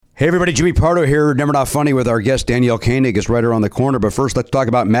Hey everybody, Jimmy Pardo here, Never Not Funny with our guest Danielle Koenig is right around the corner. But first, let's talk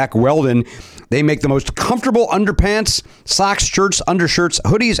about Mack Weldon. They make the most comfortable underpants, socks, shirts, undershirts,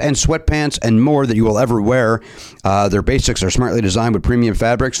 hoodies, and sweatpants, and more that you will ever wear. Their basics are smartly designed with premium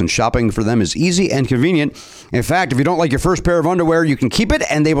fabrics, and shopping for them is easy and convenient. In fact, if you don't like your first pair of underwear, you can keep it,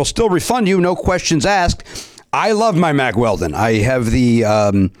 and they will still refund you, no questions asked. I love my Mack Weldon. I have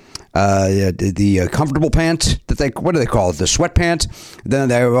the comfortable pant that what do they call it? The sweatpant. Then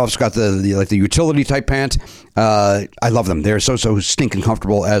they've also got the utility type pant. I love them. They're so stinking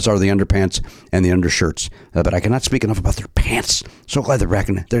comfortable, as are the underpants and the undershirts. But I cannot speak enough about their pants. So glad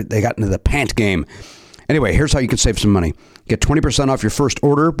they got into the pant game. Anyway, here's how you can save some money. Get 20% off your first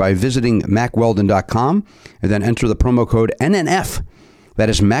order by visiting MackWeldon.com and then enter the promo code NNF. That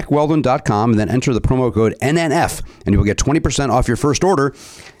is MackWeldon.com, and then enter the promo code NNF, and you will get 20% off your first order.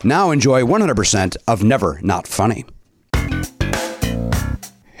 Now enjoy 100% of Never Not Funny.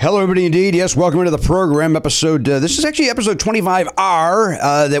 Hello, everybody, indeed. Yes, welcome into the program. This is actually episode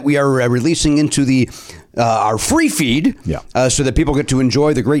 25R that we are releasing into our free feed, so that people get to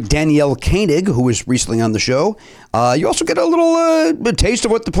enjoy the great Danielle Koenig, who was recently on the show. You also get a little taste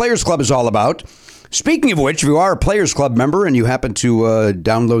of what the Players Club is all about. Speaking of which, if you are a Players Club member and you happen to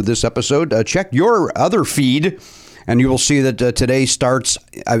download this episode, check your other feed, and you will see that today starts,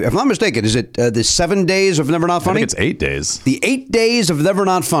 if I'm not mistaken, is it the 7 days of Never Not Funny? I think it's 8 days. The 8 days of Never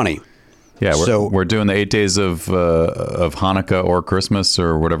Not Funny. Yeah, we're doing the 8 days of Hanukkah or Christmas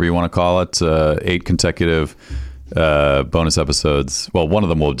or whatever you want to call it. 8 consecutive bonus episodes. Well, one of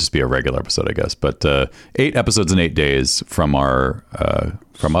them will just be a regular episode, I guess. But 8 episodes in 8 days from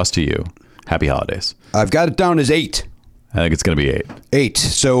us to you. Happy holidays. I've got it down as 8. I think it's going to be 8. 8.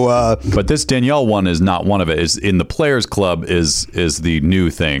 So, but this Danielle one is not one of it. Is in the Players Club is the new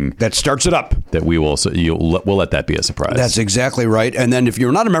thing that starts it up. That we will. So we'll let that be a surprise. That's exactly right. And then if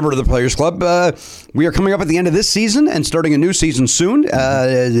you're not a member of the Players Club, we are coming up at the end of this season and starting a new season soon.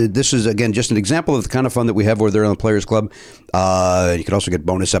 This is again just an example of the kind of fun that we have over there on the Players Club. You can also get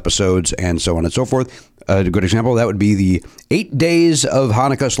bonus episodes and so on and so forth. A good example of that would be the 8 days of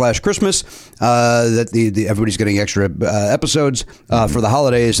Hanukkah/Christmas that everybody's getting extra episodes for the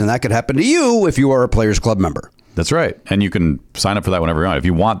holidays, and that could happen to you if you are a Players Club member. That's right. And you can sign up for that whenever you want. If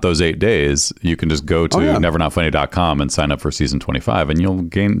you want those 8 days, you can just go to nevernotfunny.com and sign up for season 25, and you'll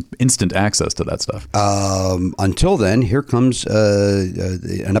gain instant access to that stuff. Until then, here comes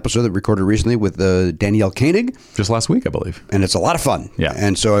an episode that we recorded recently with Danielle Koenig. Just last week, I believe. And it's a lot of fun. Yeah.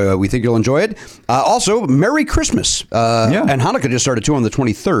 And so we think you'll enjoy it. Also, Merry Christmas. And Hanukkah just started, too, on the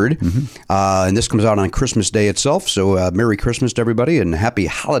 23rd. Mm-hmm. And this comes out on Christmas Day itself. So Merry Christmas to everybody and Happy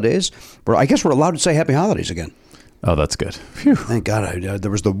Holidays. I guess we're allowed to say Happy Holidays again. Oh, that's good. Phew. Thank God.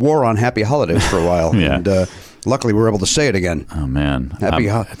 There was the war on Happy Holidays for a while. Yeah. And luckily, we were able to say it again. Oh, man.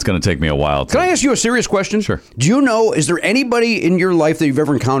 It's going to take me a while. Can I ask you a serious question? Sure. Do you know, is there anybody in your life that you've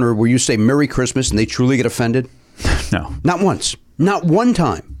ever encountered where you say Merry Christmas and they truly get offended? No. Not once. Not one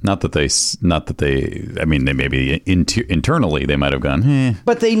time. Not that they, I mean, they maybe internally they might have gone,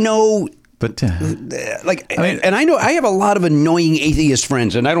 But they know... But I know I have a lot of annoying atheist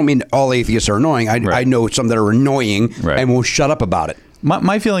friends, and I don't mean all atheists are annoying. I know some that are annoying and won't shut up about it.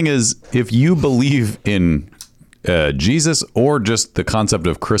 My feeling is if you believe in Jesus or just the concept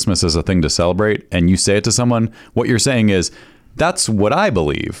of Christmas as a thing to celebrate, and you say it to someone, what you're saying is, that's what I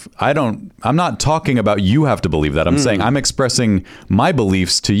believe. I'm not talking about you have to believe that. I'm saying I'm expressing my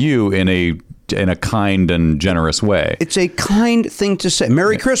beliefs to you in a kind and generous way. It's a kind thing to say.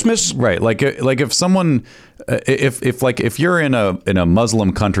 Merry Christmas. Right. Like if someone, if you're in a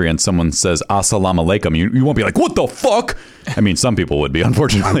Muslim country and someone says Assalamu alaikum, you won't be like, what the fuck? I mean, some people would be,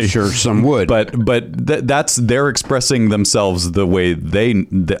 unfortunately. I'm sure some would. But that's they're expressing themselves the way that's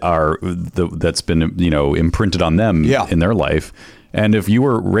been, imprinted on them in their life. And if you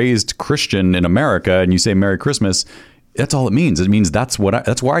were raised Christian in America and you say Merry Christmas, that's all it means. It means that's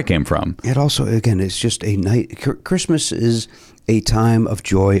where I came from. It also, again, it's just a night. Christmas is a time of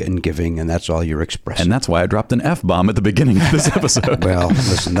joy and giving, and that's all you're expressing. And that's why I dropped an F-bomb at the beginning of this episode. Well,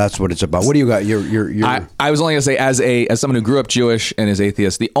 listen, that's what it's about. What do you got? I was only going to say, as someone who grew up Jewish and is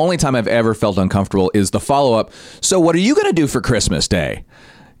atheist, the only time I've ever felt uncomfortable is the follow-up. So what are you going to do for Christmas Day?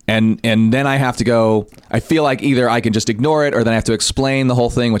 And then I have to go, I feel like either I can just ignore it or then I have to explain the whole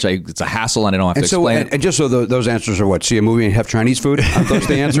thing, it's a hassle and I don't have to explain it. And just so those answers are what? See a movie and have Chinese food? Are those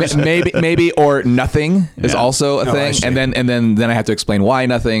the answers? maybe, or nothing is also a thing. And then I have to explain why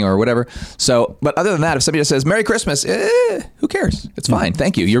nothing or whatever. So, but other than that, if somebody just says, Merry Christmas, who cares? It's fine.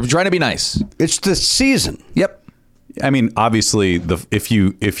 Thank you. You're trying to be nice. It's the season. Yep. I mean, obviously, if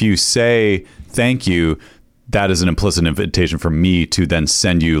you say thank you, that is an implicit invitation for me to then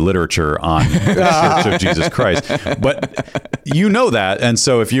send you literature on the Church of Jesus Christ. But you know that, and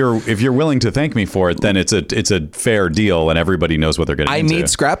so if you're willing to thank me for it, then it's a fair deal, and everybody knows what they're getting into. I need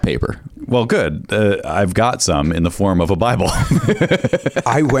scrap paper. Well, good. I've got some in the form of a Bible.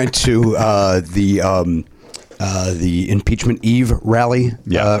 I went to the impeachment eve rally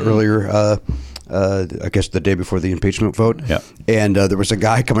earlier. I guess the day before the impeachment vote. Yeah. And there was a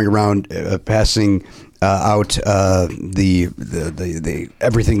guy coming around passing out the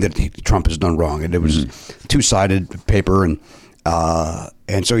everything that Trump has done wrong, and it was two-sided paper, and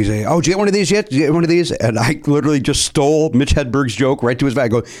so he's saying, "Oh, did you get one of these yet? Did you get one of these?" And I literally just stole Mitch Hedberg's joke right to his bag. I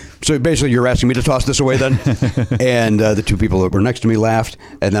go, so basically, you're asking me to toss this away then? And the two people that were next to me laughed,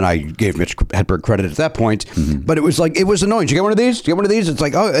 and then I gave Mitch Hedberg credit at that point. But it was like, it was annoying. Did you get one of these? Did you get one of these? It's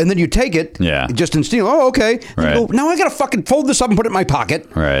like, oh, and then you take it, just in steal. Oh, okay. Right. Go, now I got to fucking fold this up and put it in my pocket.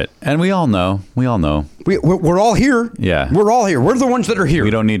 Right. And we all know. We're all here. Yeah. We're all here. We're the ones that are here. We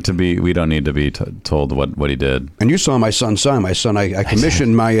don't need to be told what he did. And you saw my son's son. My son, I commissioned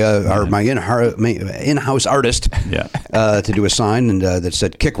my in-house artist to do a sign and that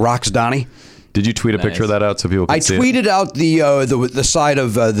said "Kick Rocks, Donnie." Did you tweet a picture of that out so people could see it? I tweeted out the side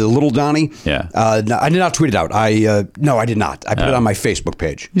of the little Donnie. Yeah. No, I did not tweet it out. No, I did not. I put it on my Facebook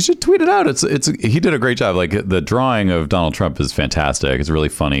page. You should tweet it out. He did a great job. Like, the drawing of Donald Trump is fantastic. It's a really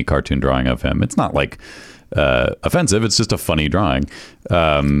funny cartoon drawing of him. It's not like offensive. It's just a funny drawing.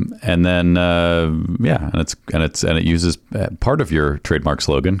 And then it uses part of your trademark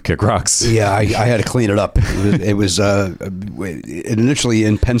slogan, "Kick Rocks." Yeah, I had to clean it up. It initially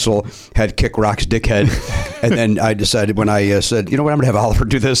in pencil had "Kick Rocks, Dickhead," and then I decided when I said, you know what, I'm gonna have Oliver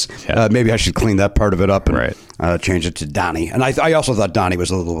do this. Maybe I should clean that part of it up and change it to Donnie. And I also thought Donnie was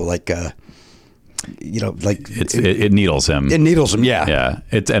a little like. It needles him. It needles him, yeah.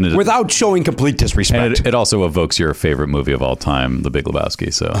 Without showing complete disrespect. And it also evokes your favorite movie of all time, The Big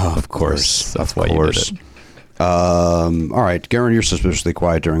Lebowski. So of course, that's why you did it. All right, Garen, you're suspiciously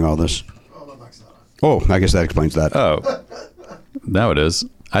quiet during all this. Oh, I guess that explains that. Oh, now it is.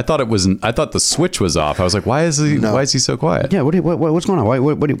 I thought the switch was off. I was like, why is he so quiet? Yeah, what's going on?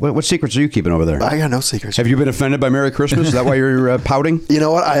 What secrets are you keeping over there? I got no secrets. Have you been offended by Merry Christmas? Is that why you're pouting? You know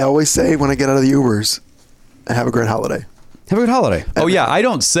what I always say when I get out of the Ubers? Have a great holiday. Have a good holiday. Oh yeah, I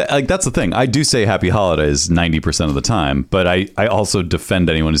don't say, like, that's the thing. I do say Happy Holidays 90% of the time, but I also defend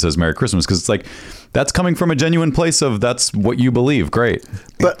anyone who says Merry Christmas, because it's like, that's coming from a genuine place of that's what you believe. Great.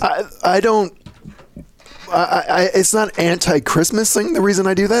 But I don't. It's not anti-Christmas thing. The reason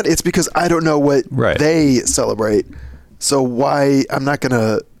I do that, it's because I don't know what they celebrate. So why I'm not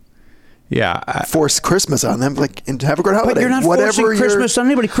gonna force Christmas on them. Like, and have a great holiday. But you're not forcing Christmas on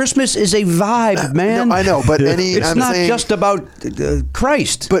anybody. Christmas is a vibe, man. No, I know, but it's not just about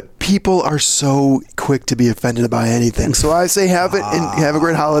Christ. But people are so quick to be offended by anything. So I say have it and have a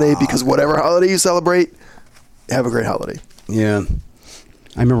great holiday, because whatever holiday you celebrate, have a great holiday. Yeah.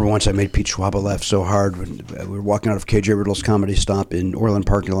 I remember once I made Pete Schwab laugh so hard when we were walking out of KJ Riddle's Comedy Stop in Orland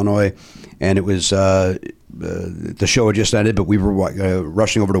Park, Illinois, and it was the show had just ended, but we were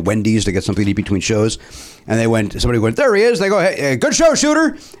rushing over to Wendy's to get something to eat between shows, and somebody went, there he is. They go, hey, good show,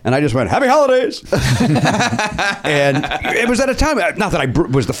 Shooter. And I just went, Happy Holidays. And it was at a time, not that I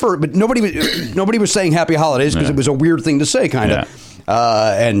was the first, but nobody was saying Happy Holidays because it was a weird thing to say, kind of.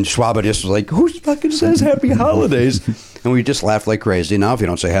 And Schwab just was like, who fucking says Happy Holidays? And we just laughed like crazy. Now, if you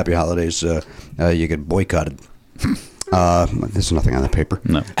don't say Happy Holidays, you get boycotted. There's nothing on the paper.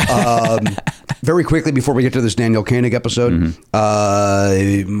 No. Very quickly, before we get to this Danielle Koenig episode,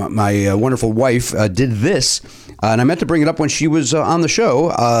 my wonderful wife did this, and I meant to bring it up when she was on the show,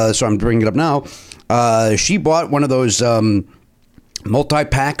 so I'm bringing it up now. She bought one of those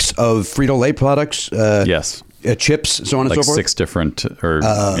multi-packs of Frito-Lay products. Yes. Chips, so on and so forth. 6 different, you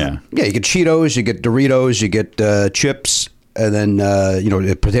get Cheetos, you get Doritos, you get chips, and then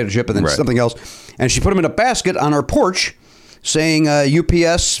a potato chip, and then something else. And she put them in a basket on our porch, saying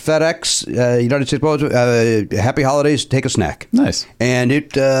UPS, FedEx, United States Post, Happy Holidays, take a snack. Nice. And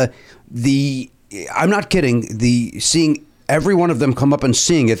I'm not kidding, seeing every one of them come up and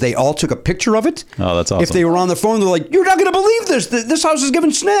seeing it, they all took a picture of it. Oh, that's awesome. If they were on the phone, they're like, you're not going to believe this. This house is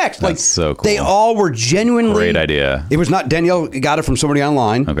giving snacks. That's so cool. They all were genuinely... Great idea. It was not... Danielle got it from somebody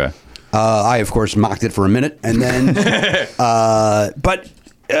online. Okay. I, of course, mocked it for a minute. And then... but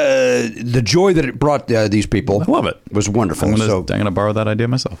the joy that it brought these people... I love it. ...was wonderful. I'm going to borrow that idea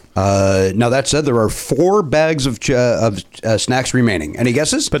myself. Now, that said, there are 4 bags of snacks remaining. Any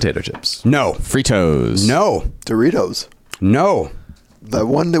guesses? Potato chips. No. Fritos. No. Doritos. No. The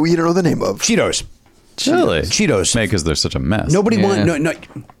one that we don't know the name of. Cheetos. Really? Cheetos. Maybe because they're such a mess. Nobody wanted... No.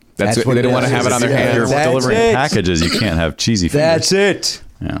 That's That's what they what don't it want to is. have it on their If hands. you're That's delivering it. packages, you can't have cheesy fingers. That's it.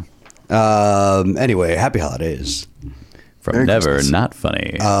 Yeah. Anyway, happy holidays. From Merry Never Christmas. Not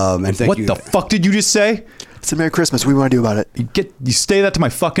Funny. And thank What you. the fuck did you just say? It's a Merry Christmas. What do you want to do about it? You say that to my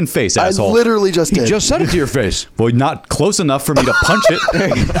fucking face, I asshole. literally just He did. just said it to your face. Well, not close enough for me to punch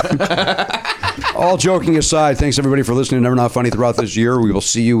it. All joking aside, thanks everybody for listening to Never Not Funny throughout this year. We will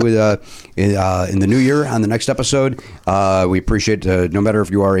see you in the new year on the next episode. We appreciate, no matter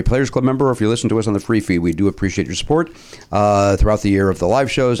if you are a Players Club member or if you listen to us on the free feed, we do appreciate your support throughout the year of the live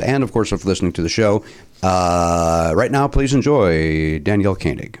shows and, of course, of listening to the show. Right now, please enjoy Danielle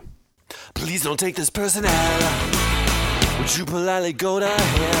Koenig. Please don't take this person out. Would you politely go to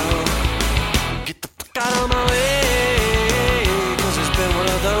hell? Get the fuck out of my way, 'cause it's been one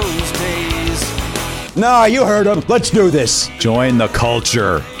of those days. Nah, you heard him. Let's do this. Join the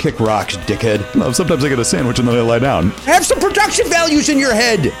culture. Kick rocks, dickhead. Sometimes I get a sandwich and then I lie down. Have some production values in your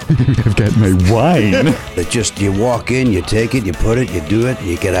head. I've got my wine. That just, you walk in, you take it, you put it, you do it, and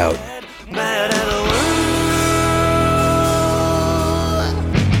you get out. Mad at the world.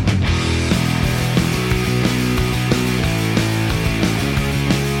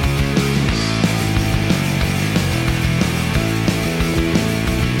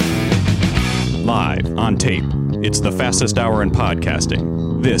 Live on tape. It's the fastest hour in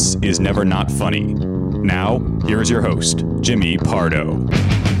podcasting. This is Never Not Funny. Now, here's your host, Jimmy Pardo.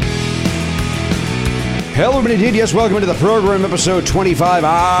 Hello, everybody. Yes, welcome to the program, episode 25,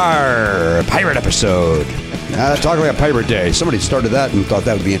 our pirate episode. Talking about Pirate Day. Somebody started that and thought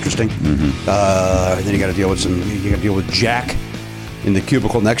that would be interesting. Then you got to deal with Jack in the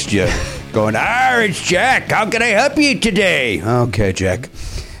cubicle next to you, going, it's Jack. How can I help you today? Okay, Jack.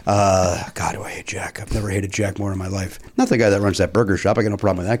 God, do I hate Jack. I've never hated Jack more in my life. Not the guy that runs that burger shop. I got no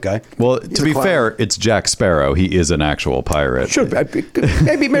problem with that guy. Well, to be fair, it's Jack Sparrow. He is an actual pirate. Maybe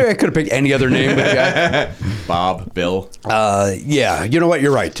I could have picked any other name. But Jack. Bob, Bill. Yeah, you know what?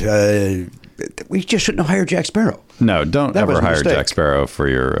 You're right. We just shouldn't hire Jack Sparrow. No, don't That was ever a hire mistake. Jack Sparrow for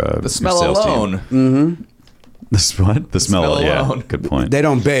your The smell sales alone. Team. The what? The smell. smell Yeah, alone. good point. They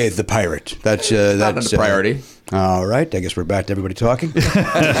don't bathe the pirate. That's Not a priority. All right. I guess we're back to everybody talking. I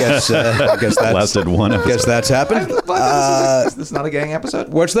guess that's Lasted one I episode. guess that's happened. Is this not a gang episode?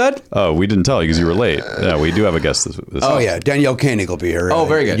 What's that? Oh, we didn't tell you because you were late. Yeah, we do have a guest this Oh yeah, Danielle Koenig will be here. Oh,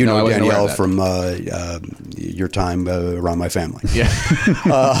 very good. You No, I know wasn't aware Danielle of from your time around my family. Yeah.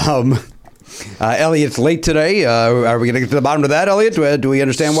 Elliot's late today. Are we going to get to the bottom of that, Elliot? Do we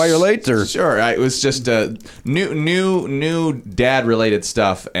understand why you're late? Or Sure. It was just new dad related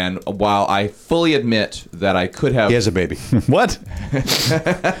stuff, and while I fully admit that I could have, he has a baby. What? This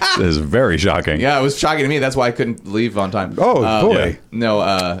is very shocking. yeah, it was shocking to me. That's why I couldn't leave on time. Oh, boy.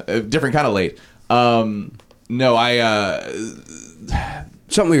 No, different kind of late. No,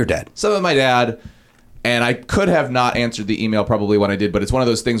 Something with your dad. some of my dad. And I could have not answered the email probably when I did, but it's one of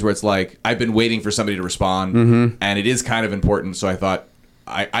those things where it's like I've been waiting for somebody to respond, and it is kind of important. So I thought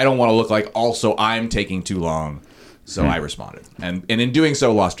I don't want to look like also I'm taking too long, so I responded, and in doing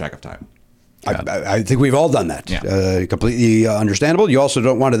so, lost track of time. I think we've all done that. Yeah. Completely understandable. You also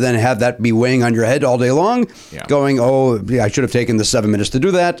don't want to then have that be weighing on your head all day long, going, oh, yeah, I should have taken the 7 minutes to do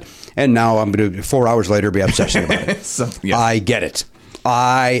that, and now I'm going to, 4 hours later, be obsessing about it. So, yeah. I get it.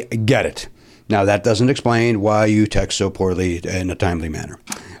 Now, that doesn't explain why you text so poorly in a timely manner.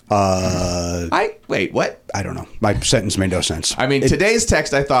 Wait, what? I don't know. My sentence made no sense. I mean, today's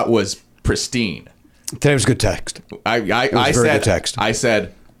text I thought was pristine. Today was a good text. I very said, good text. I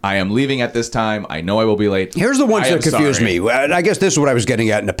said, I am leaving at this time. I know I will be late. Here's the ones I that am confuse sorry. me. Well, I guess this is what I was getting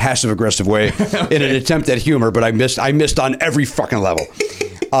at in a passive-aggressive way, in an attempt at humor, but I missed on every fucking level.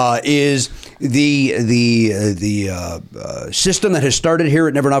 Is the system that has started here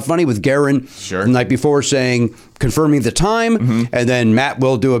at Never Not Funny with Garen Sure. the night before saying, confirming the time, and then Matt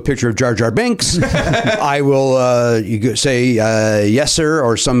will do a picture of Jar Jar Binks. I will you could say yes, sir,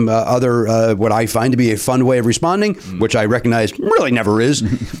 or some other what I find to be a fun way of responding, which I recognize really never is.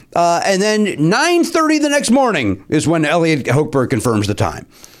 And then 9:30 the next morning is when Elliot Hochberg confirms the time.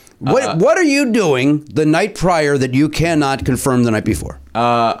 What are you doing the night prior that you cannot confirm the night before?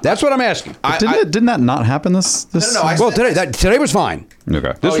 That's what I'm asking. Didn't that not happen this? No, I Well, said- today was fine.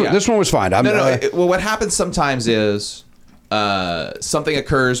 Okay. This one was fine. Well, what happens sometimes is something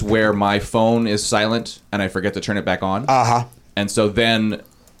occurs where my phone is silent and I forget to turn it back on. And so then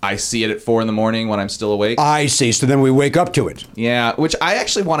I see it at 4 a.m. when I'm still awake. I see. So then we wake up to it. Yeah, which I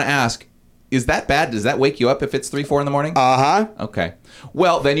actually want to ask, is that bad? Does that wake you up if it's 3, 4 in the morning? Uh-huh. Okay.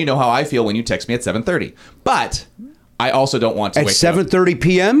 Well, then you know how I feel when you text me at 7:30. But I also don't want to At wake up 7:30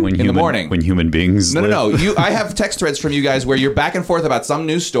 p.m. in the morning. when human beings live. No. I have text threads from you guys where you're back and forth about some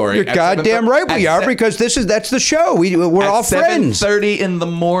news story. You're goddamn right we are, because that's the show. We're all friends. 7:30 in the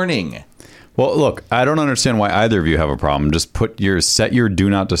morning. Well, look, I don't understand why either of you have a problem. Just set your do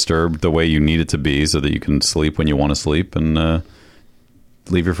not disturb the way you need it to be, so that you can sleep when you want to sleep, and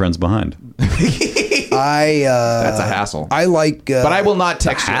leave your friends behind. That's a hassle. I like, but I will not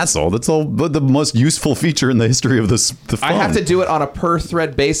text you. Hassle. That's all the most useful feature in the history of the phone. I have to do it on a per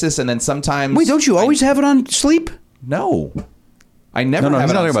thread basis, and then sometimes. Wait, don't you always have it on sleep? No. I never No, have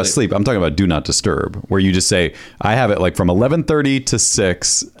I'm it not on talking about sleep. I'm talking about do not disturb, where you just say, I have it like from 11:30 to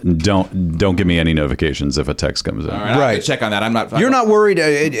 6. Don't give me any notifications if a text comes in. All right. I have to check on that. I'm not. You're not worried.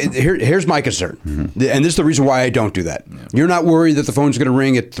 Here's my concern, and this is the reason why I don't do that. Yeah. You're not worried that the phone's going to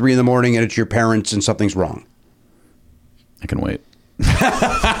ring at 3 a.m. and it's your parents and something's wrong. I can wait.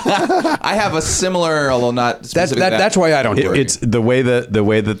 I have a similar, although not specific. That's why I don't do it. It's the way that the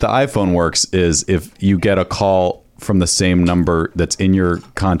iPhone works is if you get a call from the same number that's in your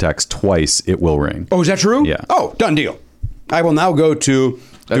contacts twice, it will ring. Oh, is that true? Yeah. Oh, done deal. I will now go to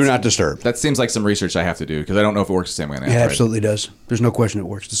do not disturb. That seems like some research I have to do, because I don't know if it works the same way on It Android. absolutely does. There's no question it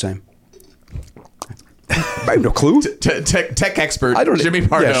works the same. I have no clue. Tech expert I don't. Jimmy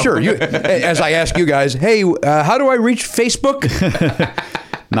Pardo. Yeah, sure. As I ask you guys, hey, how do I reach Facebook?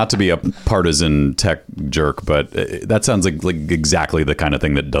 Not to be a partisan tech jerk, but that sounds like exactly the kind of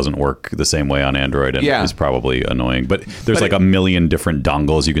thing that doesn't work the same way on Android and is probably annoying. But there's a million different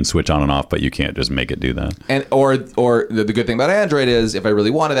dongles you can switch on and off, but you can't just make it do that. And or the good thing about Android is if I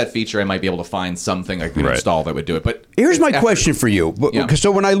really wanted that feature, I might be able to find something I could install that would do it. But here's my question for you.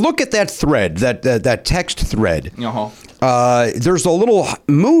 So when I look at that thread, that text thread, there's a little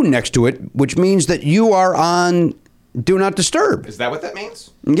moon next to it, which means that you are on do not disturb. Is that what that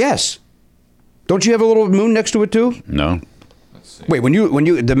means? Yes. Don't you have a little moon next to it too? No. Let's see. Wait, when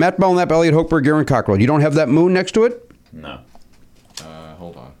you the Matt Belknap, Elliot Hochberg, Aaron Cockrell, you don't have that moon next to it? No.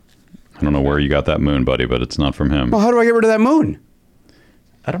 Hold on. I don't know where you got that moon, buddy, but it's not from him. Well, how do I get rid of that moon?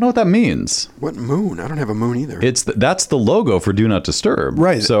 I don't know what that means. What moon? I don't have a moon either. That's the logo for Do Not Disturb.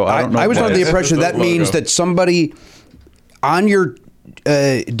 Right. So I don't know. I was under the impression that means that somebody on your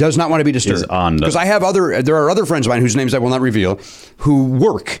does not want to be disturbed. Because there are other friends of mine whose names I will not reveal who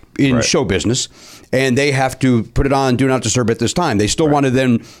work in show business, and they have to put it on do not disturb at this time. They still want to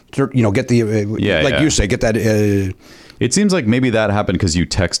then get the you say, get that. It seems like maybe that happened because you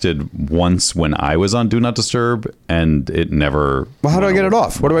texted once when I was on Do Not Disturb, and it never. Well, how do I get it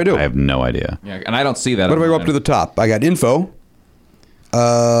off? What do I do? I have no idea. Yeah, and I don't see that. What do I go up to the top? I got info.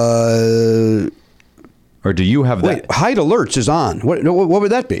 Or do you have that? Wait, hide alerts is on. What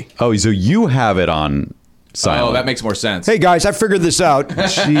would that be? Oh, so you have it on silent. Oh, that makes more sense. Hey guys, I figured this out.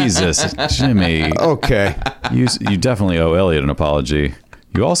 Jesus, Jimmy. Okay. You definitely owe Elliot an apology.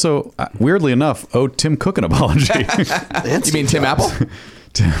 You also, weirdly enough, owe Tim Cook an apology. You mean Tim Apple?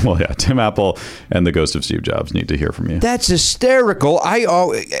 Tim Apple and the ghost of Steve Jobs need to hear from you. That's hysterical.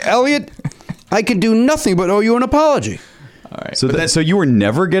 Elliot, I can do nothing but owe you an apology. All right. So you were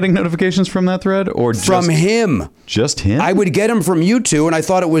never getting notifications from that thread, or from him? Just him? I would get them from you two, and I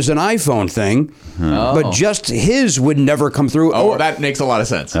thought it was an iPhone thing, but just his would never come through. Oh, that makes a lot of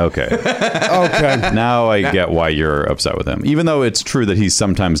sense. Okay. Okay. Now I get why you're upset with him, even though it's true that he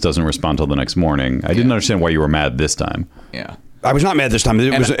sometimes doesn't respond till the next morning. I didn't understand why you were mad this time. Yeah. I was not mad this time.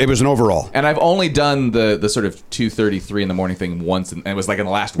 It was an overall. And I've only done the sort of 2:33 in the morning thing once, and it was like in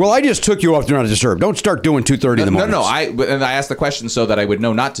the last week. Well, I just took you off Do Not Disturb. Don't start doing 2:30 in the morning. No. I asked the question so that I would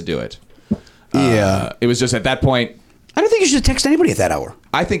know not to do it. Yeah. It was just at that point. I don't think you should text anybody at that hour.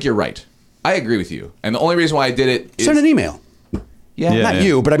 I think you're right. I agree with you. And the only reason why I did it is... Send an email. Yeah. Not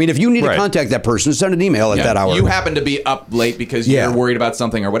you, but I mean, if you need to contact that person, send an email at that hour. You happen to be up late because you're worried about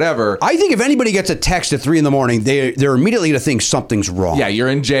something or whatever. I think if anybody gets a text at 3 in the morning, they're immediately going to think something's wrong. Yeah, you're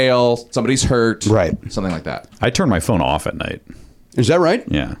in jail, somebody's hurt. Right. Something like that. I turn my phone off at night. Is that right?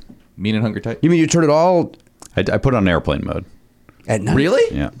 Yeah. Mean and hungry type? You mean you turn it all... I put it on airplane mode. At night?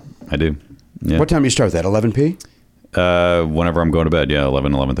 Really? Yeah, I do. Yeah. What time do you start that? 11 Whenever I'm going to bed,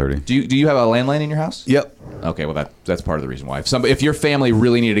 11:30. Do you have a landline in your house? Yep. Okay, well that's part of the reason why. If your family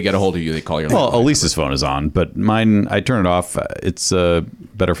really needed to get a hold of you, they call your landline. Well, Elise's phone is on, but mine, I turn it off. It's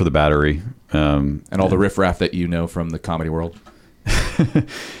better for the battery. And all the riffraff that you know from the comedy world.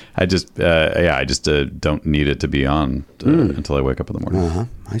 I just don't need it to be on until I wake up in the morning.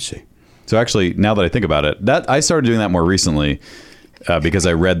 I see. So actually, now that I think about it, that I started doing that more recently because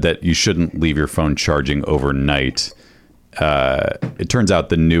I read that you shouldn't leave your phone charging overnight. It turns out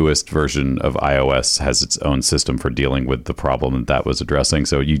the newest version of iOS has its own system for dealing with the problem that was addressing.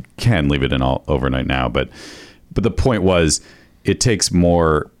 So you can leave it in all overnight now, but but the point was, it takes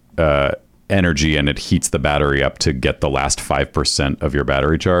more energy and it heats the battery up to get the last 5% of your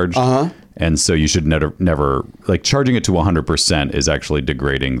battery charge. And so you should never like charging it to 100% is actually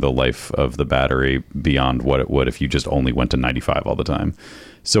degrading the life of the battery beyond what it would if you just only went to 95 all the time.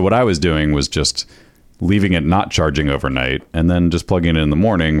 So what I was doing was just leaving it not charging overnight and then just plugging it in the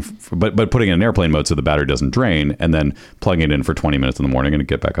morning, but putting it in airplane mode so the battery doesn't drain, and then plugging it in for 20 minutes in the morning and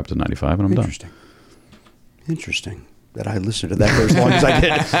get back up to 95 and I'm done. Interesting. That I listened to that for as long as I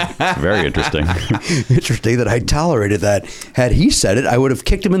did. Very interesting. Interesting that I tolerated that. Had he said it, I would have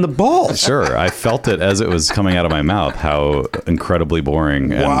kicked him in the balls. Sure. I felt it as it was coming out of my mouth, how incredibly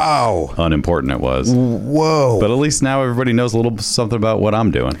boring and unimportant it was. Whoa. But at least now everybody knows a little something about what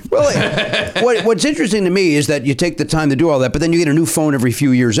I'm doing. Well, what's interesting to me is that you take the time to do all that, but then you get a new phone every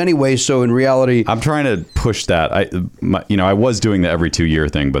few years anyway. So in reality, I'm trying to push that. I was doing the every 2-year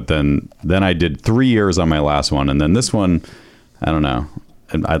thing, but then I did 3 years on my last one, and then this one, I don't know.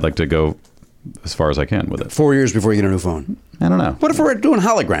 And I'd like to go as far as I can with it. 4 years before you get a new phone. I don't know. What if we're doing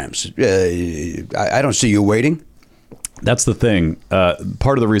holograms? I don't see you waiting. That's the thing.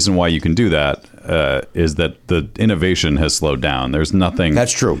 Part of the reason why you can do that is that the innovation has slowed down. There's nothing.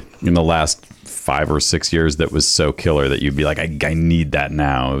 That's true. In the last 5 or 6 years that was so killer that you'd be like, I need that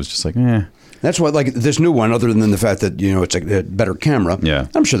now. It was just like, eh. That's why, like this new one, other than the fact that, it's a better camera. Yeah.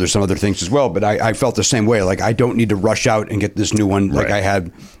 I'm sure there's some other things as well, but I felt the same way. Like, I don't need to rush out and get this new one like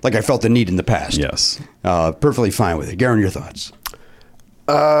I felt the need in the past. Yes. Perfectly fine with it. Garen, your thoughts?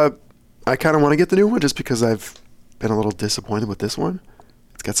 I kind of want to get the new one just because I've been a little disappointed with this one.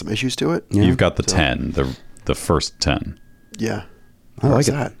 It's got some issues to it. Yeah. You've got the 10, the first 10. Yeah. I like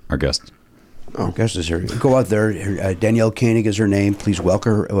it. That? Our guest. Oh, our guest is here. Go out there. Danielle Koenig is her name. Please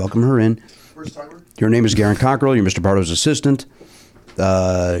welcome her in. First timer. Your name is Garen Cockrell. You're Mr. Pardo's assistant.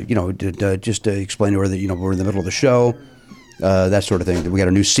 Just to explain to her that, we're in the middle of the show, that sort of thing. We got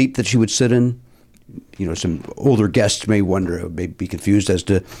a new seat that she would sit in. Some older guests may be confused as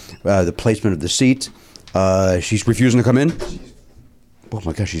to the placement of the seat. She's refusing to come in. Oh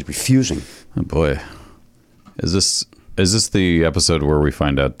my gosh, she's refusing. Oh boy. Is this the episode where we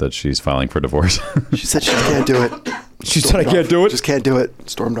find out that she's filing for divorce? She said she can't do it. She said I can't do it? Just can't do it.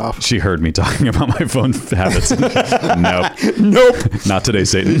 Stormed off. She heard me talking about my phone habits. Nope. Not today,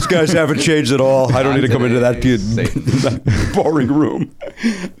 Satan. These guys haven't changed at all. I don't need to come into that boring room.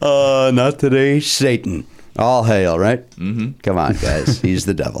 Not today, Satan. All hail, right? Mm-hmm. Come on, guys. He's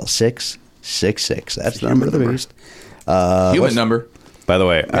the devil. 666. That's the number of the beast. Human number. By the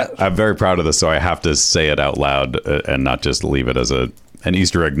way, I'm very proud of this, so I have to say it out loud and not just leave it as an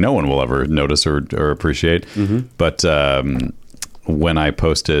Easter egg no one will ever notice or appreciate. Mm-hmm. But when I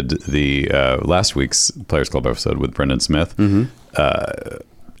posted the last week's Players Club episode with Brendan Smith, mm-hmm.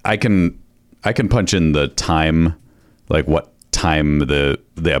 I can punch in the time, like what time the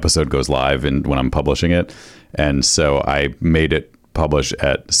episode goes live and when I'm publishing it. And so I made it publish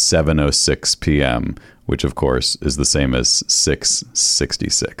at 7:06 p.m., which of course is the same as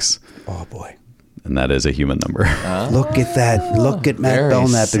 666. Oh boy. And that is a human number. Look at that. Look at Matt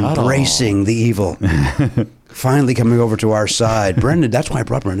Belknap embracing the evil. Finally coming over to our side. Brendan, that's why I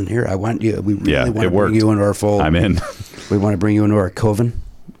brought Brendan here. We really want to bring you into our fold. I'm in. We want to bring you into our coven.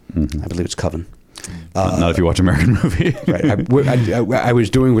 Mm-hmm. I believe it's coven. Not if you watch American Movie. Right. I was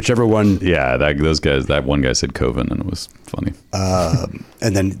doing whichever one. Yeah, that one guy said coven, and it was funny.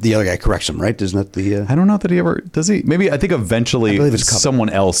 And then the other guy corrects him, right? Isn't that the... I don't know that he ever... Does he? Maybe, I think eventually someone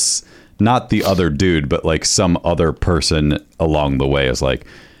else, not the other dude, but like some other person along the way is like,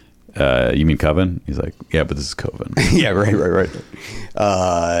 you mean coven? He's like, yeah, but this is coven. Yeah, right.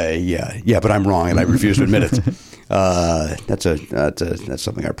 Yeah, but I'm wrong, and I refuse to admit it. That's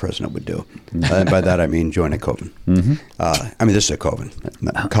something our president would do. And by that I mean join a coven. Mm-hmm. This is a coven.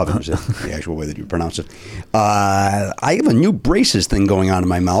 Coven is the actual way that you pronounce it. I have a new braces thing going on in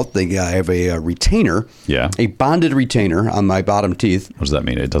my mouth. I have a retainer. Yeah. A bonded retainer on my bottom teeth. What does that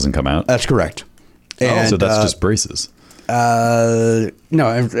mean? It doesn't come out? That's correct. So that's just braces. No,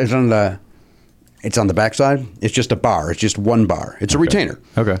 it's on the backside. It's just a bar. It's just one bar. It's a retainer.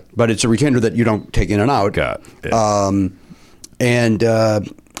 Okay. But it's a retainer that you don't take in and out. Got it.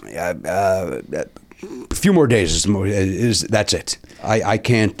 A few more days that's it. I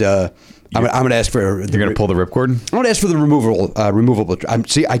can't. I'm going to ask for. You're going to pull the ripcord? I'm going to ask for the removable.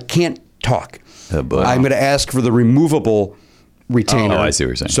 I can't talk. Oh, boy. I'm going to ask for the removable retainer. I see what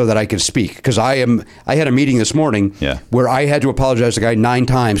you're saying. So that I can speak, because I had a meeting this morning where I had to apologize to the guy 9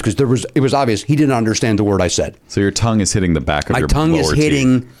 times because it was obvious he didn't understand the word I said. So your tongue is hitting the back of your lower teeth. My tongue is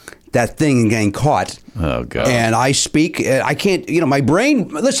hitting that thing and getting caught. Oh God. And I speak. I can't. My brain.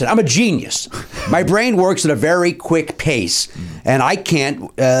 Listen, I'm a genius. My brain works at a very quick pace, and I can't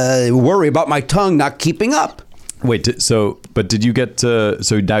worry about my tongue not keeping up. Wait, but did you get to,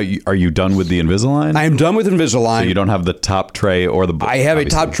 so now are you done with the Invisalign? I am done with Invisalign. So you don't have the top tray or the... I have a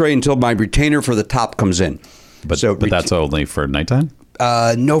top tray until my retainer for the top comes in. But that's only for nighttime?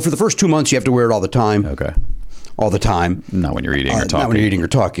 No, for the first 2 months, you have to wear it all the time. Okay. All the time. Not when you're eating or talking. Not when you're eating or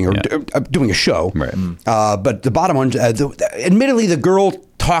talking or doing a show. Right. But the bottom one, admittedly, the girl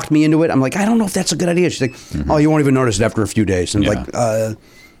talked me into it. I'm like, I don't know if that's a good idea. She's like, oh, you won't even notice it after a few days. And I'm like,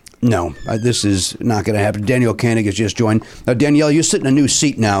 no, this is not going to happen. Danielle Koenig has just joined. Now, Danielle, you sit in a new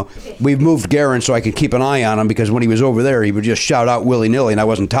seat now. We've moved Garen so I could keep an eye on him because when he was over there, he would just shout out willy-nilly, and I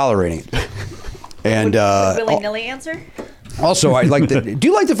wasn't tolerating it. And willy-nilly answer? Also, I like that. Do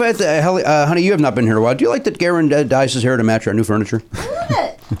you like the fact that, honey, you have not been here in a while. Do you like that Garen dyes his hair to match our new furniture? I love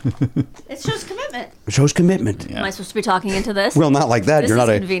it. It shows commitment. It shows commitment. Am I supposed to be talking into this? Well, not like that. This You're is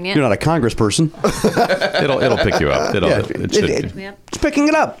not convenient. You're not a congressperson. It'll pick you up. It's picking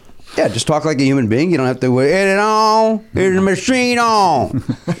it up. Yeah, just talk like a human being. You don't have to it on. Here's the machine on.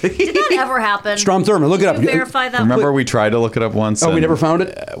 Did that ever happen? Strom Thurmond, look it up. Did you verify that? Remember we tried to look it up once? Oh, we never found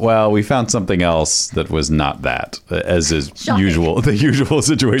it? Well, we found something else that was not that, as is the usual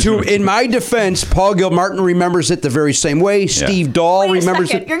situation. In my defense, Paul Gilmartin remembers it the very same way. Steve Dahl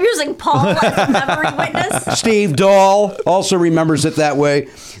remembers it. You're using Paul as a memory witness? Steve Dahl also remembers it that way.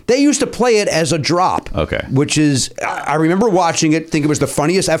 They used to play it as a drop. Okay. Which is, I remember watching it, think it was the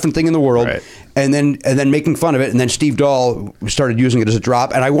funniest effing thing in the world, right. and then making fun of it, and then Steve Dahl started using it as a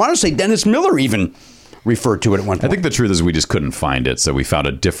drop, and I want to say Dennis Miller even referred to it at one point. I think the truth is we just couldn't find it, so we found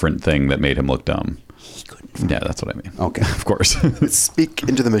a different thing that made him look dumb. Yeah, that's what I mean. Okay. Of course. Speak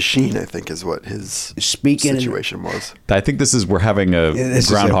into the machine, I think, is what his situation was. I think we're having a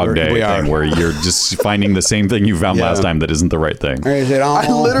Groundhog Day thing where you're just finding the same thing you found last time that isn't the right thing. I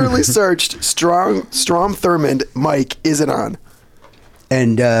literally searched Strom Thurmond, Mike, is it on?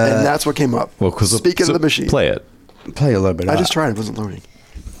 And that's what came up. Well, Speak into the machine. Play it. Play a little bit. I just tried. It wasn't loading.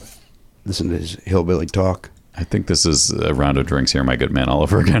 Listen to his hillbilly talk. I think this is a round of drinks here, my good man, all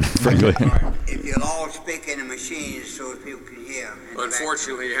over again, frankly. If you'll all speak in the machine so people can hear.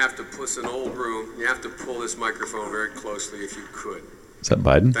 Unfortunately, you have to push an old room. You have to pull this microphone very closely if you could. Is that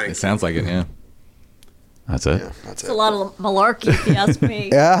Biden? It sounds like it, yeah. That's it? Yeah, that's It's a lot of malarkey, if you ask me.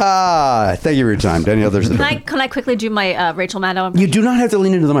 Thank you for your time, Danielle. Can I quickly do my Rachel Maddow? You do not have to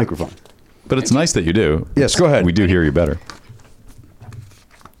lean into the microphone. But it's nice that you do. Yes, go ahead. We do hear you better.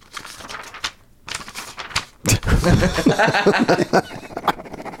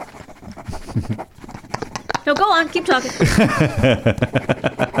 No, go on. Keep talking.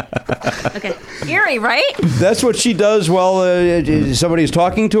 Okay. Eerie, right? That's what she does while somebody's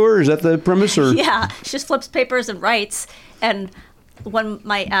talking to her? Is that the premise? Or? Yeah. She just flips papers and writes. And one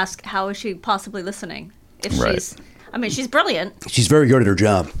might ask, how is she possibly listening? If she's brilliant. She's very good at her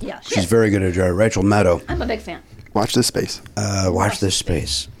job. Yeah, she's very good at her job. Rachel Maddow. I'm a big fan. Watch this space. Watch this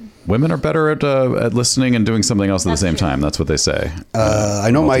space. Women are better at listening and doing something else at the same time. That's what they say. I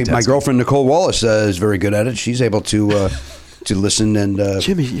know my girlfriend Nicole Wallace is very good at it. She's able to listen and.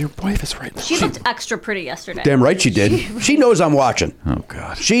 Jimmy, your wife is right now. She looked extra pretty yesterday. Damn right she did. She knows I'm watching. Oh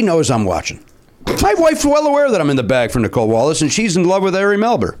God. She knows I'm watching. My wife's well aware that I'm in the bag for Nicole Wallace, and she's in love with Ari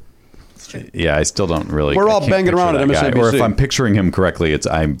Melber. Yeah, I still don't really. We're all banging around at MSNBC. Or if I'm picturing him correctly,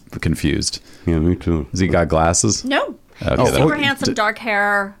 I'm confused. Yeah, me too. Has he got glasses? No. Okay, Super handsome, dark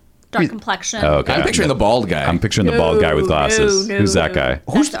hair, dark complexion. Oh, okay. I'm picturing the bald guy. I'm picturing the bald guy with glasses. Who's that guy?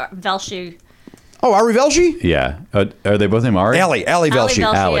 Who's Velshi? Oh, Ari Velshi? Yeah. Are they both named Ari? Ali Velshi.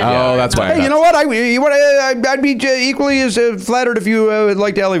 Ali. Oh, that's why. Hey, you know what? I'd be equally as flattered if you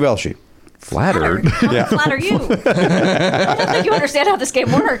liked Ali Velshi. Flattered? How flatter you? I don't think you understand how this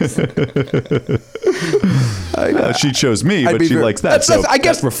game works. She chose me, but she likes that. I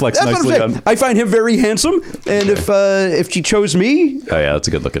guess that reflects that's nicely what I'm saying. I find him very handsome, and if she chose me, oh yeah, that's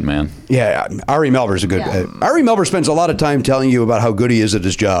a good looking man. Yeah, Ari Melber's a good. Yeah. Ari Melber spends a lot of time telling you about how good he is at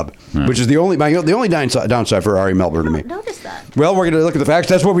his job, which is the only downside for Ari Melber to me. Notice that. Well, we're going to look at the facts.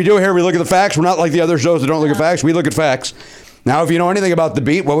 That's what we do here. We look at the facts. We're not like the other shows that don't look at facts. We look at facts. Now, if you know anything about the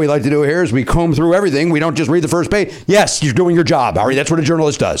beat, what we like to do here is we comb through everything. We don't just read the first page. Yes, you're doing your job, Ari. That's what a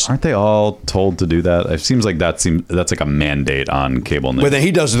journalist does. Aren't they all told to do that? It seems like that's like a mandate on cable news. But then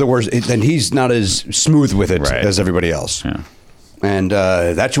he does the worst. Then he's not as smooth with it as everybody else. Yeah. And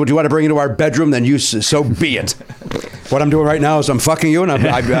that's what you want to bring into our bedroom, then so be it. What I'm doing right now is I'm fucking you, and I'm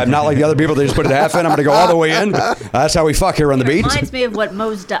not like the other people. They just put it half in. I'm going to go all the way in. That's how we fuck here on the beat. Reminds me of what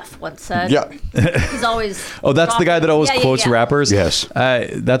Mos Def once said. Yeah. He's always. Oh, that's the guy that always quotes rappers? Yes.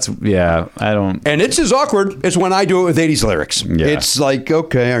 I don't. And it's as awkward as when I do it with 80s lyrics. Yeah. It's like,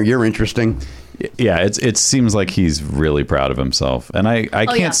 okay, you're interesting. Yeah, it seems like he's really proud of himself, and I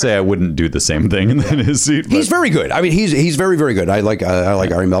can't say I wouldn't do the same thing in his seat. But. He's very good. I mean, he's very, very good. I like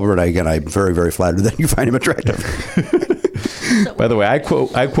Ari Melber. And I'm very, very flattered that you find him attractive. By the way, I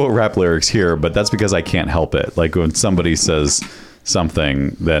quote rap lyrics here, but that's because I can't help it. Like when somebody says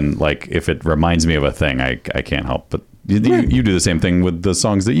something, then like if it reminds me of a thing, I can't help. But you do the same thing with the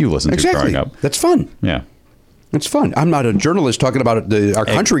songs that you listen to growing up. That's fun. Yeah. It's fun. I'm not a journalist talking about our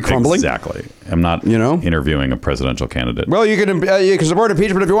country crumbling. Exactly. I'm not, interviewing a presidential candidate. Well, you can support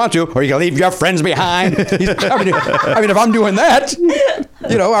impeachment if you want to, or you can leave your friends behind. I mean, if I'm doing that,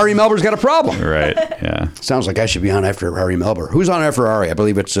 Ari Melber's got a problem. Right. Yeah. Sounds like I should be on after Ari Melber. Who's on after Ari? I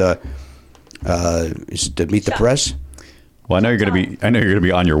believe it's is it to Meet the Press. Well, I know you're going to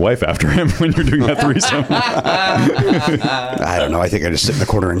be on your wife after him when you're doing that threesome. I don't know. I think I just sit in the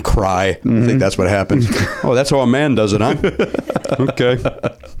corner and cry. I think that's what happens. Oh, that's how a man does it, huh? Okay.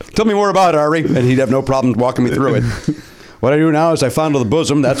 Tell me more about it, Ari. And he'd have no problem walking me through it. What I do now is I fondle the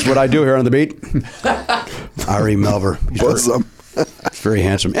bosom. That's what I do here on the beat. Ari Melber. Bosom. He's very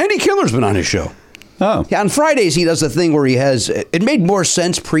handsome. Andy Killer's been on his show. Oh. Yeah, on Fridays he does a thing where it made more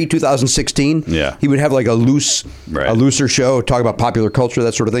sense pre-2016. Yeah. He would have like a looser show, talk about popular culture,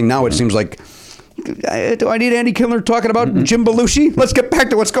 that sort of thing. Now it seems like, do I need Andy Killer talking about Jim Belushi? Let's get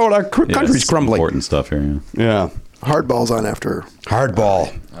back to what's going on. Country's crumbling. Important stuff here. Yeah. Hardball's on after.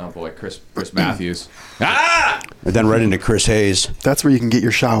 Hardball. Oh boy, Chris Matthews. And then right into Chris Hayes. That's where you can get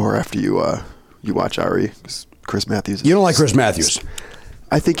your shower after you watch Ari. Chris Matthews. You don't like Chris Matthews?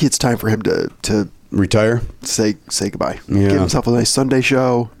 I think it's time for him to retire. Say goodbye. Yeah. Give himself a nice Sunday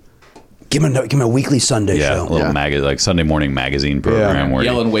show. Give him a weekly Sunday show. A little like Sunday morning magazine program where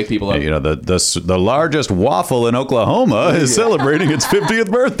yell and wake people up. The largest waffle in Oklahoma is celebrating its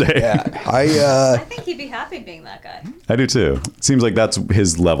 50th birthday. Yeah. I think he'd be happy being that guy. I do too. It seems like that's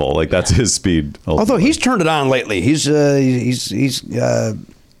his level. Like that's his speed. Although he's turned it on lately. He's really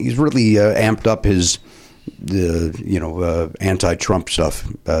amped up his anti-Trump stuff.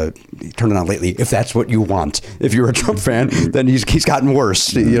 He turned it on lately. If that's what you want, if you're a Trump fan, then he's gotten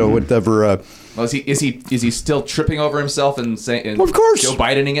worse. Whatever. Well, is he still tripping over himself and saying? Of course, Joe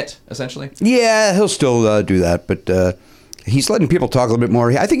Bidening it essentially. Yeah, he'll still do that, but he's letting people talk a little bit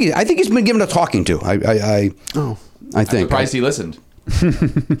more. I think he's been given a talking to. I think. I'm surprised he listened.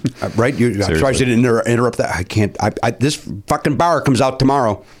 Right? I'm surprised you didn't interrupt that. I can't. This fucking bar comes out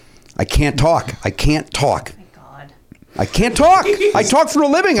tomorrow. I can't talk. I can't talk. My God. I can't talk. I talk for a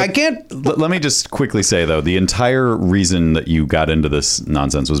living. I can't. Let me just quickly say, though, the entire reason that you got into this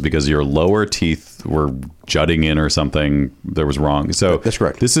nonsense was because your lower teeth were jutting in or something that was wrong. So that's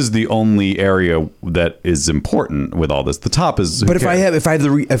correct. This is the only area that is important with all this. The top is. But if I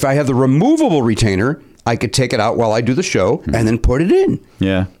have the removable retainer, I could take it out while I do the show and then put it in.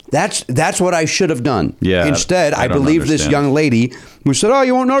 Yeah. That's what I should have done. Yeah. Instead, I believe this young lady who said, "Oh,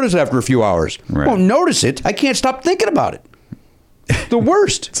 you won't notice it after a few hours." Right. Won't notice it. I can't stop thinking about it. The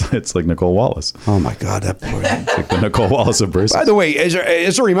worst. It's like Nicole Wallace. Oh my God, that poor. It's like the Nicole Wallace of braces. By the way,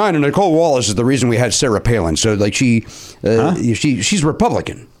 as a reminder, Nicole Wallace is the reason we had Sarah Palin. So like she's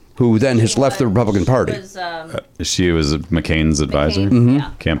Republican, who then has left the Republican Party. She was McCain's advisor,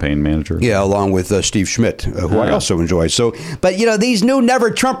 campaign manager. Yeah, along with Steve Schmidt, who I also enjoy. So, but these new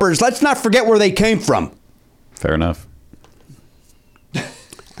never Trumpers, let's not forget where they came from. Fair enough.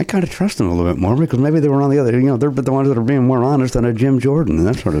 I kind of trust them a little bit more because maybe they were on the other. They're the ones that are being more honest than a Jim Jordan and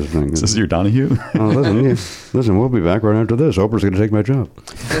that sort of thing. Is this your Donahue? Listen, we'll be back right after this. Oprah's going to take my job.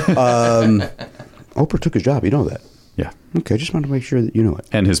 Oprah took his job. You know that. Yeah. Okay, just wanted to make sure that you know it.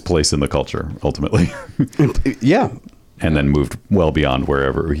 And his place in the culture, ultimately. Yeah. And then moved well beyond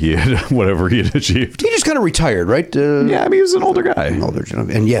whatever he had achieved. He just kind of retired, right? Yeah, I mean, he was an older guy.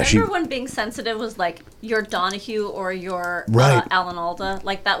 And yeah, remember when being sensitive was like your Donahue or your Alan Alda?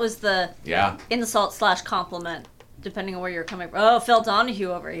 Like that was the insult/compliment, depending on where you're coming from. Oh, Phil Donahue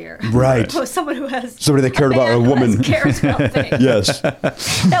over here. Right. Oh, someone who has somebody that cared about a woman. Cares about things. Yes.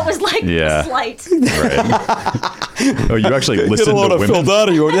 That was like a slight. Right. Oh, you actually listen to women. Phil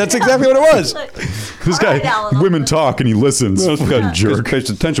Donahue. That's exactly what it was. This guy, women talk and he listens. Jerk. Pays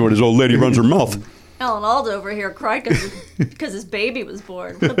attention when his old lady runs her mouth. Alan Alda over here cried because his baby was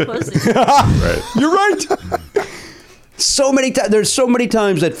born. What a pussy. Right. You're right. There's so many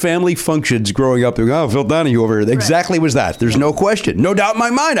times at family functions growing up, oh, Phil Donahue over here. Exactly was that. There's no question. No doubt in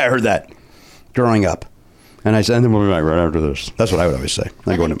my mind I heard that growing up. And I said, and then we'll be back right after this. That's what I would always say.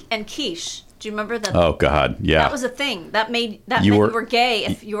 And quiche. Do you remember that? Oh, God. Yeah. That was a thing. That meant you were gay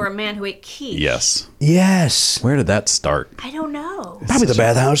if you were a man who ate quiche. Yes. Yes. Where did that start? I don't know. Probably the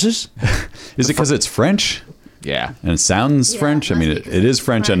bathhouses. Is it because it's French? Yeah. And it sounds French. I mean, it is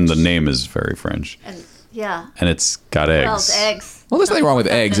French, and the name is very French. And, and it's got eggs. Well, it's eggs. Well, there's nothing wrong with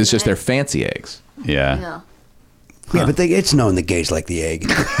eggs. It's just they're fancy eggs. Yeah. Yeah, but it's known the gays like the egg.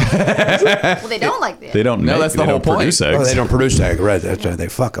 Well, they don't like the egg. They don't. No, that's the whole point. Produce eggs. Oh, they don't produce egg, right? That's why they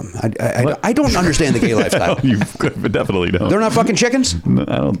fuck them. I don't understand the gay lifestyle. You definitely don't. They're not fucking chickens. I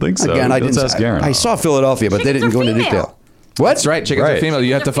don't think so. Again, Let's ask Garen. I saw Philadelphia, but they didn't go into detail. What? That's right. Chickens are female.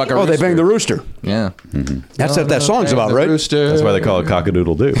 You have to fuck a rooster. Oh, they bang the rooster. Yeah. That's what that song's about, right? Rooster. That's why they call it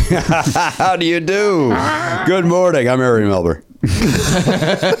cock-a-doodle-doo. How do you do? Good morning. I'm Harry Melber.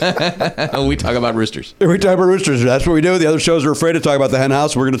 We talk about roosters. We talk about roosters. That's what we do. The other shows are afraid to talk about the hen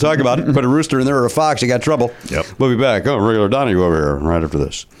house. We're going to talk about it. Put a rooster in there or a fox, you got trouble. Yep. We'll be back. Oh, regular Donahue over here right after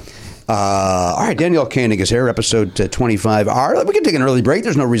this. All right, Danielle Koenig is here, episode 25. We can take an early break.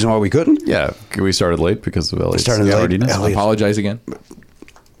 There's no reason why we couldn't. Yeah, we started late because of Elliot's Started late. tardiness. Elliot. Apologize again.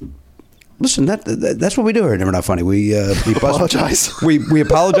 Listen, that's what we do here. Never Not Funny. We bust, Apologize. We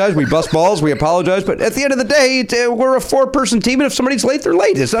apologize. We bust balls. We apologize. But at the end of the day, we're a 4-person team, and if somebody's late, they're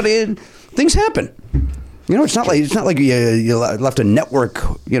late. It's not things happen. You know, it's not like you left a network,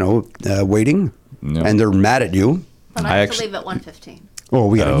 waiting, and they're mad at you. But I have to leave at 1:15.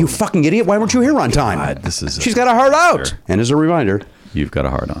 Oh, you fucking idiot! Why weren't you here on time? God, She's got a heart out. Sure. And as a reminder, You've got a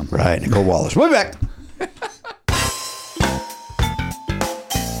hard on. right, Nicole Wallace. We'll be back.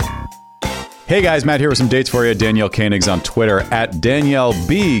 Hey guys, Matt here with some dates for you. Danielle Koenig's on Twitter at Danielle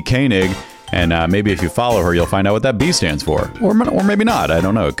B. Koenig. And maybe if you follow her, you'll find out what that B stands for. Or maybe not. I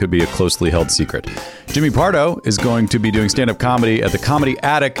don't know. It could be a closely held secret. Jimmy Pardo is going to be doing stand-up comedy at the Comedy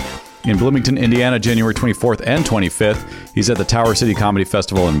Attic in Bloomington, Indiana, January 24th and 25th. He's at the Tower City Comedy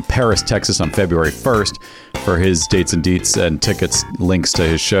Festival in Paris, Texas on February 1st. For his dates and deets and tickets, links to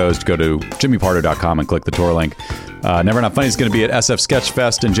his shows, go to jimmypardo.com and click the tour link. Never Not Funny is going to be at SF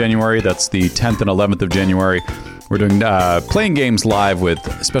Sketchfest in January. That's the 10th and 11th of January. We're doing Playing Games live with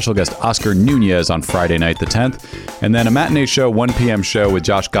special guest Oscar Nunez on Friday night, the 10th. And then a matinee show, 1 p.m. show with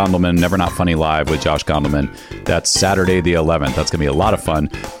Josh Gondelman, Never Not Funny live with Josh Gondelman. That's Saturday the 11th. That's going to be a lot of fun.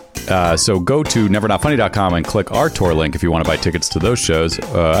 So go to nevernotfunny.com and click our tour link if you want to buy tickets to those shows.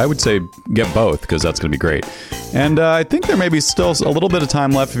 I would say get both because that's going to be great. And I think there may be still a little bit of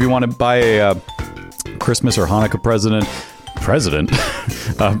time left if you want to buy a Christmas or Hanukkah present,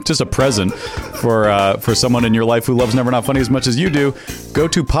 just a present for someone in your life who loves Never Not Funny as much as you do. Go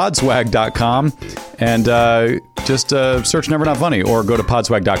to podswag.com and just search Never Not Funny, or go to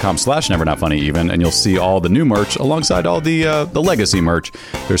podswag.com/nevernotfunny even, and you'll see all the new merch alongside all the legacy merch.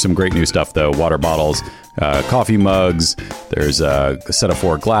 There's some great new stuff though. Water bottles, coffee mugs, there's a set of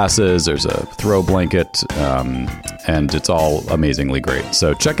 4 glasses, there's a throw blanket, and it's all amazingly great.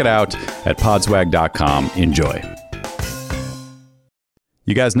 So check it out at podswag.com. Enjoy.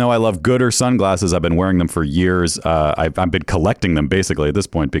 You guys know I love Gooder sunglasses. I've been wearing them for years. I've been collecting them basically at this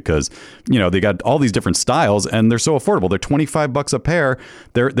point because, they got all these different styles and they're so affordable. They're $25 a pair.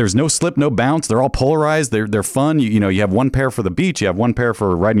 There's no slip, no bounce. They're all polarized. They're fun. You have one pair for the beach. You have one pair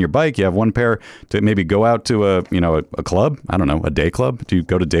for riding your bike. You have one pair to maybe go out to a club. I don't know, a day club. Do you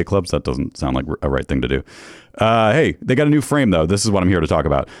go to day clubs? That doesn't sound like a right thing to do. Hey, they got a new frame though. This is what I'm here to talk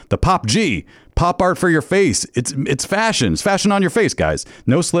about. The Pop G. Pop art for your face. It's fashion. It's fashion on your face, guys.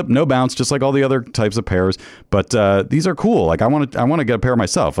 No slip, no bounce, just like all the other types of pairs. But these are cool. Like I want to get a pair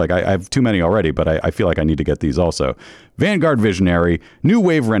myself. Like I have too many already, but I feel like I need to get these also. Vanguard Visionary, New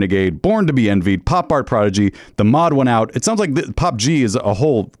Wave Renegade, Born to be Envied, Pop Art Prodigy, the Mod One Out. It sounds like the Pop G is a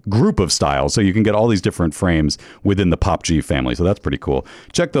whole group of styles, so you can get all these different frames within the Pop G family. So that's pretty cool.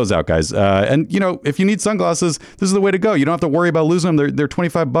 Check those out, guys. And if you need sunglasses, this is the way to go. You don't have to worry about losing them. They're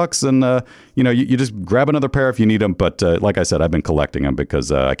 $25, and you just grab another pair if you need them. But like I said, I've been collecting them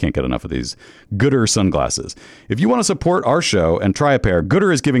because I can't get enough of these Gooder sunglasses. If you want to support our show and try a pair,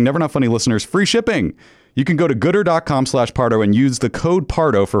 Gooder is giving Never Not Funny listeners free shipping. You can go to gooder.com/Pardo and use the code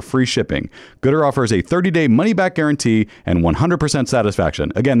Pardo for free shipping. Gooder offers a 30-day money-back guarantee and 100%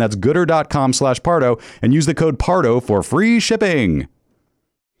 satisfaction. Again, that's gooder.com/Pardo and use the code Pardo for free shipping.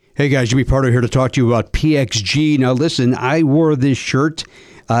 Hey guys, Jimmy Pardo here to talk to you about PXG. Now listen, I wore this shirt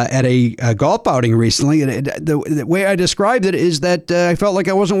at a golf outing recently, and the way I described it is that I felt like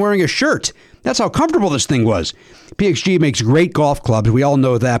I wasn't wearing a shirt. That's how comfortable this thing was. PXG makes great golf clubs. We all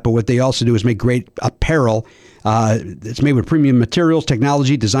know that, but what they also do is make great apparel. It's made with premium materials,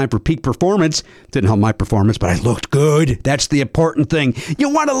 technology, designed for peak performance. Didn't help my performance, but I looked good. That's the important thing. You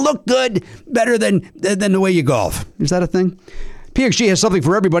want to look good better than the way you golf. Is that a thing? PXG has something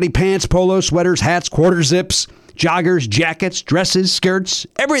for everybody. Pants, polos, sweaters, hats, quarter zips, joggers, jackets, dresses, skirts,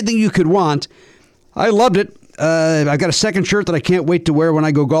 everything you could want. I loved it. I've got a second shirt that I can't wait to wear when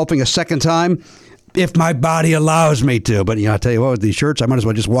I go golfing a second time. if my body allows me to. But, I'll tell you what, with these shirts, I might as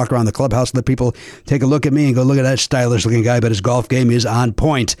well just walk around the clubhouse and let people take a look at me and go, look at that stylish-looking guy, but his golf game is on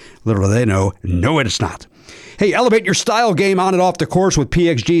point. Little do they know, no, it's not. Hey, elevate your style game on and off the course with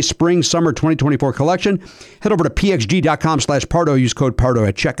PXG Spring Summer 2024 collection. Head over to pxg.com/Pardo. Use code Pardo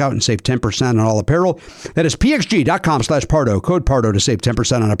at checkout and save 10% on all apparel. That is pxg.com/Pardo. Code Pardo to save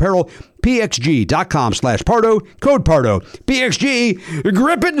 10% on apparel. pxg.com/Pardo. Code Pardo. PXG,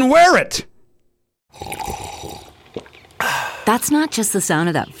 grip it and wear it. That's not just the sound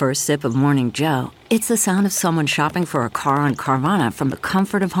of that first sip of Morning Joe. It's the sound of someone shopping for a car on Carvana from the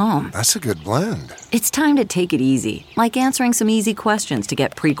comfort of home. That's a good blend. It's time to take it easy, like answering some easy questions to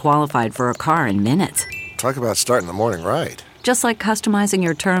get pre-qualified for a car in minutes. Talk about starting the morning right. Just like customizing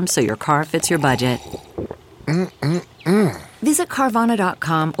your terms so your car fits your budget. Visit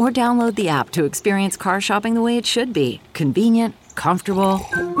Carvana.com or download the app to experience car shopping the way it should be. Convenient, comfortable.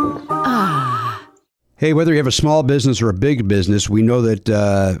 Hey, whether you have a small business or a big business, we know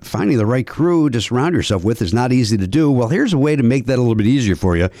that finding the right crew to surround yourself with is not easy to do. Well, here's a way to make that a little bit easier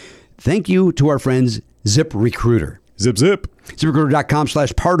for you. Thank you to our friends ZipRecruiter. Zip, zip.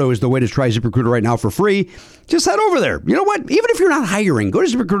 ZipRecruiter.com/Pardo is the way to try ZipRecruiter right now for free. Just head over there. You know what? Even if you're not hiring, go to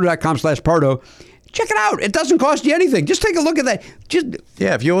ZipRecruiter.com/Pardo. Check it out. It doesn't cost you anything. Just take a look at that.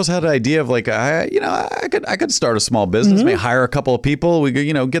 If you always had an idea of like, I could start a small business, maybe hire a couple of people. We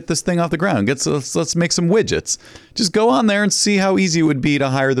could, get this thing off the ground. Let's make some widgets. Just go on there and see how easy it would be to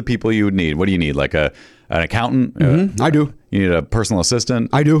hire the people you would need. What do you need? Like an accountant? I do. You need a personal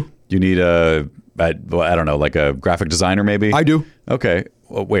assistant? I do. You need I don't know, like a graphic designer maybe? I do. Okay.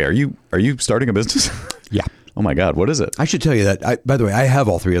 Well, wait, are you starting a business? Yeah. Oh my God, what is it? I should tell you that. By the way, I have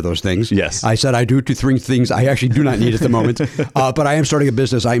all three of those things. Yes. I said I do 3 things I actually do not need at the moment. But I am starting a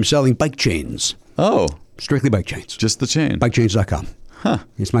business. I am selling bike chains. Oh. Strictly bike chains. Just the chain. Bikechains.com. Huh.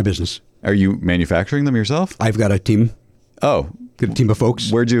 It's my business. Are you manufacturing them yourself? I've got a team. Oh. Good team of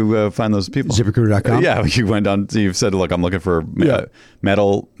folks. Where'd you find those people? ZipRecruiter.com. Yeah, you went on. You've said, look, I'm looking for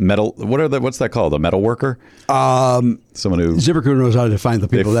metal. What's that called? A metal worker? Someone who ZipRecruiter knows how to find the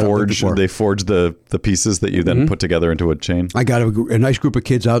people that I'm looking for. They forge the pieces that you then put together into a chain. I got a nice group of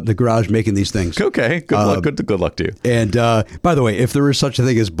kids out in the garage making these things. Okay, good luck. Good luck to you. And by the way, if there is such a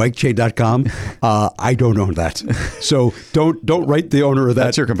thing as bikechain.com, I don't own that. So don't write the owner of that.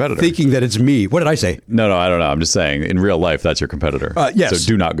 That's your competitor. Thinking that it's me. What did I say? No, I don't know. I'm just saying, in real life, that's your competitor. Yes. So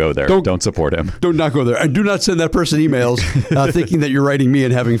do not go there. Don't support him. Do not go there. And do not send that person emails thinking that you're writing me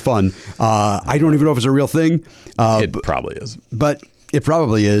and having fun. I don't even know if it's a real thing. It probably is. But it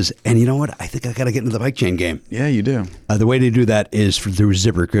probably is. And you know what? I think I got to get into the bike chain game. Yeah, you do. The way to do that is through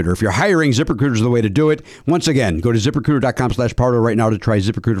ZipRecruiter. If you're hiring, ZipRecruiter is the way to do it. Once again, go to ZipRecruiter.com/Pardo right now to try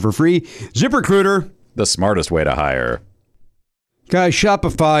ZipRecruiter for free. ZipRecruiter. The smartest way to hire. Guys,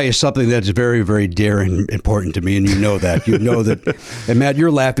 Shopify is something that's very, very dear and important to me, and you know that. You know that. And Matt,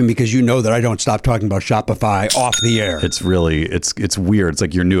 you're laughing because you know that I don't stop talking about Shopify off the air. It's really, it's weird. It's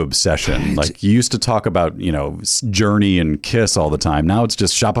like your new obsession. Like you used to talk about, Journey and Kiss all the time. Now it's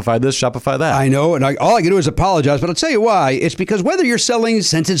just Shopify this, Shopify that. I know, and all I can do is apologize, but I'll tell you why. It's because whether you're selling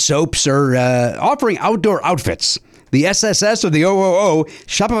scented soaps or offering outdoor outfits, the SSS or the OOO,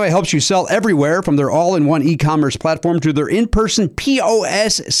 Shopify helps you sell everywhere from their all-in-one e-commerce platform to their in-person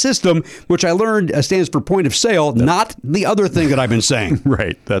POS system, which I learned stands for point of sale, not the other thing that I've been saying.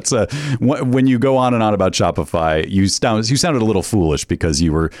 Right. That's when you go on and on about Shopify, you sounded a little foolish because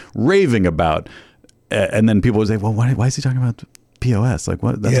you were raving about, and then people would say, well, why is he talking about POS? Like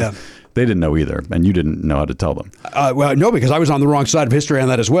what? They didn't know either, and you didn't know how to tell them. Well, no, because I was on the wrong side of history on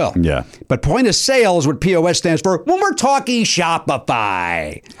that as well. Yeah. But point of sale is what POS stands for when we're talking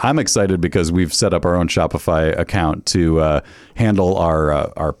Shopify. I'm excited because we've set up our own Shopify account to handle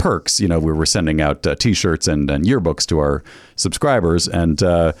our perks. We're sending out T-shirts and yearbooks to our subscribers, and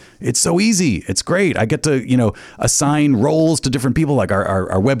it's so easy. It's great. I get to assign roles to different people. Like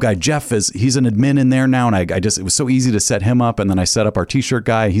our web guy Jeff he's an admin in there now, and it was so easy to set him up. And then I set up our T-shirt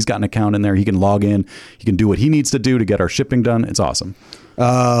guy. He's got an account in there. He can log in. He can do what he needs to do to get our shipping done. It's awesome.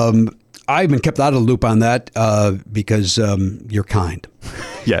 I've been kept out of the loop on that because you're kind.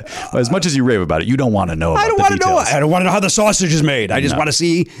 Yeah. As much as you rave about it, you don't want to know about the details. I don't want to know how the sausage is made. I just want to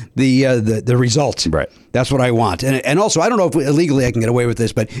see the result. Right. That's what I want. And also, I don't know if illegally I can get away with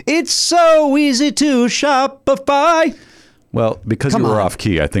this, but it's so easy to Shopify. Well, because you were off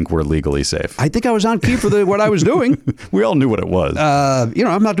key, I think we're legally safe. I think I was on key for what I was doing. We all knew what it was.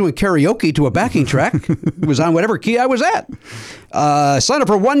 I'm not doing karaoke to a backing track. It was on whatever key I was at. Sign up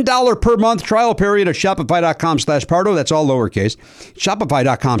for $1 per month trial period at Shopify.com/Pardo. That's all lowercase.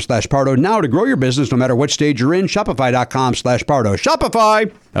 Shopify.com/Pardo. Now to grow your business no matter what stage you're in. Shopify.com/Pardo.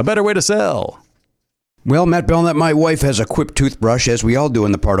 Shopify. A better way to sell. Well, Matt Belknap, my wife has a Quip toothbrush, as we all do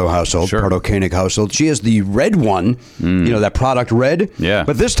in the Pardo household, Pardo Koenig household. She has the red one, that product red. Yeah.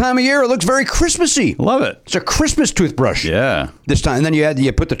 But this time of year, it looks very Christmassy. Love it. It's a Christmas toothbrush. Yeah. This time. And then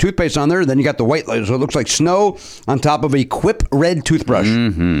you put the toothpaste on there, then you got the white, so it looks like snow on top of a Quip red toothbrush.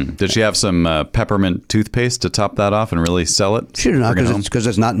 Mm-hmm. Did she have some peppermint toothpaste to top that off and really sell it? She did not, because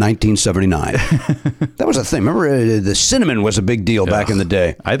it's not 1979. That was a thing. Remember, the cinnamon was a big deal back in the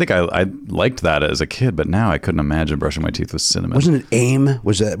day. I think I liked that as a kid, but now I couldn't imagine brushing my teeth with cinnamon. Wasn't it AIM?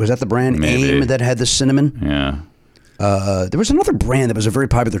 Was that the brand? Maybe. AIM that had the cinnamon? Yeah. There was another brand that was a very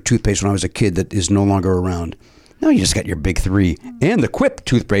popular toothpaste when I was a kid that is no longer around. Now you just got your big three. And the Quip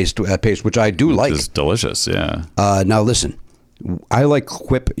toothpaste, paste, which I do like. It's delicious, yeah. Now listen. I like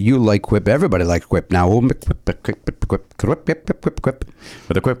Quip. You like Quip. Everybody likes Quip. Now, Quip.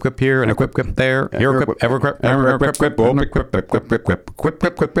 With a quip here and a quip there. Here a quip, ever quip,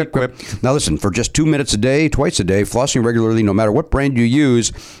 quip. Now listen, for just 2 minutes a day, twice a day, flossing regularly, no matter what brand you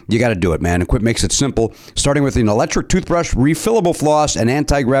use, you got to do it, man. And Quip makes it simple. Starting with an electric toothbrush, refillable floss, and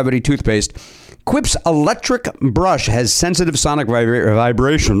anti-gravity toothpaste. Quip's electric brush has sensitive sonic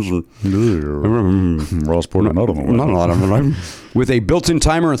vibrations. Ross poured another one. With a built-in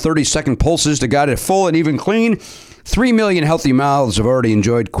timer and 30-second pulses to guide it full and even clean. 3 million healthy mouths have already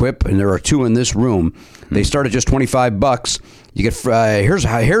enjoyed Quip, and there are 2 in this room. They start at just $25. You get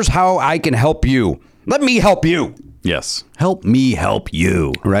here's how I can help you. Let me help you. Yes. Help me help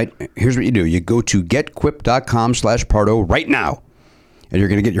you. Right? Here's what you do. You go to getquip.com/Pardo right now. And you're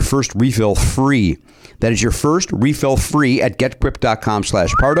going to get your first refill free. That is your first refill free at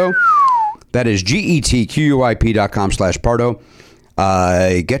getquip.com/Pardo. That is getquip.com/Pardo.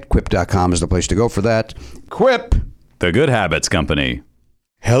 Getquip.com is the place to go for that. Quip, the Good Habits Company.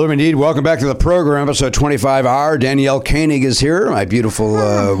 Hello, indeed. Welcome back to the program, episode 25. Our Danielle Koenig is here, my beautiful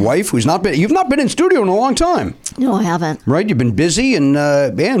wife, you've not been in studio in a long time. No, I haven't. Right? You've been busy and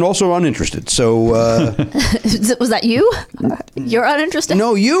also uninterested. So, was that you? You're uninterested?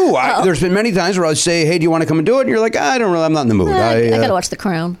 No, you. There's been many times where I say, "Hey, do you want to come and do it?" And you're like, "I'm not in the mood." I got to watch The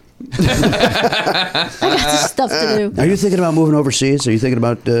Crown. I got stuff to do. Are you thinking about moving overseas? Are you thinking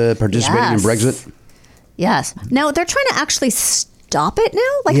about participating in Brexit? Yes. No, they're trying to actually stop it now.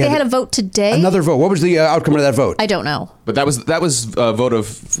 Like they had a vote today. Another vote. What was the outcome of that vote? I don't know. But that was a vote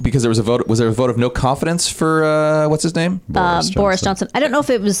of, because there was a vote. Was there a vote of no confidence for what's his name? Boris Johnson. I don't know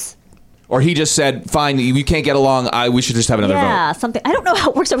if it was. Or he just said, fine, we can't get along. We should just have another vote. Yeah, something. I don't know how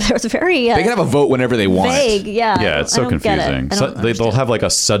it works over there. It's very they can have a vote whenever they want. Vague, yeah. Yeah, it's so confusing. They'll have like a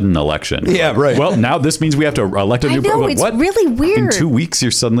sudden election. Yeah, right. Well, now this means we have to elect a new president. It's what? really weird. In 2 weeks,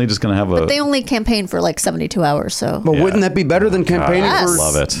 you're suddenly just going to have a... But they only campaign for like 72 hours, so... Well, wouldn't that be better than campaigning for...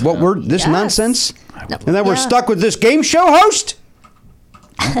 Love it. This nonsense? No. And then we're stuck with this game show host?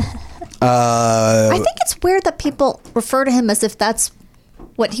 I think it's weird that people refer to him as if that's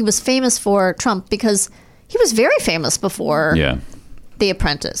what he was famous for, Trump, because he was very famous before The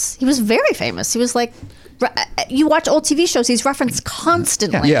Apprentice. He was very famous. He was like, you watch old TV shows, he's referenced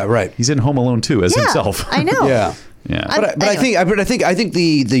constantly. Yeah, right. He's in Home Alone too, as himself. I know. Yeah. But I think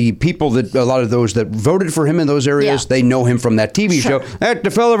the people that a lot of those that voted for him in those areas, they know him from that TV show. That's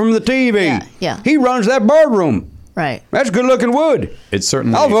the fella from the TV. Yeah. He runs that boardroom. Right. That's good looking wood. It's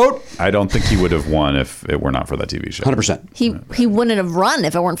certainly. I'll vote. I don't think he would have won if it were not for that TV show. 100%. He wouldn't have run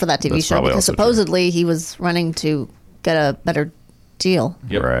if it weren't for that TV show, because supposedly he was running to get a better deal.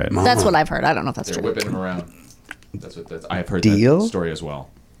 Yep. Right. That's what I've heard. I don't know if that's They're true. whipping him around. I've heard Deal? that story as well.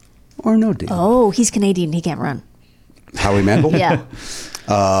 Or no deal. Oh, he's Canadian. He can't run. Howie Mandel? Yeah.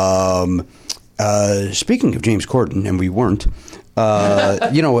 Speaking of James Corden, and we weren't,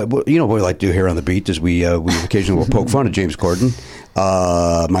 you know what we like to do here on the beat is we occasionally will poke fun at James Corden.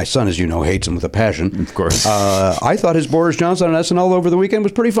 My son, as you know, hates him with a passion. Of course. I thought his Boris Johnson on SNL over the weekend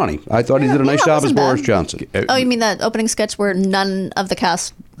was pretty funny. I thought he did a nice job as Boris Johnson. Oh, you mean that opening sketch where none of the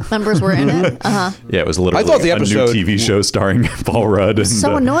cast members were in it? Uh-huh. Yeah, it was literally I thought the episode, a new TV show starring Paul Rudd and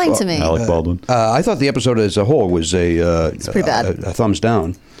so annoying to me. Alec Baldwin. I thought the episode as a whole was it's pretty bad. A thumbs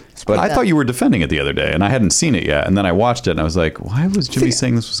down. But I thought you were defending it the other day, and I hadn't seen it yet. And then I watched it, and I was like, why was Jimmy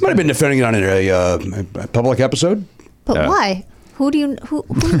saying this was might have been defending it on a public episode. But why?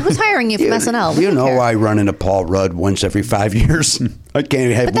 Who's hiring you from SNL? You know, I run into Paul Rudd once every 5 years. I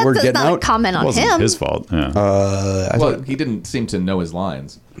can't have word getting out. But that's not a comment on him. him. His fault. Yeah. Well, he didn't seem to know his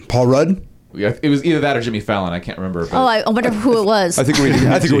lines. Paul Rudd? It was either that or Jimmy Fallon. I can't remember. But I wonder who it was. I think we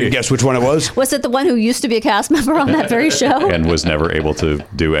can guess which one it was. Was it the one who used to be a cast member on that very show? And was never able to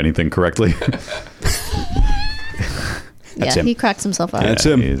do anything correctly? Yeah, him. He cracks himself up. That's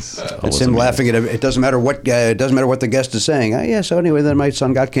him. It's him laughing at it. It doesn't matter what the guest is saying. So anyway, then my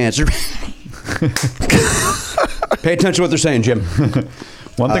son got cancer. Pay attention to what they're saying, Jim.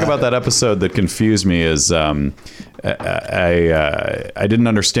 One thing about that episode that confused me is I didn't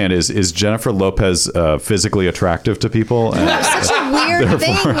understand is Jennifer Lopez physically attractive to people? And Such a weird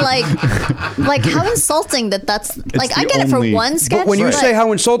thing, like how insulting that's like. I get it for one sketch. But when you say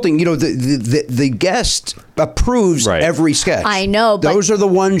how insulting, the guest approves every sketch. I know, but those are the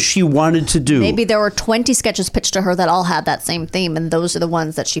ones she wanted to do. Maybe there were 20 sketches pitched to her that all had that same theme, and those are the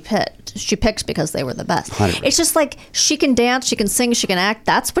ones that she picked. She picked because they were the best. 100%. It's just like she can dance, she can sing, she can act.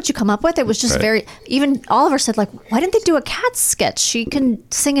 That's what you come up with. It was just very. Even Oliver said, like, why didn't they do a cat sketch? She can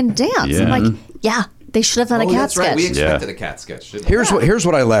sing and dance. Yeah. I'm like, yeah. They should have done a cat that's sketch. Right. We expected a cat sketch. Here's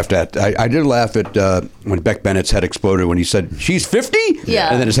what I laughed at. I did laugh at when Beck Bennett's head exploded when he said she's 50. Yeah,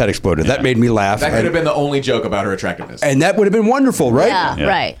 and then his head exploded. That made me laugh. That could have been the only joke about her attractiveness, and that would have been wonderful, right? Yeah,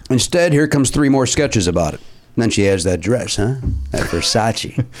 right. Instead, here comes 3 more sketches about it. And then she has that dress, huh? That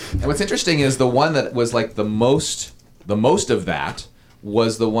Versace. And what's interesting is the one that was like the most of that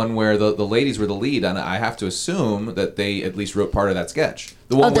was the one where the ladies were the lead, and I have to assume that they at least wrote part of that sketch.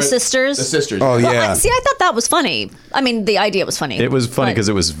 The one the sisters? The sisters. Oh, yeah. Well, I thought that was funny. I mean, the idea was funny. It was funny because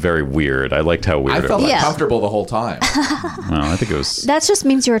it was very weird. I liked how weird I felt it was. uncomfortable the whole time. No, I think it was... That just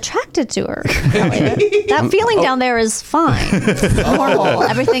means you're attracted to her. That feeling down there is fine. It's normal.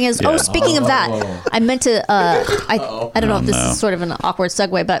 Everything is... Oh, speaking of that, I meant to... I don't know if this is sort of an awkward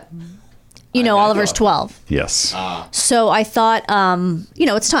segue, but... Oliver's 12. Yes. So I thought,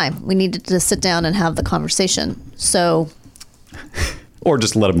 it's time. We needed to sit down and have the conversation. So... Or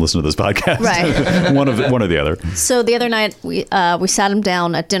just let him listen to this podcast. Right. one or the other. So the other night, we sat him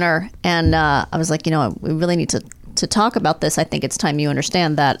down at dinner, and I was like, we really need to talk about this. I think it's time you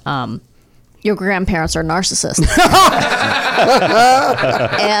understand that your grandparents are narcissists.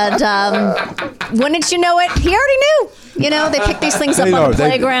 And wouldn't you know it? He already knew. They pick these things up on the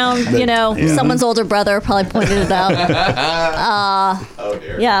playground. Someone's older brother probably pointed it out. Oh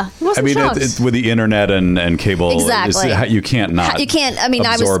dear. Yeah, he wasn't shocked. It's with the internet and cable. Exactly. You can't not. You can't. I mean,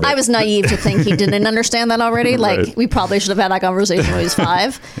 I absorb it. was naive to think he didn't understand that already. Like Right. we probably should have had that conversation when he was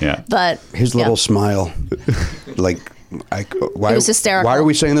 5. Yeah. But His little smile, why was hysterical. Why are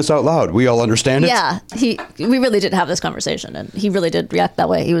we saying this out loud? We all understand it. Yeah, we really did have this conversation, and he really did react that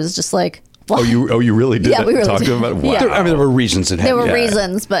way. He was just like, what? Oh, you really did Yeah, we really talk did. to him about it? Wow. Yeah. There were reasons it There happened. were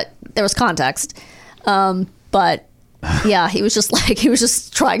reasons, but there was context. But yeah, he was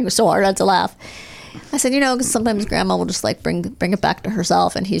just trying so hard not to laugh. I said, because sometimes Grandma will just like bring it back to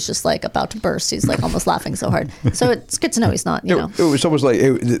herself, and he's just like about to burst. He's like almost laughing so hard. So it's good to know he's not. It was almost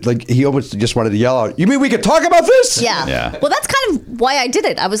like he almost just wanted to yell out, "You mean we could talk about this?" Yeah. Well, that's kind of why I did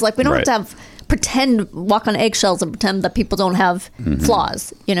it. I was like, we don't Right. have to walk on eggshells and pretend that people don't have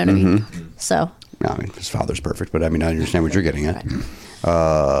flaws. You know what I mean? So. I mean, his father's perfect, but I understand what you're getting at.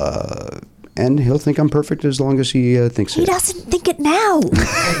 And he'll think I'm perfect as long as he thinks He it. doesn't think it now. Of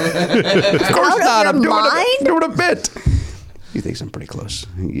course not. I'm mind? doing a bit. He thinks I'm pretty close.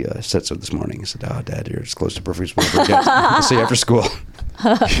 He said so this morning. He said, "Oh, Dad, you're as close to perfect as we'll ever get. I'll see you after school."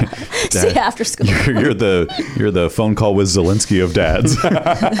 See you after school. You're the phone call with Zelensky of dads.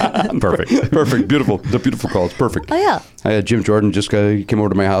 Perfect. Beautiful. The beautiful call. It's perfect. Oh yeah. I had Jim Jordan just came over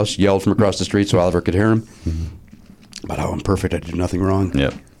to my house, yelled from across the street so Oliver could hear him about how I'm perfect. I did nothing wrong.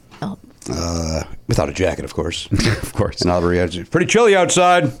 Yep. Oh. Without a jacket, of course. Of course. And Oliver reacts, "It's pretty chilly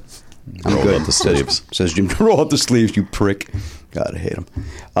outside." I'm Roll good. up the sleeves. Says Jim, roll up the sleeves, you prick. God, I hate him.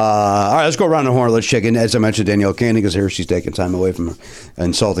 All right, let's go around the horn. Let's check in. As I mentioned, Danielle Koenig is here. She's taking time away from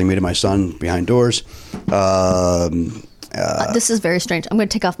insulting me to my son behind doors. This is very strange. I'm going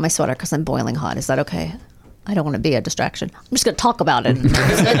to take off my sweater because I'm boiling hot. Is that okay? I don't want to be a distraction. I'm just going to talk about it.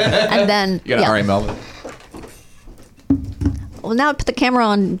 And then... You got an Melvin. Well, now I put the camera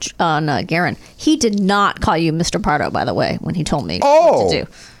on Garen. He did not call you Mr. Pardo, by the way, when he told me what to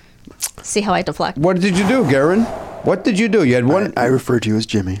do. See how I deflect? What did you do, Garen? What did you do? You had one... I referred to you as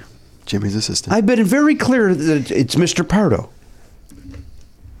Jimmy. Jimmy's assistant. I've been very clear that it's Mr. Pardo.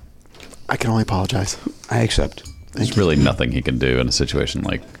 I can only apologize. I accept. There's really nothing he can do in a situation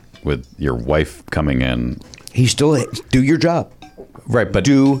like with your wife coming in. He still... Do your job. Right, but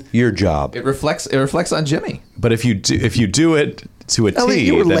do your job. It reflects on Jimmy. But if you do it to a T,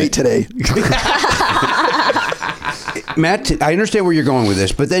 You were then late today. Matt, I understand where you're going with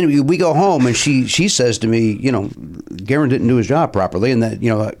this, but then we go home and she says to me, Garen didn't do his job properly, and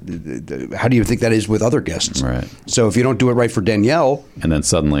that, how do you think that is with other guests? Right. So if you don't do it right for Danielle, and then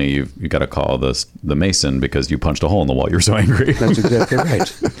suddenly you got to call the Mason because you punched a hole in the wall. You're so angry. That's exactly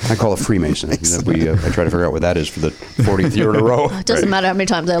right. I call a Freemason. I try to figure out what that is for the 40th year in a row. It doesn't matter how many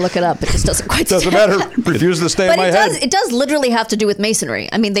times I look it up; it just doesn't quite. Doesn't matter. Refuses to stay in my head. It does literally have to do with masonry.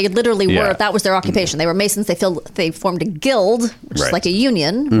 I mean, they literally were. That was their occupation. They were masons. They formed a guild, which is like a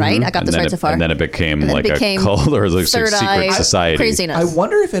union, right? I got this right so far. And then it became like a cult or like a secret society. Craziness. I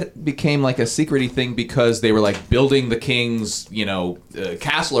wonder if it became like a secret-y thing because they were like building the king's,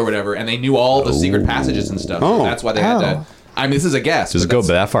 castle or whatever, and they knew all the secret passages and stuff. So that's why they had to. I mean, this is a guess. Does it go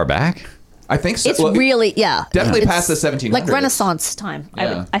that far back? I think so. It's really, definitely past the 1700s, like Renaissance time.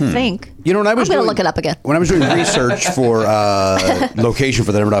 Yeah. I think. When I was I'm going to look it up again. When I was doing research for location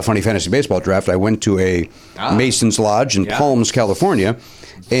for the Never Not Funny Fantasy Baseball Draft, I went to a Mason's Lodge in Palms, California,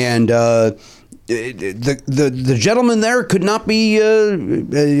 and the gentleman there could not be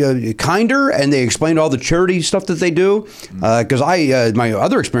kinder, and they explained all the charity stuff that they do. Because my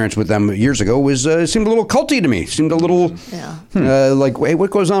other experience with them years ago seemed a little culty to me. Seemed a little like, hey,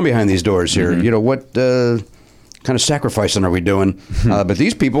 what goes on behind these doors here? What kind of sacrificing are we doing? But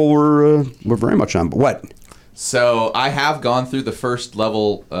these people were very much on. What? So I have gone through the first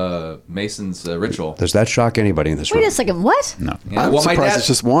level Mason's ritual. Does that shock anybody in this room? Wait a second. What? No. Yeah. I'm surprised it's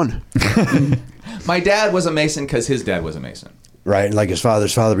just one. My dad was a Mason because his dad was a Mason. Right, like his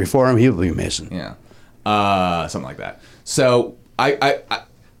father's father before him, he would be a Mason. Yeah, something like that. So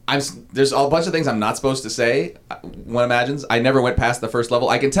there's a bunch of things I'm not supposed to say. One imagines. I never went past the first level.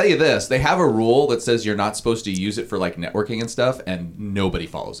 I can tell you this: they have a rule that says you're not supposed to use it for like networking and stuff, and nobody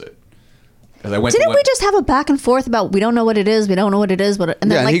follows it. Didn't we just have a back and forth about we don't know what it is, we don't know what it is,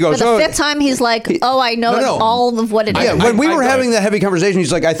 and then like he goes, for the fifth time he's like, I know all of what it is. Yeah, when we were having the heavy conversation,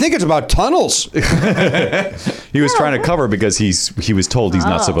 he's like, I think it's about tunnels. He was trying to cover because he was told he's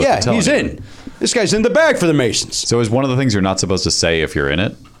not supposed to tell. Yeah, he's in. This guy's in the bag for the Masons. So is one of the things you're not supposed to say if you're in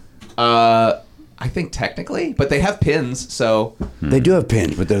it? I think technically, but they have pins, so they do have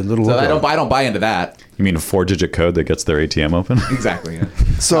pins, but they're little. So I don't buy into that. You mean a 4-digit code that gets their ATM open? Exactly. Yeah.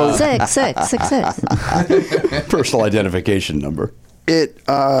 So 666. Personal identification number.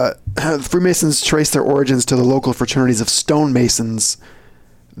 Freemasons trace their origins to the local fraternities of stonemasons.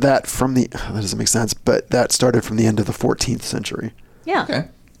 That doesn't make sense, but that started from the end of the 14th century. Yeah. Okay.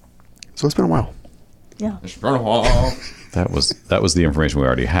 So it's been a while. Yeah. That was the information we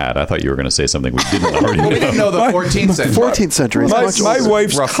already had. I thought you were going to say something we didn't already know. We didn't know the 14th century. 14th century. My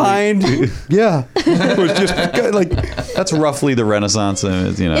wife's kind. Yeah. It was just like that's roughly the Renaissance.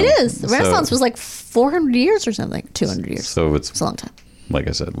 It is. The Renaissance was like 400 years or something. 200 years. So it's a long time. Like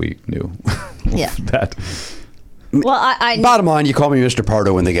I said, we knew that. Well, I bottom line, you call me Mr.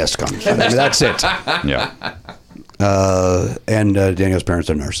 Pardo when the guest comes. I mean, that's it. Yeah. And Danielle's parents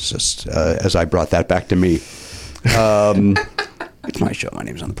are narcissists, as I brought that back to me. It's my show. My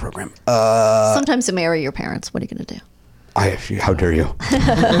name's on the program. Sometimes you marry your parents. What are you going to do? How dare you?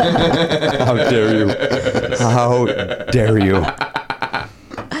 How dare you? How dare you?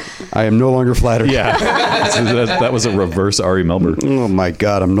 I am no longer flattered. Yeah. That was a reverse Ari Melber. Oh, my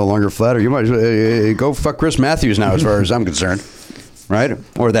God. I'm no longer flattered. You might go fuck Chris Matthews now, as far as I'm concerned. Right?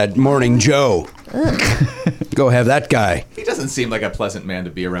 Or that Morning Joe. Go have that guy. He doesn't seem like a pleasant man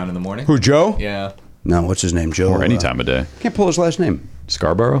to be around in the morning. Who, Joe? Yeah. No, what's his name? Joe? Or any time of day. Can't pull his last name.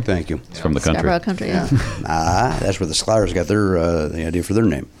 Scarborough? Thank you. It's from the country. Scarborough country, yeah. That's where the Sklars got their the idea for their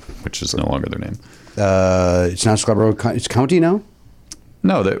name. Which is no longer their name. It's not Scarborough. It's county now?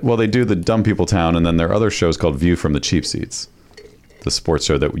 No, they do the Dumb People Town, and then there are other shows called View from the Cheap Seats. The sports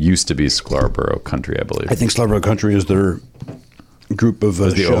show that used to be Scarborough Country, I believe. I think Scarborough Country is their group of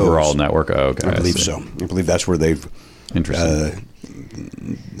the shows. Overall network. Oh, okay, I believe so. I believe that's where they've. Interesting.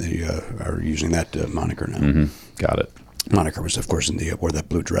 They are using that moniker now. Mm-hmm. Got it. Moniker was, of course, wore that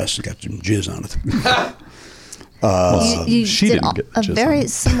blue dress and got some jizz on it. You she did didn't get a jizz very on it.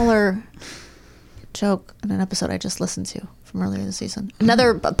 similar joke in an episode I just listened to from earlier this season.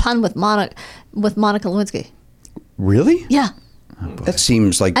 Another pun with Monica Lewinsky. Really? Yeah. That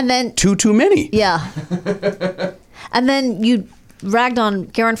seems like and then, too many. Yeah. And then you ragged on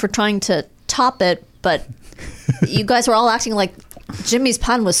Garen for trying to top it, but you guys were all acting like Jimmy's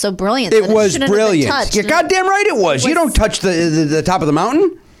pun was so brilliant. It was brilliant. You're goddamn right it was. You don't touch the top of the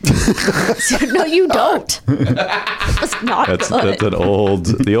mountain. No, you don't. That's not That's good.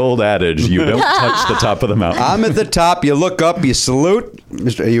 the old adage. You don't touch the top of the mountain. I'm at the top. You look up. You salute.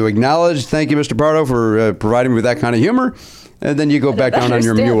 You acknowledge. Thank you, Mr. Pardo, for providing me with that kind of humor. And then you go back down on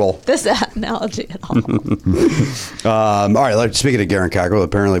your Understand mule. This analogy at all. All right, speaking of Garen Cockrell,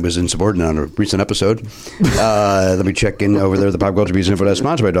 apparently was insubordinate on a recent episode. Let me check in over there at the Pop Culture Beats Info Desk,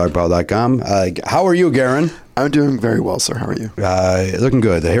 sponsored by dogpile.com. How are you, Garen? I'm doing very well, sir. How are you? Looking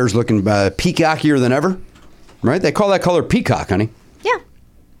good. The hair's looking peacockier than ever, right? They call that color peacock, honey. Yeah.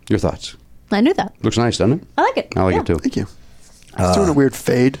 Your thoughts? I knew that. Looks nice, doesn't it? I like it. I like it too. Thank you. It's doing a weird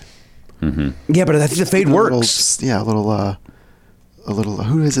fade. Mm-hmm. Yeah, but I think the fade works. A little.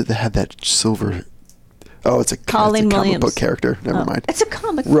 Who is it that had that silver? Oh, it's a Colleen comic Williams. book character. Never mind. It's a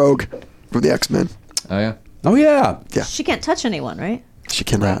comic. Rogue from the X-Men. Oh yeah. Oh yeah. Yeah. She can't touch anyone, right? She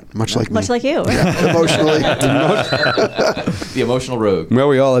cannot. Much like me. Much like you. Right? Yeah, emotionally. The emotional rogue. Well,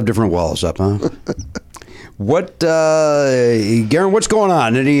 we all have different walls up, huh? What, Garen? What's going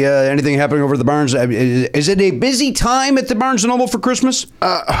on? Anything happening over at the Barnes? Is it a busy time at the Barnes & Noble for Christmas?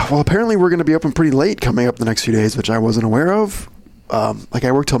 Well, apparently we're going to be open pretty late coming up the next few days, which I wasn't aware of.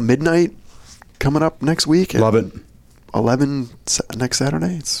 I work till midnight coming up next week. Love it. 11 next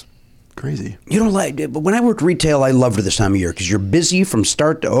Saturday. It's crazy. You don't like, but when I worked retail, I loved it this time of year because you're busy from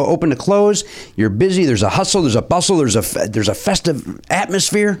start to open to close. You're busy. There's a hustle. There's a bustle. There's a festive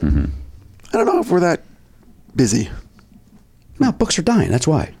atmosphere. Mm-hmm. I don't know if we're that busy. No, books are dying. That's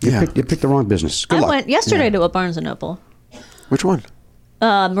why. You picked the wrong business. Good I luck. went yesterday to a Barnes & Noble. Which one?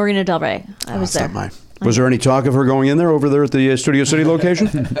 Marina Del Rey. I was there. Not mine. Was there any talk of her going in there over there at the Studio City location?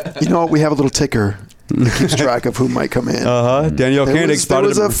 You know what? We have a little ticker that keeps track of who might come in. Danielle Koenig There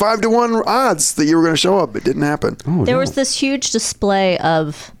was a 5-1 odds that you were going to show up. It didn't happen. Oh, There was this huge display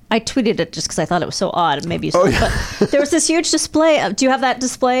of. I tweeted it just because I thought it was so odd. Maybe you saw it. But there was this huge display of. Do you have that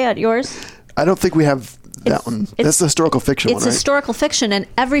display at yours? I don't think we have that one. That's the historical fiction one, It's right? historical fiction, and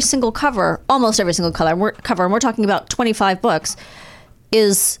every single cover, almost every single cover, and we're talking about 25 books,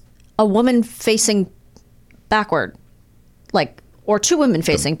 is a woman facing backward, or two women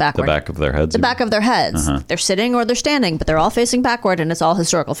facing backward. The back of their heads? The back of their heads. Uh-huh. They're sitting or they're standing, but they're all facing backward, and it's all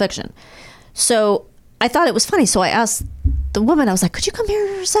historical fiction. So I thought it was funny. So I asked the woman, I was like, could you come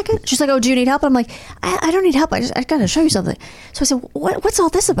here for a second? She's like, oh, do you need help? I'm like, I don't need help. I got to show you something. So I said, what's all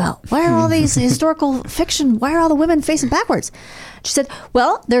this about? Why are all these historical fiction? Why are all the women facing backwards? She said,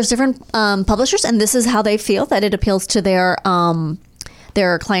 well, there's different publishers, and this is how they feel that it appeals to their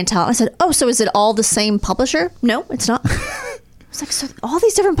clientele. I said, oh, so is it all the same publisher? No, it's not. It's like, so all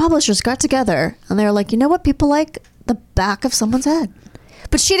these different publishers got together, and they were like, you know what people like? The back of someone's head.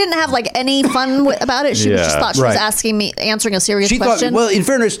 But she didn't have any fun about it. She just thought she was answering a serious question. Well, in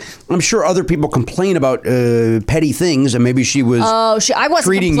fairness, I'm sure other people complain about petty things, and maybe she was I wasn't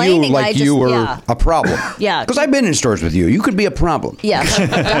treating you complaining. like you were a problem. Yeah. Because I've been in stores with you. You could be a problem. Yeah,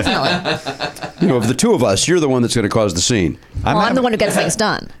 definitely. Of the two of us, you're the one that's going to cause the scene. I'm the one who gets things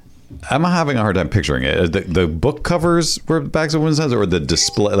done. I'm having a hard time picturing it. The book covers were backs of women's heads, or the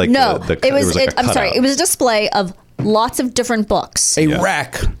display? No, it was I'm sorry. It was a display of lots of different books. A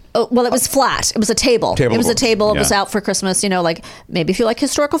rack. Oh, well, it was flat. It was a table. It was a table. It was out for Christmas. Maybe if you like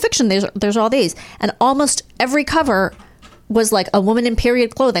historical fiction, there's all these. And almost every cover was like a woman in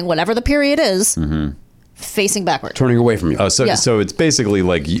period clothing, whatever the period is, facing backward. Turning away from you. Oh, so it's basically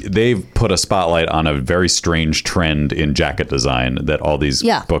like they've put a spotlight on a very strange trend in jacket design that all these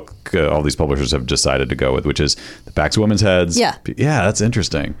all these publishers have decided to go with, which is the backs of women's heads. Yeah. Yeah, that's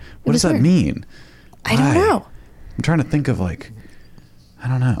interesting. What does that mean? I don't know. I'm trying to think of I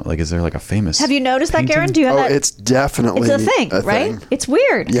don't know. Is there a famous? Have you noticed painting? that, Garen? Do you have that? It's definitely a thing, right? It's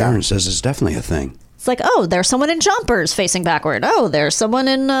weird. Garen says it's definitely a thing. It's like, oh, there's someone in jumpers facing backward. Oh, there's someone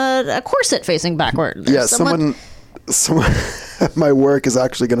in a corset facing backward. There's someone at my work is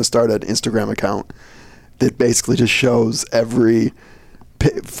actually going to start an Instagram account that basically just shows every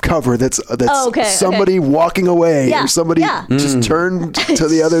cover that's somebody walking away or somebody just turned to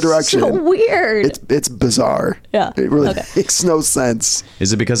the other direction. So weird. It's bizarre. Yeah. It really makes no sense.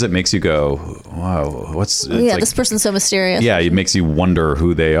 Is it because it makes you go, wow, this person's so mysterious. Yeah, it makes you wonder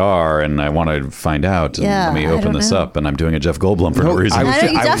who they are, and I want to find out. And let me open this up, and I'm doing a Jeff Goldblum for no reason. I know,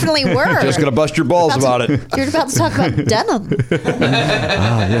 you definitely were. Just going to bust your balls about it. You're about to talk about denim.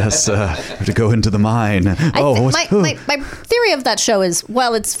 Yes. To go into the mine. My theory of that show is,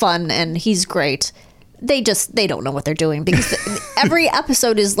 well, it's fun and he's great. They don't know what they're doing because every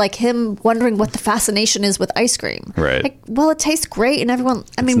episode is like him wondering what the fascination is with ice cream. Right. Well, it tastes great, and everyone.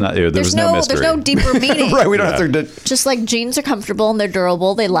 I mean, there's no deeper meaning. Right. We don't have to. Just like jeans are comfortable and they're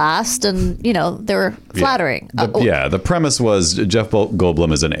durable, they last, and they're flattering. The premise was Jeff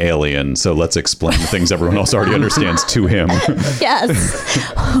Goldblum is an alien, so let's explain things everyone else already understands to him. Yes.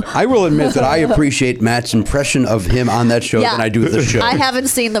 I will admit that I appreciate Matt's impression of him on that show than I do the show. I haven't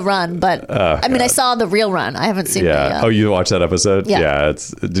seen the run, but I mean, I saw the real run. I haven't seen Yeah. it yet. Oh, you watched that episode? Yeah.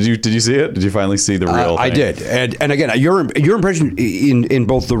 It's. Did you see it? Did you finally see the real? I thing? did, and again, your impression in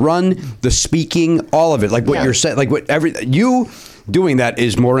both the run, the speaking, all of it, like what you're saying, like what you doing that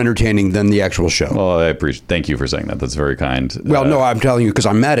is more entertaining than the actual show. Well, I appreciate. Thank you for saying that. That's very kind. Well, no, I'm telling you because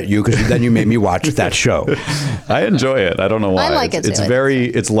I'm mad at you because then you made me watch that show. I enjoy it. I don't know why. I like it, It's too.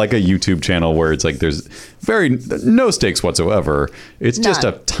 It's like a YouTube channel where it's like there's no stakes whatsoever. It's just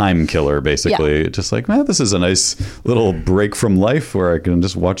a None. time killer, basically. Yeah. Just like, man, this is a nice little break from life where I can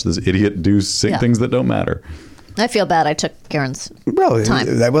just watch this idiot do things that don't matter. I feel bad. I took Garen's time.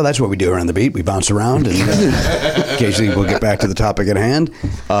 Well, that's what we do around the beat. We bounce around, and occasionally we'll get back to the topic at hand.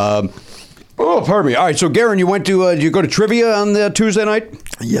 Pardon me. All right, so Garen, you went to you go to trivia on the Tuesday night?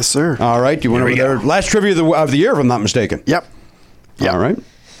 Yes, sir. All right, you went over there. Last trivia of the year, if I'm not mistaken. Yep. All right.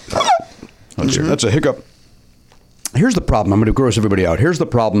 Oh, dear. That's a hiccup. Here's the problem. I'm going to gross everybody out. Here's the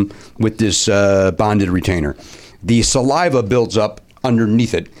problem with this bonded retainer. The saliva builds up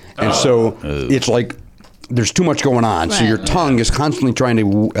underneath it, and so it's like there's too much going on. So your tongue is constantly trying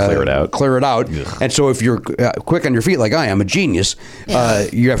to clear it out. And so if you're quick on your feet like I am, a genius,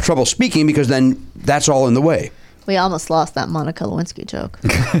 you have trouble speaking because then that's all in the way. We almost lost that Monica Lewinsky joke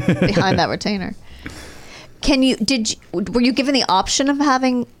behind that retainer. Were you given the option of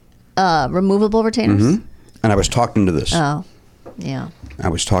having removable retainers? Mm-hmm. And I was talked into this. Oh, yeah. I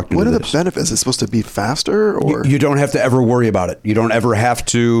was talked into What are this. the benefits? Is it supposed to be faster, or You don't have to ever worry about it. You don't ever have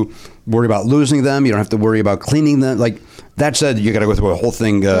to worry about losing them. You don't have to worry about cleaning them. Like that said, you got to go through a whole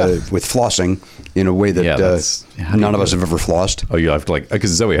thing with flossing in a way that none of us have ever flossed. Oh, you have to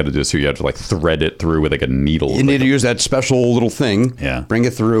because Zoe had to do this too. You have to thread it through with a needle. You need to use that special little thing. Yeah. Bring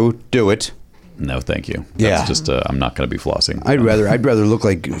it through. Do it. No, thank you. That's just I'm not going to be flossing. I'd rather look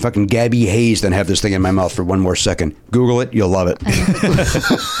like fucking Gabby Hayes than have this thing in my mouth for one more second. Google it, you'll love it.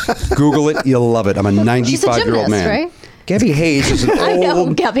 Google it, you'll love it. I'm a 95-year-old man. Right? Gabby Hayes is an old. I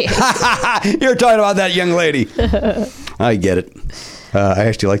know Gabby Hayes. You're talking about that young lady. I get it. I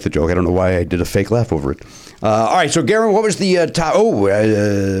actually like the joke. I don't know why I did a fake laugh over it. All right, so Garen, what was the top?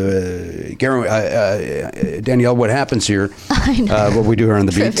 Danielle, what happens here? I know. What we do here on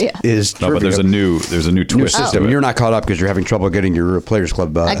the Trivia. beat is No, but there's a new system. You're not caught up because you're having trouble getting your Players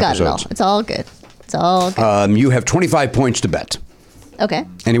Club I got episodes. it all. It's all good. It's all good. You have 25 points to bet. Okay.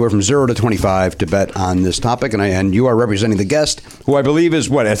 Anywhere from 0 to 25 to bet on this topic, and you are representing the guest, who I believe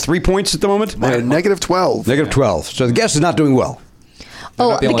is at 3 points at the moment. negative 12? Negative 12. So the guest is not doing well.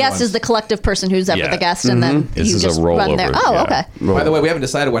 Oh, the guest is the collective person who's ever the guest, and then This you is just a run there. rollover, Oh, yeah. okay. By the way, we haven't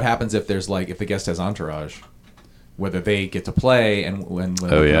decided what happens if there's if the guest has entourage, whether they get to play and when.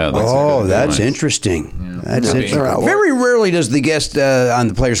 That's interesting. That's interesting. They're out. Very rarely does the guest on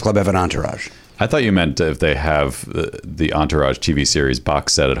the Players Club have an entourage. I thought you meant if they have the Entourage TV series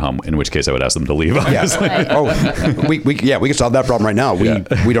box set at home, in which case I would ask them to leave. Yeah. Oh, we can solve that problem right now.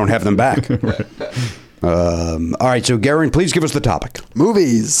 We don't have them back. All right, so Garen, please give us the topic.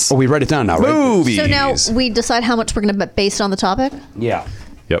 Movies. Oh, we write it down now, right? Movies. So now we decide how much we're going to bet based on the topic? Yeah.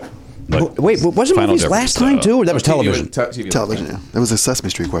 Yep. Wait, wasn't Final movies Jeopardy last time style. too, or that was television? Television, yeah. That was a Sesame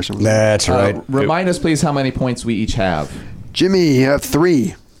Street question. Wasn't it? That's right. Remind us, please, how many points we each have. Jimmy, you have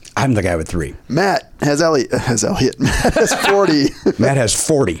 3. I'm the guy with 3. Matt has Elliot. Matt has 40. Matt has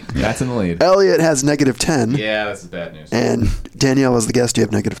 40. That's in the lead. Elliot has negative 10. Yeah, that's bad news. And Danielle, as the guest, you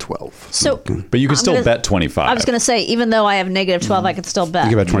have negative 12. So, But you can still bet 25. I was going to say, even though I have negative 12, I could still bet.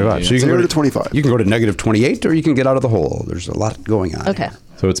 You can bet 25. So you can 0 go to 25. You can go to negative 28, or you can get out of the hole. There's a lot going on. Okay.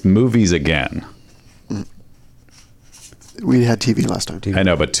 So it's movies again. We had TV last time. I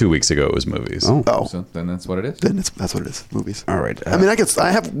know, but 2 weeks ago it was movies. Oh. So then that's what it is. Then that's what it is. Movies. All right. I mean, I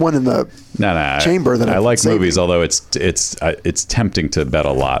have one in the chamber that I I'm like saving. movies, although it's tempting to bet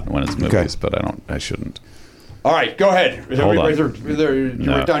a lot when it's movies, but I shouldn't. All right, go ahead. Hold on. Did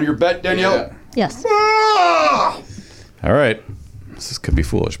you write down your bet, Danielle? Yes. All right. This could be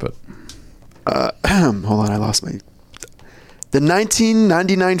foolish, but Hold on, I lost my. The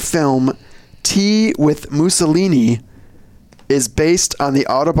 1999 film Tea with Mussolini is based on the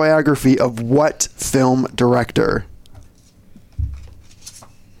autobiography of what film director?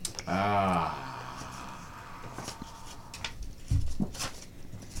 Damn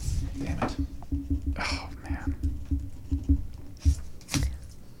it. oh man.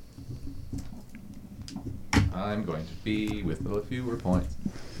 I'm going to be with a fewer points.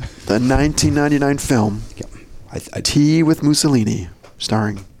 The 1999 film Tea with Mussolini,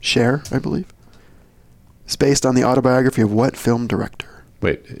 starring Cher, I believe. It's based on the autobiography of what film director?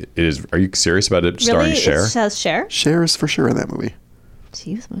 Wait, are you serious about it starring Cher? It says Cher? Cher is for sure in that movie.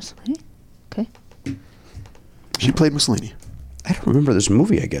 Tea with Mussolini? Okay. She played Mussolini. I don't remember this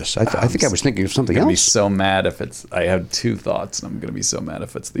movie. I guess I think I was thinking of something I'm gonna else. be so mad if it's. I have two thoughts, and I'm gonna be so mad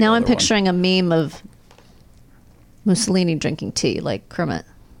if it's the. Now other I'm picturing a meme of Mussolini drinking tea like Kermit.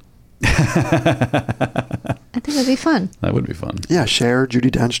 I think that'd be fun. That would be fun. Yeah, Cher,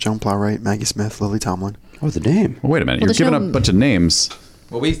 Judi Dench, Joan Plowright, Maggie Smith, Lily Tomlin. Oh, the name. Well, wait a minute. Well, You're giving there's a bunch of names.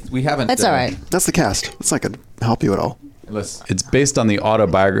 Well, we haven't. That's all right. That's the cast. It's not going to help you at all. It's based on the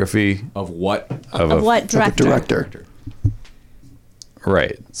autobiography Of what? Of what director? The director.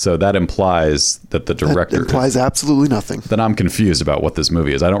 Right. So that implies that the director. That implies absolutely nothing. Then I'm confused about what this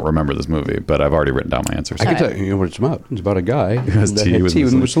movie is. I don't remember this movie, but I've already written down my answers. I can tell you what it's about. It's about a guy Who has that tea had with tea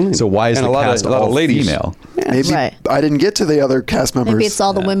with Mussolini. Mussolini. So why is And the cast a lot all of ladies? female? Maybe Right. I didn't get to the other cast members. Maybe it's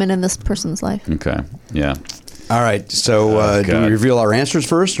all the women in this person's life. Okay. Yeah. All right. So do we God. reveal our answers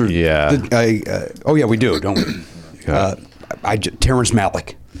first? Or Yeah. oh yeah, we do, don't we? Terrence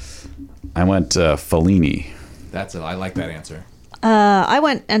Malick. I went Fellini. I like that answer. I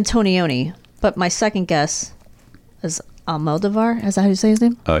went Antonioni, but my second guess is Almodovar. Is that how you say his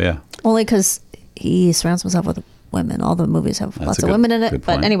name? Oh yeah. Only because he surrounds himself with women. All the movies have lots a of good- women in good it.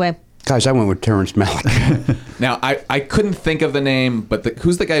 But point. anyway, Guys, I went with Terrence Malick. Now, I couldn't think of the name, but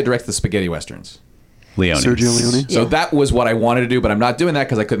who's the guy who directs the spaghetti westerns? Leone. Sergio Leone. So that was what I wanted to do, but I'm not doing that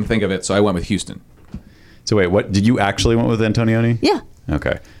because I couldn't think of it. So I went with Houston. So wait, what did you actually went with Antonioni? yeah.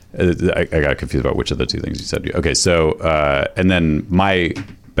 Okay. I got confused about which of the two things you said. Okay, so and then my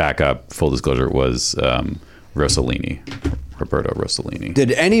backup, full disclosure, was Rossellini, Roberto Rossellini.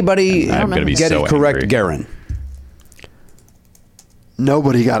 Did anybody I'm gonna be get so it correct, angry. Garen?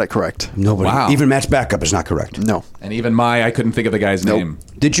 Nobody got it correct. Nobody. Wow. Even Matt's backup is not correct. No. And even I couldn't think of the guy's name.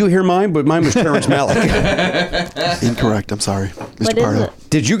 Did you hear mine? But mine was Terrence Malick. Incorrect. I'm sorry. What Mr. is Pardo. it?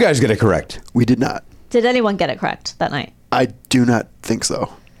 Did you guys get it correct? We did not. Did anyone get it correct that night? I do not think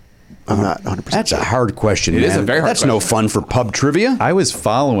so. I'm not 100%. That's a hard question. It man. is a very hard That's no fun for pub trivia. I was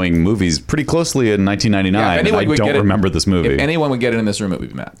following movies pretty closely in 1999, Yeah, if and anyone I would don't get it- remember this movie. If anyone would get it in this room, it would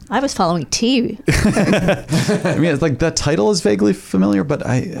be Matt. I was following T. I mean, it's like the title is vaguely familiar, but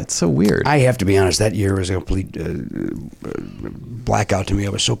it's so weird. I have to be honest. That year was a complete blackout to me. I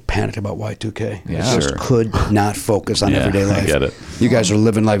was so panicked about Y2K. Yeah, I just sure. could not focus on Yeah, everyday I life. get it. You guys are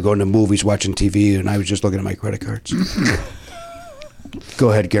living life, going to movies, watching TV, and I was just looking at my credit cards. Go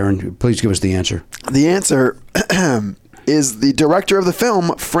ahead, Garen. Please give us the answer. The answer is the director of the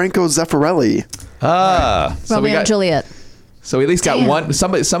film, Franco Zeffirelli. So we Romeo and Juliet. So we at least got Damn. one.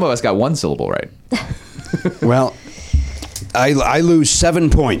 Some of us got one syllable right. Well, I lose 7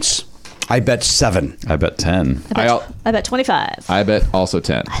 points. I bet 7. I bet 10. I bet 25. I bet also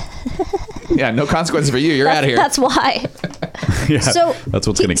 10. Yeah, no consequences for you. You're out of here. That's why. Yeah, So that's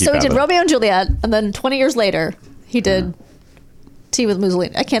what's going to keep So he did happening. Romeo and Juliet, and then 20 years later, he did Tea with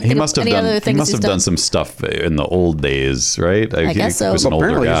Mussolini. I can't He think must of have any done. other He things must he's have done some stuff in the old days, right? I guess so. He was an older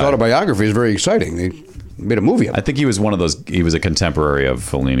Apparently, his guy. autobiography is very exciting. They made a movie of I it. think he was one of those. He was a contemporary of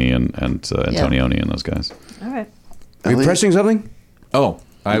Fellini and Antonioni and those guys. All right. Are you Elliot? pressing something? Oh,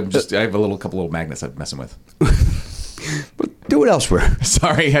 I have a couple little magnets I'm messing with. Do it elsewhere.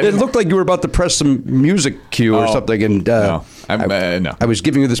 Sorry, It looked like you were about to press some music cue or Oh, something, and no. No. I was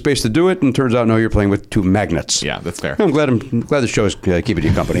giving you the space to do it, and turns out no, you're playing with 2 magnets. Yeah, that's fair. I'm glad the show is keeping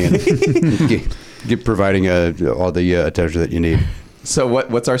you company and providing all the attention that you need. So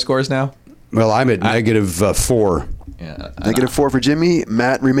what's our scores now? Well, I'm at -4. Yeah, -4 for Jimmy.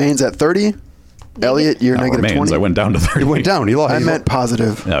 Matt remains at 30. Elliot, you're Not negative remains. 20. I went down to 30. He went down. He lost. I meant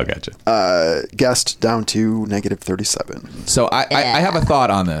positive. Oh, gotcha. Guest down to -37. So I have a thought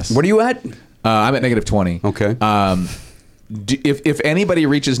on this. What are you at? I'm at -20. Okay. If anybody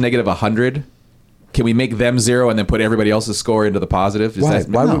reaches -100, can we make them 0 and then put everybody else's score into the positive? Is Why?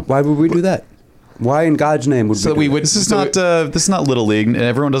 that- Why would we do that? Why in God's name would So we? we do would. This is so not. This is not little league.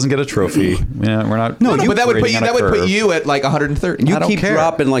 Everyone doesn't get a trophy. Yeah, we're not. No, but that would put rating you. on a That would put curve. you at like 130. You I don't keep care.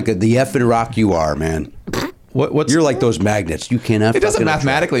 dropping like the effing rock you are, man. What's You're like those magnets. You cannot. It doesn't fucking-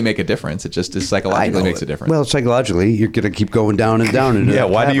 mathematically make a difference. It just psychologically makes a difference. Well, psychologically, you're going to keep going down and down. Yeah.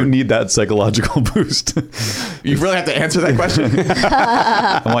 Why do you need that psychological boost? you really have to answer that question.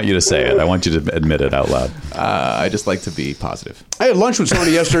 I want you to say it. I want you to admit it out loud. I just like to be positive. I had lunch with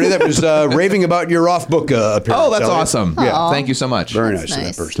somebody yesterday that was raving about your off-book appearance. Oh, that's Elliot. awesome. Yeah. Thank you so much. Very nice.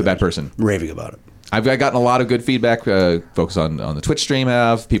 Nice. To that person. Raving about it. I've gotten a lot of good feedback. Folks on the Twitch stream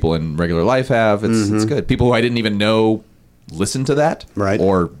have. People in regular life have. It's good. People who I didn't even know listen to that. Right.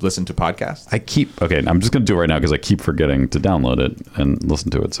 Or listen to podcasts. I'm just going to do it right now because I keep forgetting to download it and listen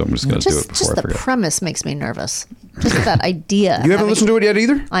to it. So I'm just going to do it before Just I the forget. premise makes me nervous. Just that idea. You haven't listened to it yet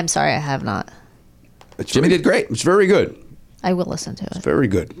either? I'm sorry, I have not. It's Jimmy did great. It's very good. I will listen to it. Very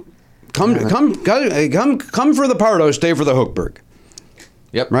good. Come for the Pardo, stay for the Hochberg.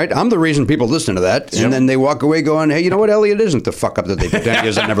 Yep. Right? I'm the reason people listen to that. And then they walk away going, hey, you know what? Elliot isn't the fuck up that they pretend he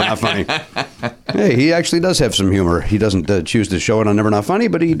is on Never Not Funny. Hey, he actually does have some humor. He doesn't choose to show it on Never Not Funny,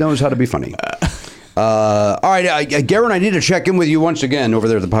 but he knows how to be funny. All right, Garen, I need to check in with you once again over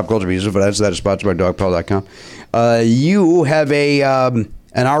there at the Pop Culture Pieces, but that is sponsored by dogpile.com. You have an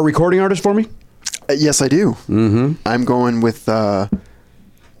hour recording artist for me? Yes, I do. Mm-hmm. I'm going with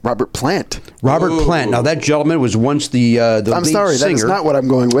Robert Plant. Robert Plant. Now, that gentleman was once the I'm lead sorry, singer. that is not what I'm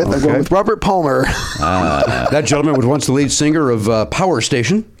going with. I'm going with Robert Palmer. That gentleman was once the lead singer of Power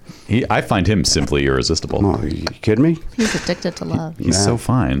Station. I find him simply irresistible. Oh, are you kidding me? He's addicted to love. He's so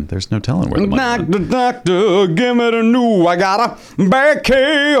fine. There's no telling where the money went. Doctor, give me the new. I got a back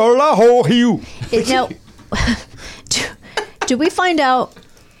or a whole hue. Now, do we find out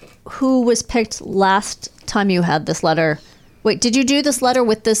who was picked last time you had this letter? Wait, did you do this letter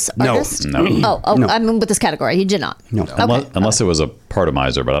with this artist? No. No. I mean with this category. You did not. No. Okay. Unless it was a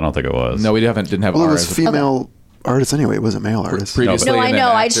Partomizer, but I don't think it was. No, we didn't have Well, it R was as a- female artist anyway. It wasn't male artist. previously. No, I and then know.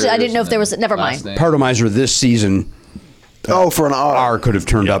 I actors didn't know if there was. and Never last mind. name. Partomizer this season. For an R. R could have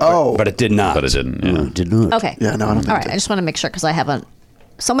turned up, but it did not. But it didn't. Yeah. It did not. Okay. Yeah, no, I don't think All right. it did. I just want to make sure because I haven't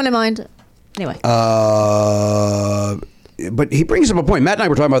someone in mind. Anyway. But he brings up a point. Matt and I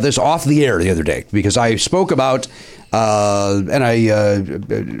were talking about this off the air the other day because I spoke about, I'm going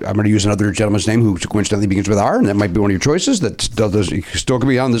to use another gentleman's name who coincidentally begins with R, and that might be one of your choices. That still could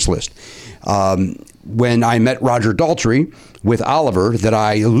be on this list. When I met Roger Daltrey with Oliver, that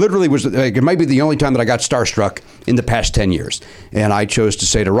I literally was, it might be the only time that I got starstruck in the past 10 years. And I chose to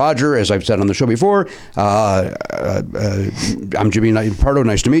say to Roger, as I've said on the show before, I'm Jimmy Pardo,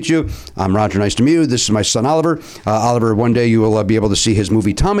 nice to meet you. I'm Roger, nice to meet you. This is my son, Oliver. Oliver, one day you will be able to see his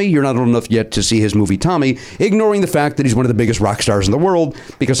movie Tommy. You're not old enough yet to see his movie Tommy, ignoring the fact that he's one of the biggest rock stars in the world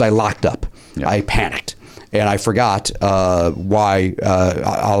because I locked up. Yeah. I panicked. And I forgot why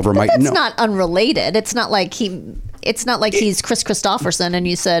Oliver might know. That's not unrelated. It's not like he's Chris Christopherson and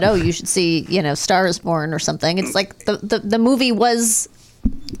you said, oh, you should see, Star is Born or something. It's like the movie was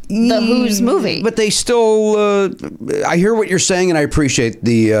the Who's movie. But they still, I hear what you're saying and I appreciate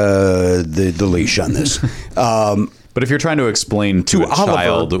the leash on this. But if you're trying to explain to a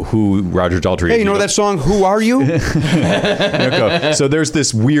child who Roger Daltrey is... Hey, you know that song, Who Are You? So there's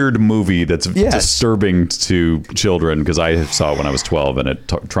this weird movie that's disturbing to children because I saw it when I was 12 and it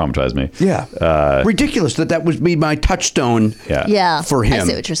traumatized me. Yeah. Ridiculous that would be my touchstone for him. I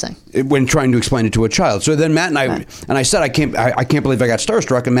see what you're saying. When trying to explain it to a child. So then Matt and I said, I can't believe I got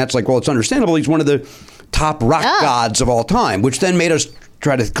starstruck. And Matt's like, well, it's understandable. He's one of the top rock gods of all time, which then made us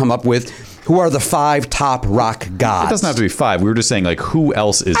try to come up with who are the 5 top rock gods. It doesn't have to be 5. We were just saying, like, who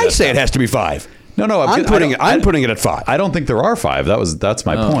else is? I say it has to be 5. No. I'm putting it at 5. I don't think there are 5. That's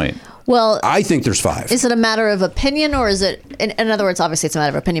my point. Well, I think there's 5. Is it a matter of opinion, or is it? In other words, obviously, it's a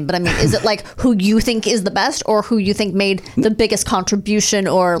matter of opinion. But I mean, is it like who you think is the best, or who you think made the biggest contribution,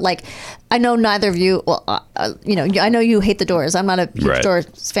 or like? I know neither of you. Well, I know you hate the Doors. I'm not a huge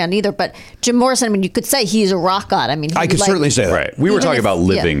Doors fan either. But Jim Morrison, I mean, you could say he's a rock god. I mean, I could certainly say that. Right. We were talking about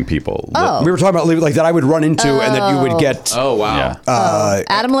living people. Oh. We were talking about like that I would run into and that you would get. Oh wow. Yeah.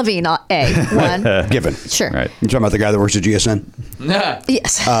 Adam Levine, one given. Sure. Right. You're talking about the guy that works at GSN.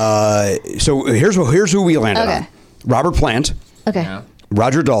 Yes. So here's who we landed on. Robert Plant. Okay. Yeah.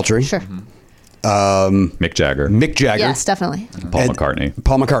 Roger Daltrey. Sure. Mick Jagger. Yes, definitely. Paul McCartney.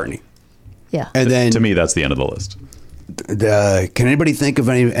 Paul McCartney. Yeah. And then to me, that's the end of the list. Can anybody think of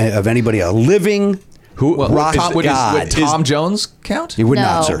anybody a living rock god? Would Tom Jones count? He would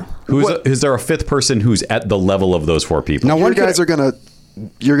not, sir. Is there a 5th person who's at the level of those 4 people? Now, You guys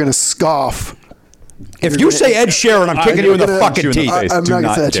you're gonna scoff. If you say Ed Sheeran, I'm kicking you in the fucking teeth. I'm not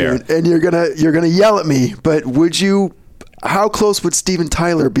gonna say that to you, and you're gonna yell at me. But how close would Steven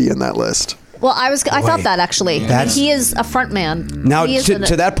Tyler be in that list? Well, I thought that actually. He is a front man. Now,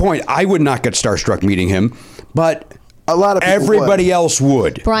 to that point, I would not get starstruck meeting him, but a lot of people everybody else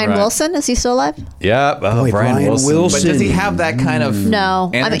would. Brian Wilson, is he still alive? Yeah, Brian Wilson. But does he have that kind of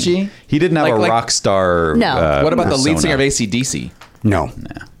energy? I mean, he didn't have a rock star. No. What about the lead singer of AC/DC? No.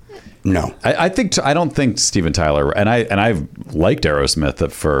 I don't think Steven Tyler, and I've liked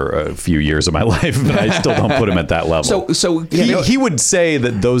Aerosmith for a few years of my life, but I still don't put him at that level. So he would say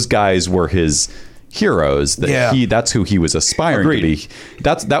that those guys were his heroes, that's who he was aspiring to be.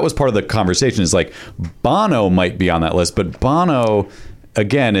 That was part of the conversation, is like Bono might be on that list, but Bono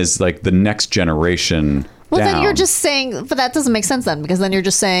again is like the next generation. Well, then you're just saying, but that doesn't make sense then, because then you're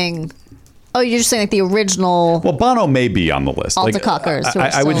just saying Oh, you're just saying like the original. Well, Bono may be on the list. Alta-cockers who are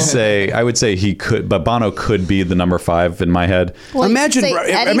I would say he could, but Bono could be the number 5 in my head. Well, imagine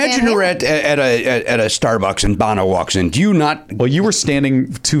you're at a Starbucks and Bono walks in. Do you not? Well, you were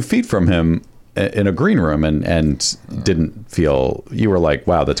standing 2 feet from him in a green room and didn't feel, you were like,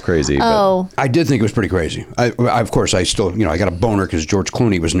 wow, that's crazy. Oh, I did think it was pretty crazy. Of course, I still, I got a boner because George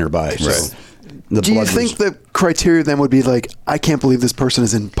Clooney was nearby. So. Right. Do you think the criteria then would be like, I can't believe this person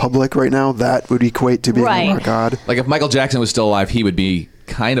is in public right now? That would equate to being a rock god. Like if Michael Jackson was still alive, he would be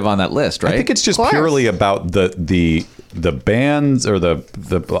kind of on that list, right? I think it's just purely about the bands or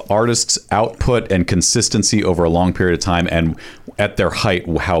the artists' output and consistency over a long period of time, and at their height,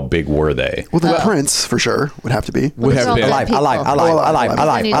 how big were they? Well, then Prince for sure would have to be. Would have to be alive.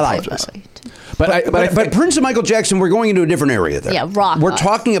 But Prince and Michael Jackson, we're going into a different area there. Yeah, rock. We're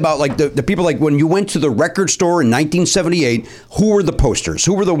talking about like the people, like when you went to the record store in 1978, who were the posters?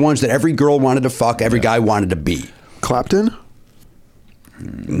 Who were the ones that every girl wanted to fuck, every guy wanted to be? Clapton?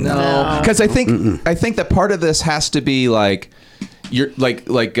 No, because I think that part of this has to be like you're like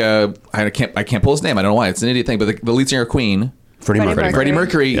I can't pull his name. I don't know why. It's an idiot thing. But the lead singer of Queen, Freddie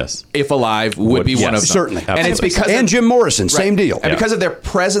Mercury, yes, if alive, would be one of them. Certainly. And it's because and Jim Morrison, same deal. And because of their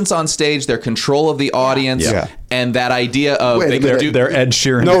presence on stage, their control of the audience, and that idea of they're Ed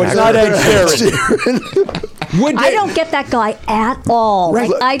Sheeran. No, it's not Ed Sheeran. I don't get that guy at all.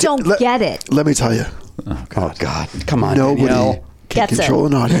 Right. Like, I don't get it. Let me tell you. Oh God! Come on, nobody Danielle. can control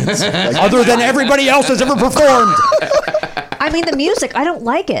an audience other than everybody else has ever performed. I mean, the music, I don't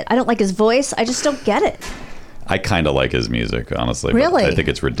like it. I don't like his voice. I just don't get it. I kind of like his music, honestly. Really? I think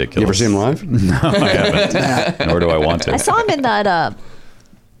it's ridiculous. You ever see him live? No, I haven't. Nor do I want to. I saw him in that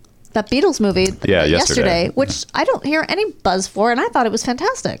Beatles movie yesterday, which I don't hear any buzz for, and I thought it was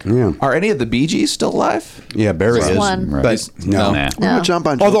fantastic. Yeah. Are any of the Bee Gees still alive? Yeah, Barry Just is. one. Right. But no. Nah. What about John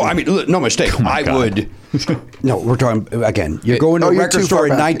Bon Jovi? Although, I mean, no mistake. I would. No, we're talking again. You're going to a record store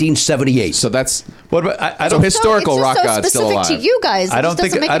in 1978. So that's what about? I so don't. historical it's just rock so gods still alive. specific to you guys. I don't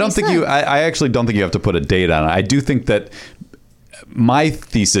think. I don't think you. I actually don't think you have to put a date on it. I do think that. My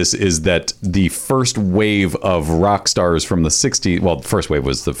thesis is that the first wave of rock stars from the 60s, well, the first wave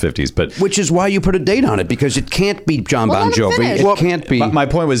was the 50s, but... Which is why you put a date on it, because it can't be John Bon Jovi. It can't be... My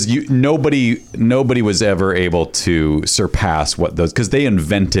point was nobody was ever able to surpass what those... Because they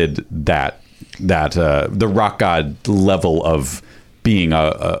invented the rock god level of being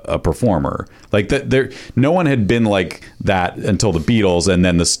a performer. Like that, no one had been like that until the Beatles, and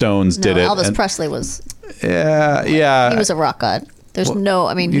then the Stones did it. Elvis Presley was... Yeah. He was a rock god. There's no,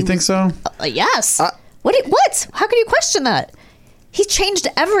 I mean... You think so? Yes. What? How can you question that? He changed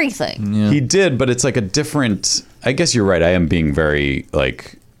everything. Yeah. He did, but it's like a different... I guess you're right. I am being very,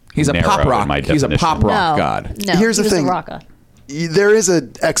 like... He's a pop rock. He's a pop rock god. No, here's the thing. There is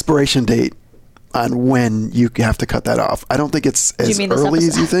an expiration date on when you have to cut that off. I don't think it's as early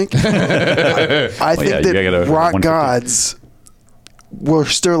as you think. I think that rock gods were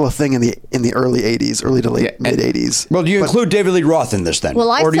still a thing in the early 80s, early to late mid 80s. Well, do you include David Lee Roth in this then? Well,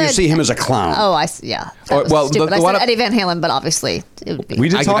 or do you see him as a clown? Oh, I said Eddie Van Halen, but obviously it would be. We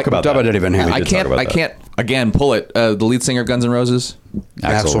did talk about Eddie Van Halen. I can't again pull it. The lead singer of Guns N' Roses,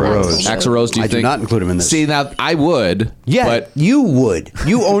 Axl Rose. Axl Rose. Do you think? do not include him in this. See, now I would. Yeah, but you would.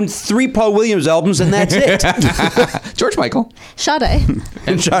 You own 3 Paul Williams albums, and that's it. George Michael, Sade,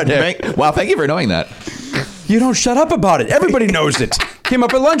 and Sade. Wow, thank you for knowing that. You don't shut up about it. Everybody knows it. Came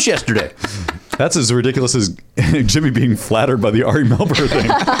up at lunch yesterday. That's as ridiculous as Jimmy being flattered by the Ari Melber thing.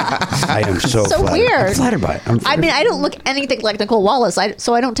 I am so flattered. Weird. I'm flattered by it. I mean, I don't look anything like Nicole Wallace,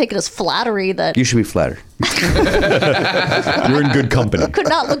 so I don't take it as flattery that... You should be flattered. You're in good company. Could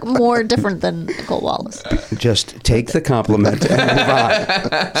not look more different than Nicole Wallace. Just take the compliment and move on.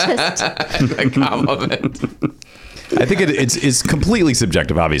 The compliment. I think it's completely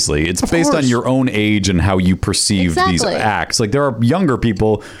subjective, obviously. It's based on your own age and how you perceive these acts. Like, there are younger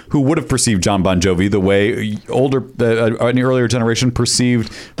people who would have perceived John Bon Jovi the way an earlier generation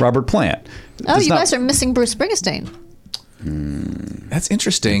perceived Robert Plant. Oh, you guys are missing Bruce Springsteen. That's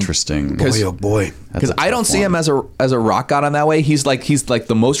interesting. Boy, oh boy. Because I don't see him as a rock god in that way. He's like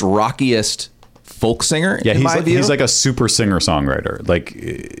the most rockiest folk singer. Yeah, he's like a super singer songwriter. Like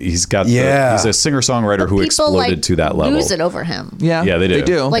he's got he's a singer songwriter who exploded to that level. Lose it over him. Yeah, they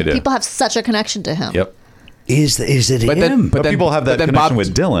do. Like people have such a connection to him. Yep. Is it him? But people have that connection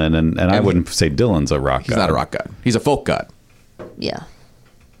with Dylan, and I wouldn't say Dylan's a rock god. He's not a rock god. He's a folk god. Yeah.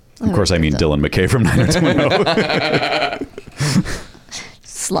 Of course, I mean Dylan McKay from 90210.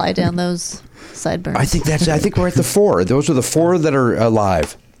 Slide down those sideburns. I think we're at the 4. Those are the 4 that are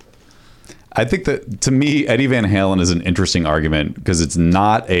alive. I think that, to me, Eddie Van Halen is an interesting argument because it's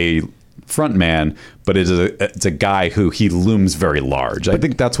not a front man, but it's a guy who he looms very large. I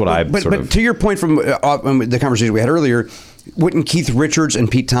think that's what But to your point from the conversation we had earlier, wouldn't Keith Richards and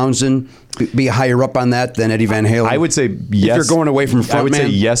Pete Townsend be higher up on that than Eddie Van Halen? I would say yes. If you're going away from frontman, I would say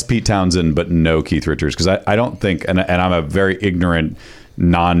yes, Pete Townsend, but no Keith Richards, because I don't think, and I'm a very ignorant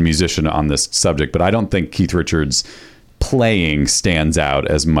non-musician on this subject, but I don't think Keith Richards' playing stands out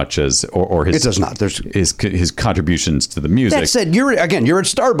as much as or his, it does not. There's his contributions to the music. That said, you're at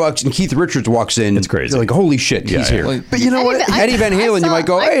Starbucks and Keith Richards walks in. It's crazy. You're like, holy shit, he's here. But you know what? Eddie Van Halen, you might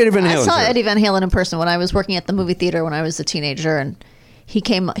go, hey, Eddie Van Halen. I saw Eddie Van Halen in person when I was working at the movie theater when I was a teenager, and he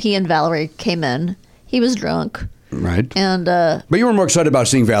and Valerie came in. He was drunk. Right. And but you were more excited about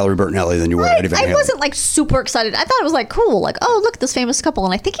seeing Valerie Bertinelli than you were Eddie Van Halen. I wasn't like super excited. I thought it was like cool, like, oh, look at this famous couple.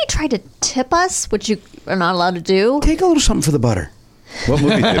 And I think he tried to tip us, which you are not allowed to do. Take a little something for the butter. What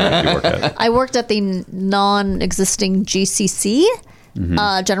movie theater did you work at? I worked at the non-existing GCC,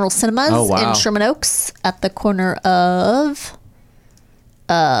 General Cinemas in Sherman Oaks, at the corner of,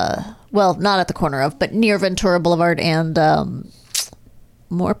 well, not at the corner of, but near Ventura Boulevard and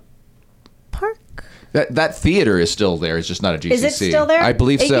Moore Park. That theater is still there. It's just not a GCC. Is it still there? I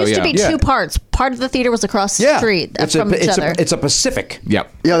believe so. It used to be two parts. Part of the theater was across the street from each other. It's a Pacific.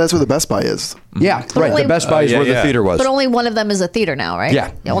 Yep. Yeah, that's where the Best Buy is. Yeah, right. The Best Buy is where the theater was. But only one of them is a theater now, right?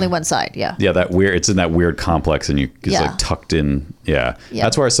 Yeah. Only one side. Yeah. Yeah, it's in that weird complex, and it's like tucked in. Yeah.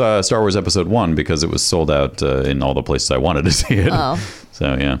 That's where I saw Star Wars Episode 1 because it was sold out in all the places I wanted to see it. Oh.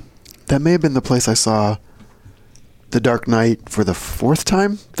 So yeah. That may have been the place I saw The Dark Knight for the 4th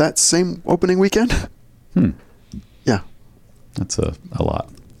time that same opening weekend. Yeah. That's a lot.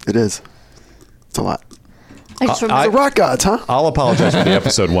 It is. It's a lot. I just remember. The rock gods, huh? I'll apologize for the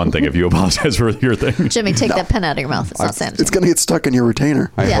Episode 1 thing if you apologize for your thing. Jimmy, take that pen out of your mouth. It's not sanitary. It's going to get stuck in your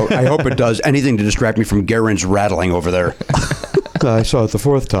retainer. I hope it does. Anything to distract me from Garen's rattling over there. I saw it the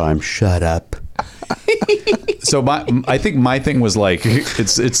 4th time. Shut up. So I think my thing was like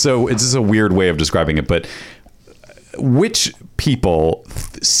it's just a weird way of describing it, but which people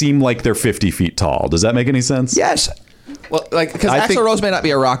seem like they're 50 feet tall? Does that make any sense? Yes. Well, like, because Axl Rose may not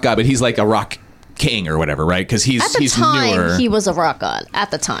be a rock god, but he's like a rock king or whatever, right? Because he's time, newer. he was a rock god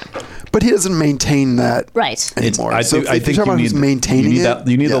at the time. But he doesn't maintain that anymore. I think you need maintaining it.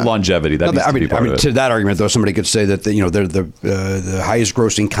 You need the longevity. That needs to be part of it. To that argument, though, somebody could say that the highest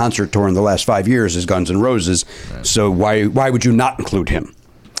grossing concert tour in the last 5 years is Guns N' Roses. Right. So why would you not include him?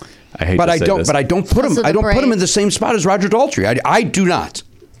 I hate to say this. But I don't put him. I don't put him in the same spot as Roger Daltrey. I do not.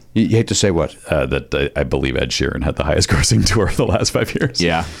 You hate to say what? That I believe Ed Sheeran had the highest grossing tour of the last 5 years.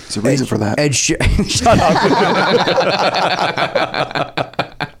 Yeah. There's a reason for that. Ed Sheeran. Shut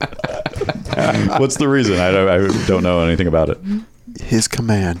up. What's the reason? I don't know anything about it. His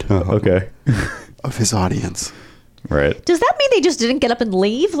command. Oh, okay. Of his audience. Right. Does that mean they just didn't get up and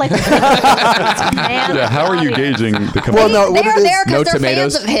leave? Like, how are you gauging the command? Well, no, they're there because they're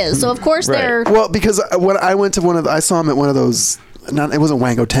tomatoes. fans of his. So of course they're. Well, because when I went to I saw him at one of those. It wasn't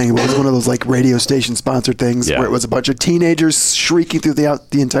Wango Tango, but it was one of those like radio station sponsored things where it was a bunch of teenagers shrieking through the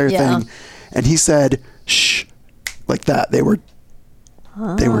entire thing, and he said, "Shh," like that. They were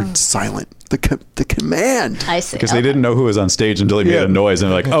silent. The command. I see. Because they didn't know who was on stage until he made a noise, and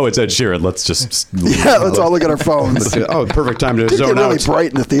they're like, "Oh, it's Ed Sheeran. Let's just let's all look at our phones." Perfect time to zone really out.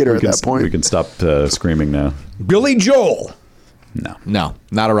 Bright in the theater at that point. We can stop screaming now. Billy Joel. No,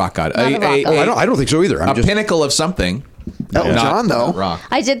 not a rock god. I don't think so either. A pinnacle of something. Elton John, though. Rock.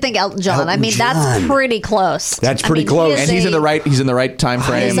 I did think Elton John. That's pretty close. That's pretty close. And he's in the right time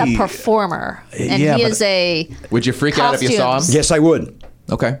frame. He's a performer, and he is a. Would you freak out if you saw him? Yes, I would.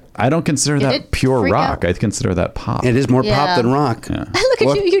 Okay. I don't consider that pure rock. I consider that pop. It is more pop than rock. Yeah. Look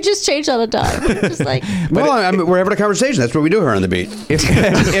at you. You just changed on a dime. Just like. We're having a conversation. That's what we do here on the beat.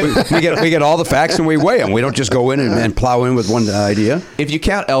 We get all the facts and we weigh them. We don't just go in and plow in with one idea. If you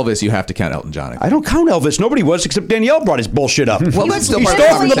count Elvis, you have to count Elton John. I don't count Elvis. Nobody was, except Danielle brought his bullshit up. Well, that's still he part stole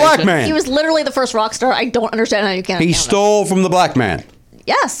of the from the black man. He was literally the first rock star. I don't understand how you can't. He stole from the black man.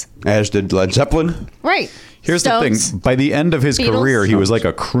 Yes. As did Led Zeppelin. Right. Here's Stones, the thing. By the end of his Beatles. career, he was like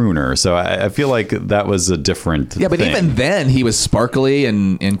a crooner. So I feel like that was a different but thing. even then, he was sparkly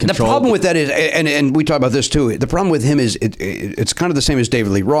and controlled. The problem with that is, and we talk about this too, the problem with him is it's kind of the same as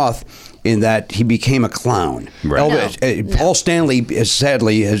David Lee Roth in that he became a clown. Right. Paul Stanley,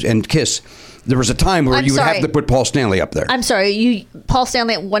 sadly, and Kiss, there was a time where you would have to put Paul Stanley up there. I'm sorry, Paul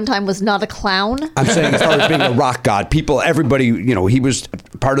Stanley at one time was not a clown? I'm saying as far as being a rock god, everybody, he was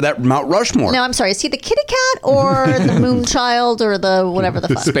part of that Mount Rushmore. No, I'm sorry. Is he the kitty cat or the moon child or the whatever the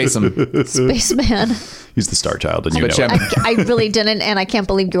fuck? Spaceman. He's the star child, and I really didn't, and I can't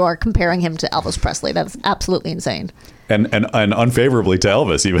believe you are comparing him to Elvis Presley. That's absolutely insane. and unfavorably to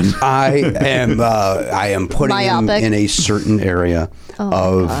Elvis even. I am putting him in a certain area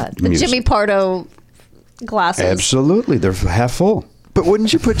of the music. Jimmy Pardo glasses. Absolutely, they're half full. But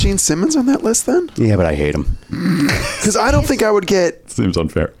wouldn't you put Gene Simmons on that list then? Yeah, but I hate him. Because I don't think I would get. Seems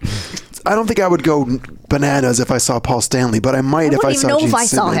unfair. I don't think I would go bananas if I saw Paul Stanley, but I might if I saw Gene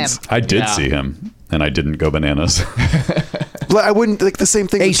Simmons. I did see him, and I didn't go bananas. But I wouldn't like the same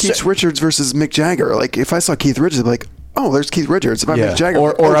thing with Keith Richards versus Mick Jagger. Like if I saw Keith Richards, I'd be like, oh, there's Keith Richards. If I'm Mick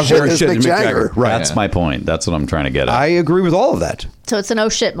Jagger, there's Mick Jagger. Right. That's my point. That's what I'm trying to get at. I agree with all of that. So it's an oh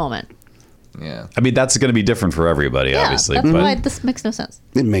shit moment. Yeah. I mean, that's going to be different for everybody, obviously. That's why this makes no sense.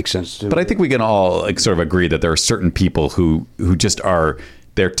 It makes sense too. But I think we can all like sort of agree that there are certain people who just are.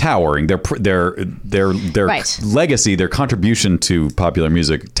 They're towering. Their legacy, their contribution to popular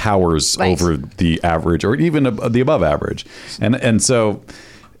music towers over the average, or even the above average, and so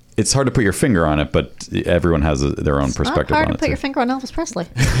it's hard to put your finger on it. But everyone has their own perspective on it. It's hard to put your finger on Elvis Presley.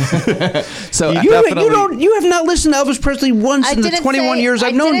 So you have not listened to Elvis Presley once in the 21 years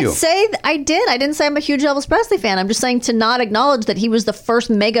I've known you. I didn't say I'm a huge Elvis Presley fan. I'm just saying to not acknowledge that he was the first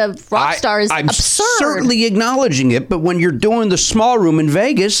mega rock star is I'm absurd. certainly acknowledging it, but when you're doing the small room in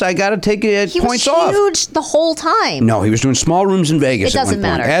Vegas, I got to take points off. He was huge the whole time. No, he was doing small rooms in Vegas. It doesn't at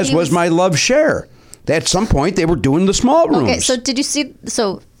one point, matter. as was my love Cher. At some point, they were doing the small rooms. Okay, so did you see?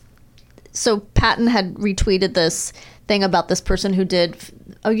 So Patton had retweeted this thing about this person who did.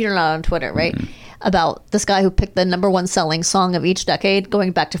 Oh, you're not on Twitter, right? Mm-hmm. About this guy who picked the #1 selling song of each decade,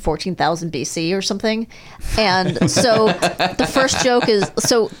 going back to 14,000 BC or something. And so the first joke is,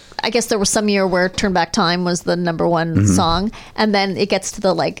 so I guess there was some year where Turn Back Time was the #1 song, and then it gets to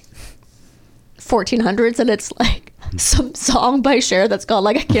the 1400s, and it's like some song by Cher that's called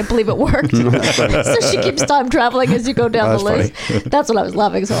I Can't Believe It Worked. So she keeps time traveling as you go down the list. Funny. That's what I was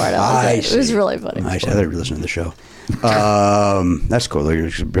laughing so hard at. It was really funny. I had to listen to the show. That's cool. You're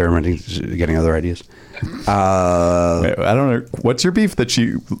experimenting, getting other ideas. I don't know. What's your beef that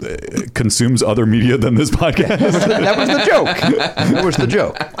she consumes other media than this podcast? That was the joke. That was the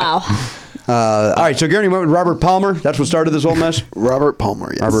joke. Wow. All right, so Gary went with Robert Palmer. That's what started this whole mess? Robert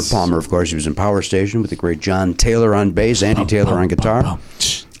Palmer, yes. Robert Palmer, of course. He was in Power Station with the great John Taylor on bass, Andy Taylor on guitar.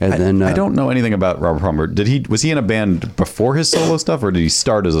 And then I don't know anything about Robert Palmer. Was he in a band before his solo stuff, or did he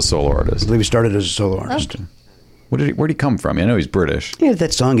start as a solo artist? I believe he started as a solo artist. Okay. Where'd he come from? I know he's British. Yeah,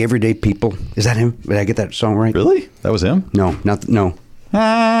 that song, Everyday People. Is that him? Did I get that song right? Really? That was him? No. No, that's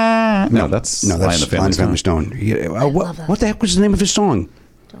Fly in the Family Stone. What the heck was the name of his song?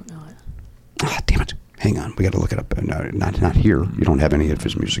 Don't know it. Ah, damn it. Hang on. We got to look it up. No, not here. You don't have any of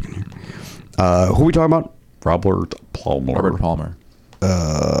his music in here. Who are we talking about? Robert Palmer.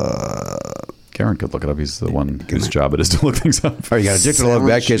 Karen could look it up. He's the one whose job it is to look things up. All right, you got Addicted to Love,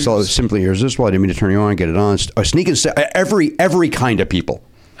 Back Case, all simply irresistible. I didn't mean to turn you on, get it on. Sneak and every kind of people.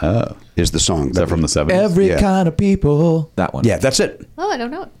 Is the song. Is that from the 70s? Every kind of people. That one. Yeah, that's it. Oh, I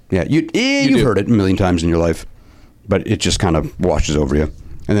don't know it. Yeah, you've heard it a million times in your life, but it just kind of washes over you.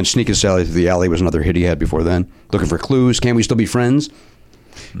 And then Sneak and Sally Through the Alley was another hit he had before then. Looking for Clues. Can We Still Be Friends?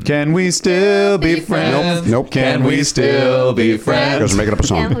 Can we still be friends? Nope. Can we still be friends? Because we're making up a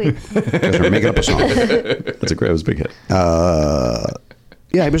song. That's it was a big hit. Yeah,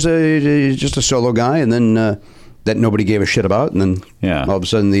 he was just a solo guy, and then that nobody gave a shit about, and then all of a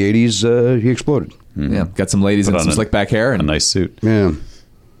sudden in the 80s, he exploded. Mm-hmm. Yeah, got some ladies in some slick back hair and a nice suit. Yeah.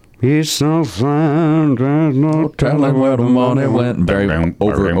 He's so fine, there's no telling where the money went. Very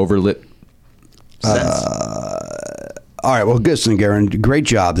overlit. All right, well, listen, Garen, great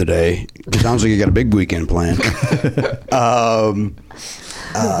job today. It sounds like you got a big weekend planned.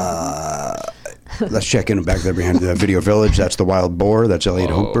 Let's check in back there behind the Video Village. That's the Wild Boar. That's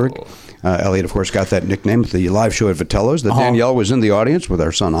Elliot Hochberg. Elliot, of course, got that nickname at the live show at Vitello's. Danielle was in the audience with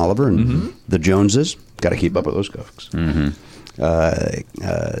our son Oliver and the Joneses. Got to keep up with those folks.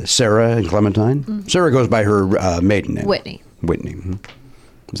 Sarah and Clementine. Sarah goes by her maiden name. Whitney.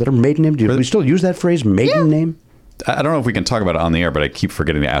 Is that her maiden name? Do we still use that phrase, maiden name? I don't know if we can talk about it on the air, but I keep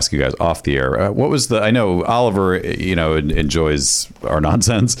forgetting to ask you guys off the air. What was I know Oliver, enjoys our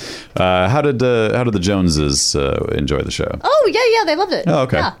nonsense. How did the Joneses enjoy the show? Oh yeah, they loved it. Oh,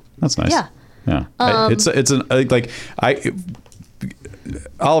 okay, yeah. That's nice. Yeah.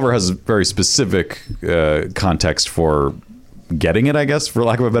 Oliver has a very specific context for getting it, I guess, for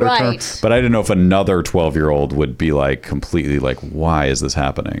lack of a better term. But I didn't know if another 12-year-old would be completely why is this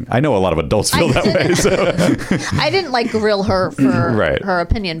happening? I know a lot of adults feel that way. So. I didn't grill her for her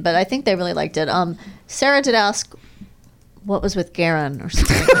opinion, but I think they really liked it. Sarah did ask what was with Garen or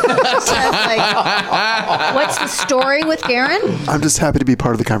something. Like, what's the story with Garen? I'm just happy to be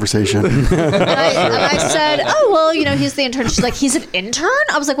part of the conversation. And I said, oh, well, he's the intern. She's like, he's an intern?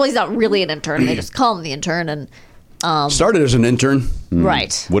 I was like, well, he's not really an intern. They just call him the intern. And started as an intern.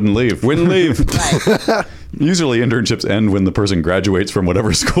 Right. Wouldn't leave. Right. Usually internships end when the person graduates from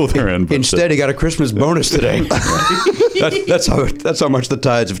whatever school they're in. But Instead, he got a Christmas bonus today. That's how much the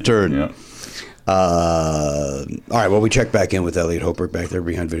tides have turned. Yeah. All right, well, we checked back in with Elliot Hopeberg back there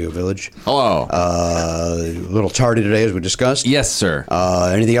behind Video Village. Hello. A little tardy today, as we discussed. Yes, sir.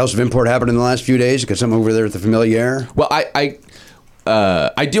 Anything else of import happened in the last few days? Got something over there at the Familiar? Well, I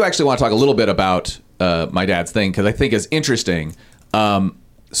do actually want to talk a little bit about my dad's thing because I think it's interesting.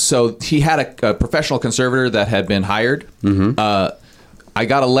 So he had a professional conservator that had been hired. Mm-hmm. I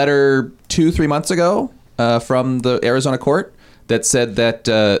got a letter 2-3 months ago from the Arizona court that said that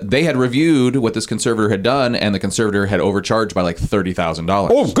they had reviewed what this conservator had done, and the conservator had overcharged by like $30,000.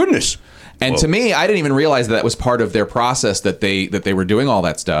 Oh, goodness. And to me, I didn't even realize that was part of their process, that they were doing all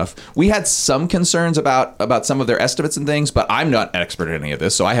that stuff. We had some concerns about some of their estimates and things, but I'm not an expert at any of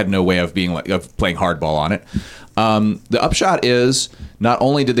this, so I had no way of playing hardball on it. The upshot is not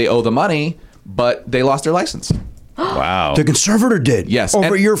only did they owe the money, but they lost their license. Wow. The conservator did? Yes.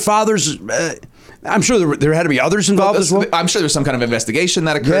 Over your father's... I'm sure there had to be others involved as well. I'm sure there was some kind of investigation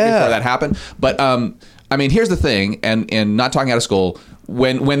that occurred before that happened. But, I mean, here's the thing, and not talking out of school,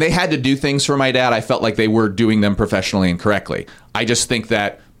 when they had to do things for my dad, I felt like they were doing them professionally and correctly. I just think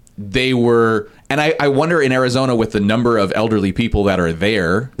that they were, and I wonder in Arizona with the number of elderly people that are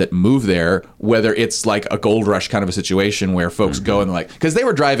there, that move there, whether it's like a gold rush kind of a situation where folks go and like, because they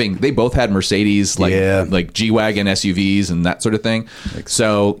were driving, they both had Mercedes, like G-Wagon SUVs and that sort of thing.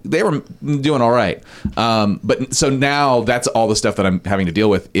 So they were doing all right. But so now that's all the stuff that I'm having to deal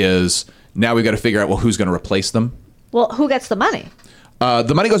with is now we've got to figure out, well, who's going to replace them? Well, who gets the money?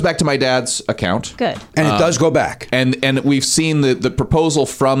 The money goes back to my dad's account. Good. And it does go back. And we've seen the proposal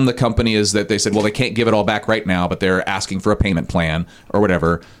from the company is that they said, well, they can't give it all back right now, but they're asking for a payment plan or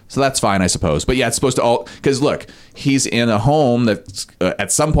whatever. So that's fine, I suppose. But yeah, it's supposed to all, because look, he's in a home that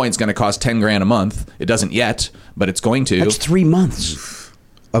at some point is going to cost $10,000 a month. It doesn't yet, but it's going to. That's 3 months.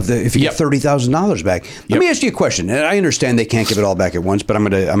 If you get $30,000 back. Let me ask you a question. And I understand they can't give it all back at once, but I'm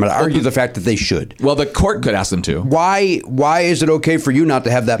gonna argue the fact that they should. Well, the court could ask them to. Why is it okay for you not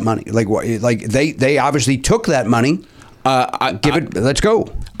to have that money? Like they obviously took that money. Let's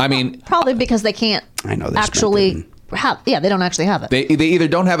go. I mean, probably because they can't. I know actually have. Yeah, they don't actually have it. They either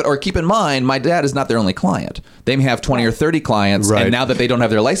don't have it, or keep in mind, my dad is not their only client. They may have 20 or 30 clients, and now that they don't have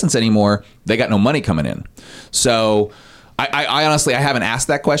their license anymore, they got no money coming in. So. I honestly, I haven't asked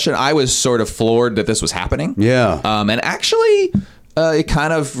that question. I was sort of floored that this was happening. Yeah. And actually, it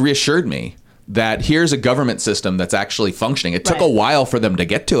kind of reassured me that here's a government system that's actually functioning. It took a while for them to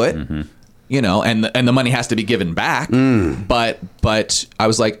get to it. Mm-hmm. And the money has to be given back. But I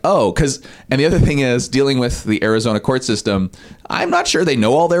was like, and the other thing is dealing with the Arizona court system, I'm not sure they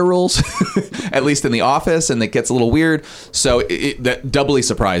know all their rules, at least in the office, and it gets a little weird. So that doubly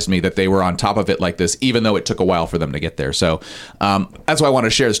surprised me that they were on top of it like this, even though it took a while for them to get there. So that's why I want to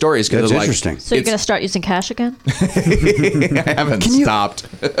share the stories. That's interesting. So you're going to start using cash again? I haven't stopped.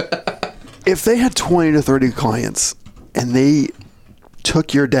 If they had 20 to 30 clients and they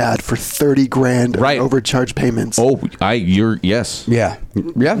took your dad for $30,000 in overcharged payments. Yes. Yeah.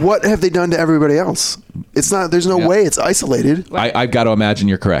 What have they done to everybody else? It's not. There's no way it's isolated. I've got to imagine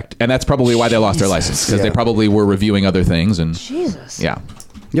you're correct, and that's probably why they lost their license, because they probably were reviewing other things. And Jesus. Yeah.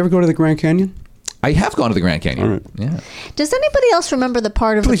 You ever go to the Grand Canyon? I have gone to the Grand Canyon. All right. Yeah. Does anybody else remember the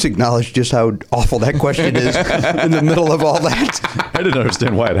part of? Please acknowledge just how awful that question is in the middle of all that. I didn't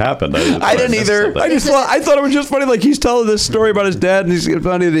understand why it happened. I didn't either. I thought it was just funny. Like he's telling this story about his dad, and he's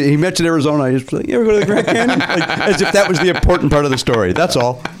funny that he mentioned Arizona. I just like, you ever go to the Grand Canyon? Like, as if that was the important part of the story. That's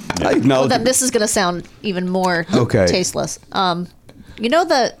all. I acknowledge. Well, then this is going to sound even more tasteless. You know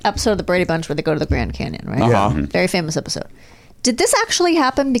the episode of the Brady Bunch where they go to the Grand Canyon, right? Yeah. Very famous episode. Did this actually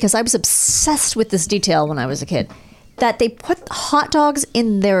happen? Because I was obsessed with this detail when I was a kid. That they put hot dogs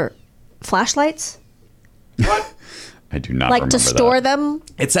in their flashlights? What? I do not remember to store them?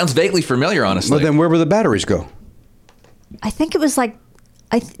 It sounds vaguely familiar, honestly. Well, then where would the batteries go? I think it was like...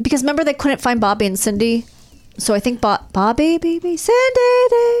 because remember they couldn't find Bobby and Cindy? So I think Bobby, baby, Cindy...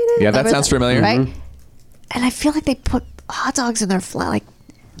 Yeah, that sounds familiar. Right? Mm-hmm. And I feel like they put hot dogs in their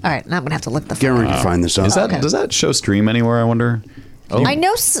all right, now I'm gonna have to look the. Guarantee to find this out. Does that show stream anywhere? I wonder. I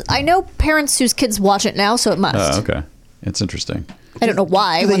know parents whose kids watch it now, so it must. Okay, it's interesting. I don't know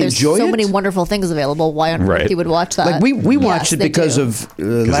why. Do they When there's enjoy so it? many wonderful things available, why on earth you would watch that? Like we watched it they because do. of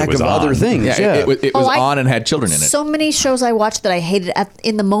lack was of on. other things. Yeah, it was on and had children in it. So many shows I watched that I hated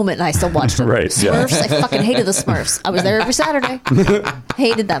in the moment, and I still watched them. Right, yeah. Smurfs, I fucking hated the Smurfs. I was there every Saturday.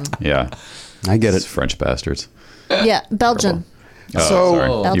 Hated them. Yeah. I get It's it. French bastards. Yeah, Belgian. Oh,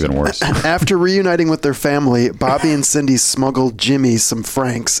 So- sorry. Even worse. After reuniting with their family, Bobby and Cindy smuggled Jimmy some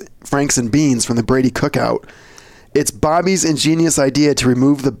Franks and beans from the Brady cookout. It's Bobby's ingenious idea to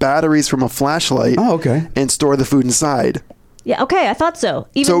remove the batteries from a flashlight and store the food inside. Yeah, okay, I thought so.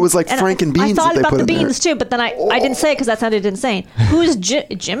 So it was like Frank and beans I thought that they about put the in there. beans too, but then I didn't say it because that sounded insane. Who's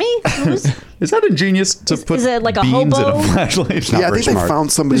Jimmy? Who's Is that ingenious to put is it like a beans in hobo? a flashlight? It's not Yeah, I very think they smart.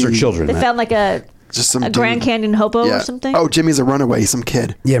 found somebody- These are children. They Matt. found like a Just some Grand dude. Canyon hobo Yeah. or something? Oh, Jimmy's a runaway, some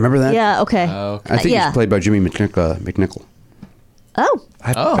kid. Yeah, remember that? Yeah, okay. I think yeah. he's played by Jimmy McNichol. Oh.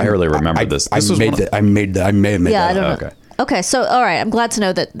 I barely remember this. I This was made one of- that. I may have made Yeah, that I don't up. know. Okay. Okay, so all right, I'm glad to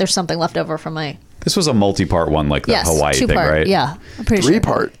know that there's something left over from my This was a multi-part one, like the yes, Hawaii thing, two-part. right? Yeah, I'm pretty sure.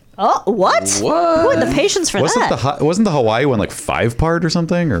 3-part. Oh, what? Who had the patience for that? Wasn't the Hawaii one like 5-part or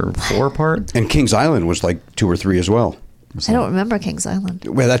something, or 4-part? And Kings Island was like 2 or 3 as well. I don't remember Kings Island.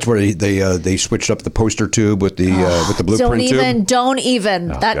 Well, that's where they switched up the poster tube with the blueprint tube. Don't even.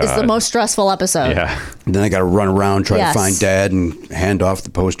 That is the God. most stressful episode. Yeah. And then I got to run around try Yes. to find Dad and hand off the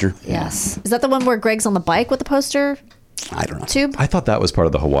poster. Yes. Is that the one where Greg's on the bike with the poster I don't know. tube? I thought that was part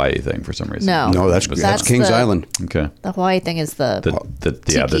of the Hawaii thing for some reason. No. No, that's That's Kings the- Island. Okay. The Hawaii thing is the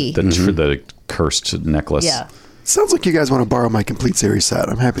tiki. The cursed necklace. Yeah. Sounds like you guys want to borrow my complete series set.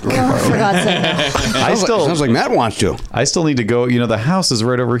 I'm happy to Oh, borrow for it. God's sake. Sounds like Matt wants to. I still need to go. You know, the house is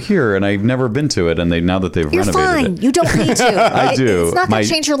right over here, and I've never been to it. And now that they've You're renovated fine. it, You don't need to. I do. It's not going to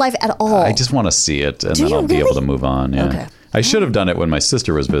change your life at all. I just want to see it, and Do then you I'll be able really? to move on. Yeah. Okay. I should have done it when my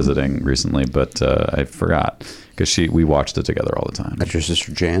sister was visiting recently, but I forgot because we watched it together all the time. That's your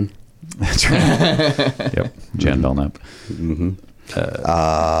sister Jan. That's right. Yep, Jan Belknap.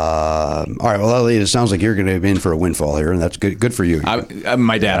 All right. Well, Elliot, it sounds like you're going to be in for a windfall here, and that's good for you.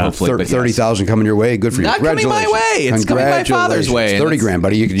 My dad, hopefully. but yes. 30,000 coming your way. Good for you. Not coming my way. It's coming my father's way. It's 30 grand,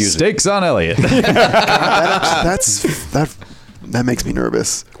 buddy. You could use it. Stakes on Elliot. That makes me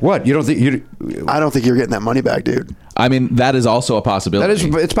nervous. What? You don't think you? I don't think you're getting that money back, dude. I mean, that is also a possibility.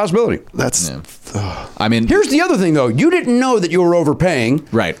 It's a possibility. That's. I mean, Here's the other thing, though. You didn't know that you were overpaying,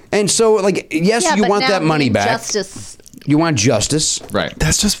 Right. And so, like, yes, Yeah, you but want now that money you need back. Justice. You want justice. right.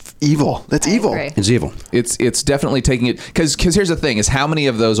 That's just evil. That's evil. agree. It's evil. It's definitely taking it because here's the thing: is how many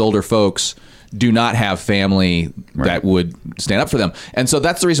of those older folks do not have family that would stand up for them, and so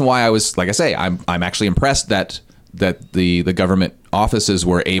that's the reason why I was, like I say, I'm actually impressed that the government offices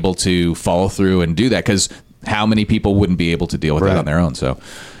were able to follow through and do that, because how many people wouldn't be able to deal with that on their own? So,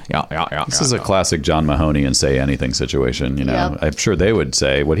 yeah. This is a classic John Mahoney and say anything situation. You know, Yep. I'm sure they would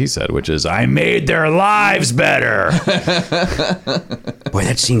say what he said, which is, "I made their lives better." Boy,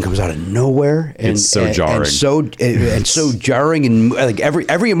 that scene comes out of nowhere. And, It's so jarring. and so jarring, and like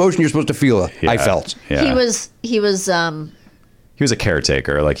every emotion you're supposed to feel, I felt. Yeah. He was He was a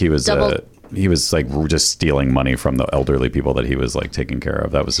caretaker. Like he was like just stealing money from the elderly people that he was like taking care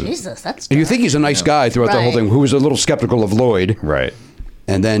of. That was Jesus, that's And you think he's a nice guy throughout the whole Right. thing, who was a little skeptical of Lloyd, right.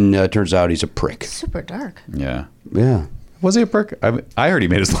 and then turns out he's a prick. super dark. Yeah. Yeah. Was he a prick? I heard he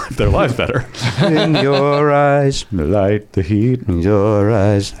made their lives better. In your eyes, The light, the heat. in your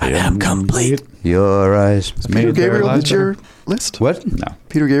eyes, I am complete. your eyes. Peter Gabriel hit your list? What? No.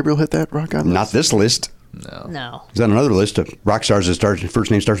 Peter Gabriel hit that rock on list? Not this list. No. He's on another list of rock stars that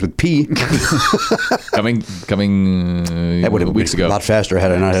first name starts with P. coming That would have weeks been a ago. lot faster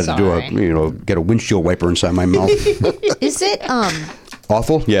had I not had to do get a windshield wiper inside my mouth. Is it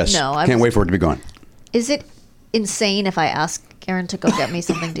Awful? Yes. No, I Can't was- wait for it to be gone. is it insane if I ask Aaron to go get me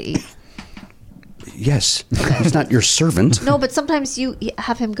something to eat? Yes. He's not your servant. No, but sometimes you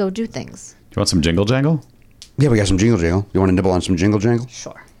have him go do things. You want some jingle jangle? Yeah, we got some jingle jangle. You want to nibble on some jingle jangle?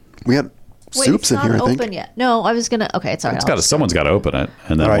 Sure. We had Wait, soups it's in not here, I open think. yet. No, I was gonna. Okay, it's all right. Someone's got to open it,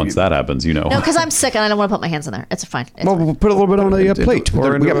 and then All right. once that happens, you know. No, because I'm sick and I don't want to put my hands in there. It's fine. It's Well, fine. we'll put a little bit on a plate.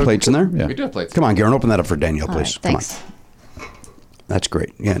 Or We got plates in there. Yeah. We do have plates. Come on, Garen, open that up for Danielle, All please. right, Come thanks. on. That's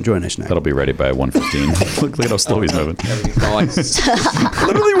great. Yeah, enjoy a nice snack. That'll be ready by 1:15. Look at how slow he's moving.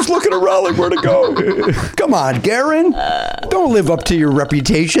 Literally was looking around like where to go. Come on, Garen. Don't live up to your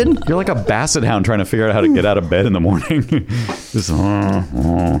reputation. You're like a basset hound trying to figure out how to get out of bed in the morning. Just,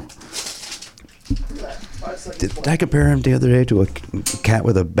 Did I compare him the other day to a cat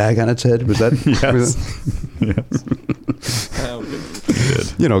with a bag on its head? Was that? Yes. Was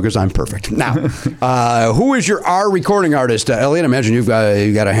that- Yes. because I'm perfect. Now, who is your R recording artist? Elliot, I imagine you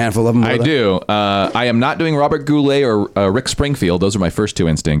got a handful of them. I do. I am not doing Robert Goulet or Rick Springfield. Those are my first two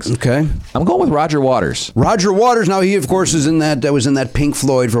instincts. Okay. I'm going with Roger Waters. Roger Waters. Now, he, of course, was in that Pink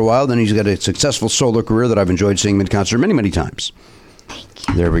Floyd for a while. Then he's got a successful solo career that I've enjoyed seeing him in concert many, many times.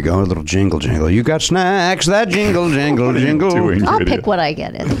 There we go. A little jingle. You got snacks. That jingle. I'll pick what I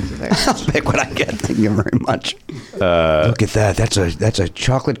get. Thank you very much. I'll pick what I get. Thank you very much. Look at that. That's a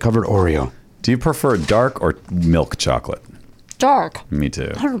chocolate-covered Oreo. Do you prefer dark or milk chocolate? Dark. Me too.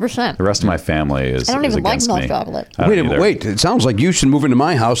 100%. The rest of my family is I don't even like against milk me. chocolate. Wait. It sounds like you should move into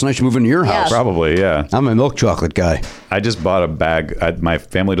my house and I should move into your house. Yes. Probably, yeah. I'm a milk chocolate guy. I just bought a bag. My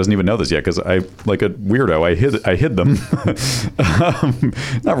family doesn't even know this yet because I, like a weirdo, I hid them.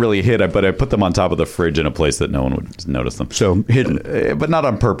 Not really hid, but I put them on top of the fridge in a place that no one would notice them. So hidden. But not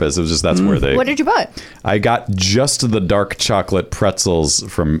on purpose. It was just that's where they... What did you buy? I got just the dark chocolate pretzels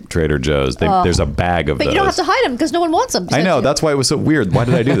from Trader Joe's. There's a bag of But those. you don't have to hide them because no one wants them. I know. That's why it was so weird. Why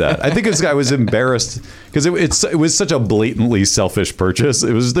did I do that? I think I was embarrassed because it was such a blatantly selfish purchase.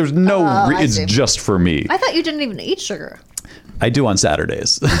 There's no... it's see. just for me. I thought you didn't even eat sugar. I do on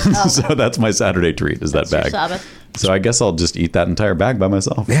Saturdays. So that's my Saturday treat is That's that your bag. Sabbath. So I guess I'll just eat that entire bag by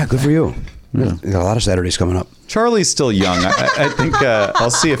myself. Yeah, good for you. Yeah. You got a lot of Saturdays coming up. Charlie's still young. I think I'll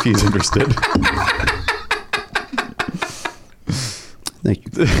see if he's interested.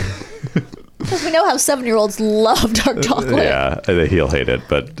 Thank you. Because we know how 7-year-olds love dark chocolate. Yeah, he'll hate it,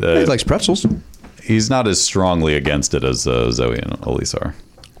 but He likes pretzels. he's not as strongly against it as Zoe and Elise are.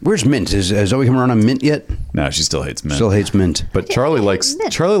 Where's mint? Has Zoe come around on mint yet? No, she still hates mint. Still hates mint. But Charlie likes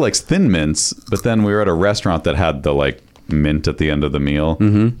thin mints. But then we were at a restaurant that had the mint at the end of the meal,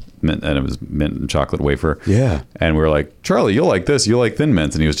 mint, and it was mint and chocolate wafer. Yeah. And we were like, Charlie, you'll like this. You'll like thin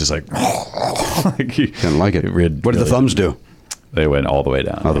mints. And he was just like, he Didn't like it. What did the thumbs do? They went all the way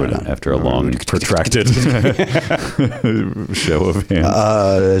down. All the way down. After a long, protracted show of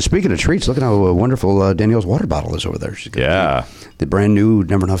hands. Speaking of treats, look at how wonderful Danielle's water bottle is over there. She's got the brand new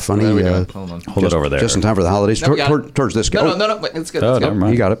Never Enough Funny. There we go. Hold on. Hold it over there. Just in time for the holidays. No, we got it. Towards this guy. No. Wait, it's good. Oh, Let's go. never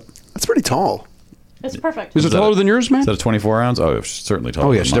mind. You got it. That's pretty tall. It's perfect. Is it taller than yours, man? Is that a 24 ounce? Oh, it's certainly taller.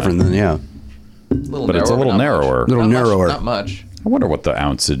 Oh, yeah, it's different than, yeah. But it's a little narrower. Little narrower. Not much. I wonder what the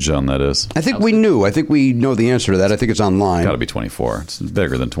ounceage on that is. I think we knew. I think we know the answer to that. I think it's online. Got to be 24. It's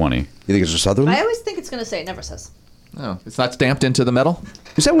bigger than 20. You think it's a Sutherland? I always think it's going to say it never says. Oh, it's not stamped into the metal?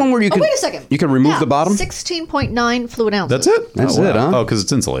 Is that one where you can... wait a second. You can remove the bottom? 16.9 fluid ounces. That's it? That's wow. it, huh? Oh, because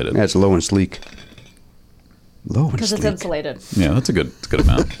it's insulated. Yeah, it's low and sleek. Low and Because sleek. it's insulated. Yeah, that's a good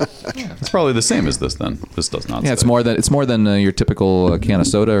amount. It's probably the same as this then. This does not. Yeah, it's more than your typical can of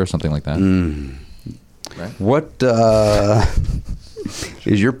soda or something like that. Right. What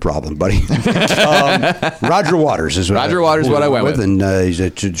is your problem, buddy? Roger Waters is what I went with. And he's a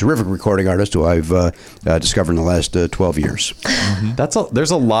terrific recording artist who I've discovered in the last 12 years.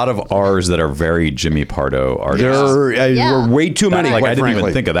 There's a lot of R's that are very Jimmy Pardo artists. There were way too many. I didn't frankly.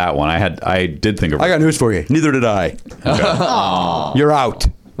 even think of that one. I did think of. I got news for you. Neither did I. Okay. You're out.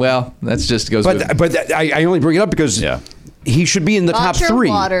 Well, that's just goes. But I only bring it up because he should be in the top 3. Roger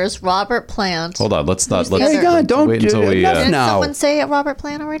Waters, Robert Plant. Hold on, let's not. Who's the other? God, don't wait until we. Didn't now. someone say it, Robert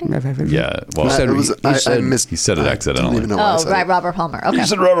Plant already? Yeah, well, He said it accidentally. Oh, right, Robert Palmer. Okay. He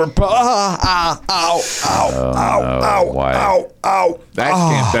said Robert. Ow! Ow!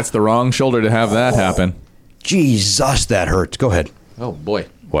 That's the wrong shoulder to have that happen. Jesus, that hurts. Go ahead. Oh boy.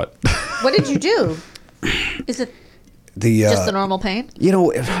 What? What did you do? Is it just the normal pain? You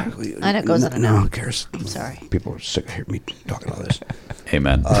know, I know it goes in and no, out. who cares? I'm sorry. People are sick of hearing me talking about this.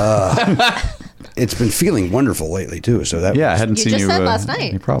 Amen. It's been feeling wonderful lately too. So that I hadn't seen you. You just said last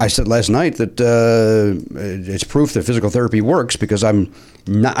night. I said last night that it's proof that physical therapy works because I would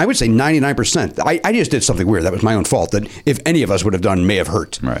say 99%. I just did something weird. That was my own fault. That if any of us would have done may have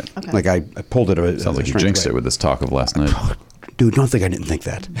hurt. Right. Okay. Like I pulled it. Sounds like you jinxed it with this talk of last night. Dude, don't think I didn't think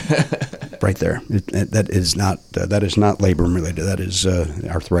that. Right there. That is not labor related. That is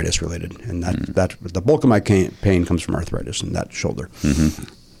arthritis related, and that the bulk of my pain comes from arthritis in that shoulder.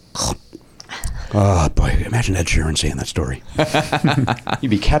 Oh boy! Imagine Ed Sheeran saying that story.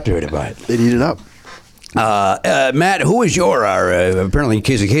 You'd be captivated by it. They'd eat it up. Matt, who is your apparently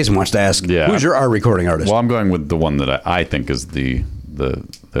Casey Kasem wants to ask. Yeah. Who's your recording artist? Well, I'm going with the one that I think is the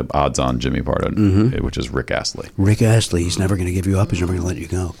odds-on Jimmy Pardo, which is Rick Astley. Rick Astley. He's never going to give you up. He's never going to let you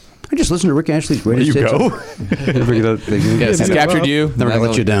go. I just listened to Rick Astley's greatest hits. Yes, he's captured you. Never going to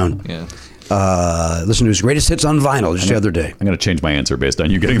let you down. Yeah. Listen to his greatest hits on vinyl just the other day. I'm going to change my answer based on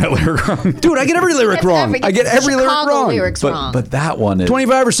you getting that lyric wrong. Dude, I get every lyric wrong. I get every lyric wrong. Lyrics wrong. But that one is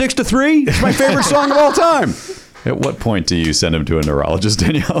 25 or 6 to 3. It's my favorite song of all time. At what point do you send him to a neurologist,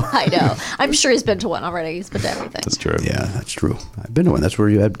 Danielle? I know. I'm sure he's been to one already. He's been to everything. That's true. Yeah, that's true. I've been to one. That's where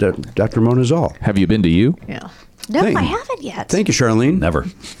you had Dr. Monazol. Have you been to you? Yeah. No, I haven't yet. Thank you, Charlene. Never.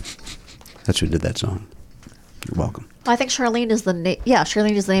 That's who did that song. You're welcome. I think Charlene is the name. Yeah,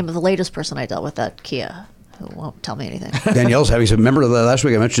 Charlene is the name of the latest person I dealt with at Kia, who won't tell me anything. Danielle's having some. Remember last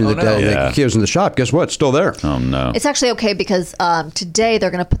week I mentioned that Kia's in the shop. Guess what? Still there. Oh no. It's actually okay because today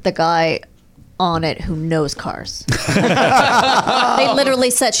they're going to put the guy on it who knows cars. They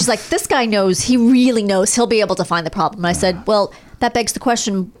literally said, she's like, this guy knows. He really knows. He'll be able to find the problem. And I said, well, that begs the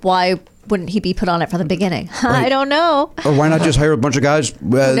question, why wouldn't he be put on it from the beginning? I don't know. Or why not just hire a bunch of guys?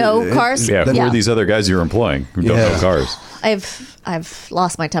 No cars. Yeah, who are these other guys you're employing who don't know cars? I've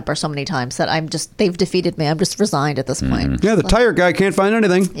lost my temper so many times that they've defeated me. I'm just resigned at this point. Yeah, the tire guy can't find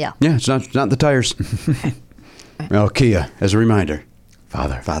anything. Yeah. Yeah, it's not the tires. Well, Kia, as a reminder.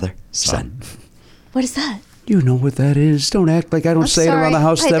 Father, son. What is that? You know what that is. Don't act like I don't say it around the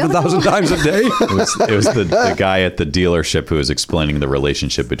house 7,000 times a day. It was the guy at the dealership who was explaining the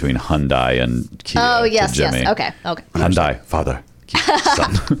relationship between Hyundai and Kia. Oh, yes, to Jimmy. yes. Okay. Hyundai, father, Kia,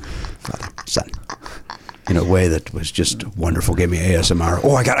 son. Father, son. In a way that was just wonderful. Gave me ASMR.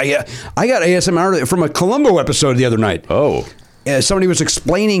 Oh, I got ASMR from a Columbo episode the other night. Oh. Somebody was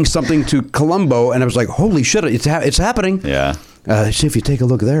explaining something to Columbo, and I was like, holy shit, it's happening. Yeah. See if you take a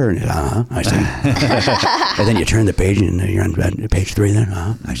look there. I see. And then you turn the page, and you're on page 3 there.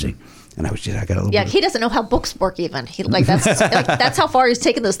 I see. And I got a little. Yeah, he doesn't know how books work even. That's how far he's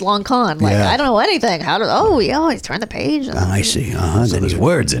taken this long con. I don't know anything. He's turned the page. I see. So then there's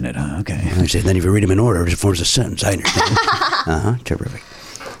words in it. Okay. I see. Then if you read them in order, it forms a sentence. I understand. Terrific.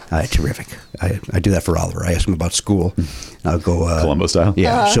 Terrific. I do that for Oliver. I ask him about school. I'll go Columbo style.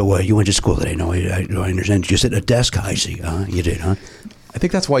 Yeah. So you went to school today? No, I understand. Did you sit at a desk? I see. You did, huh? I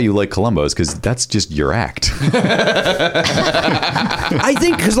think that's why you like Columbo's, because that's just your act. I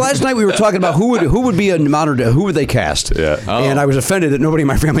think because last night we were talking about who would be a modern, who would they cast? Yeah. And I was offended that nobody in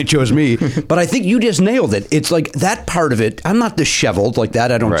my family chose me. But I think you just nailed it. It's like that part of it. I'm not disheveled like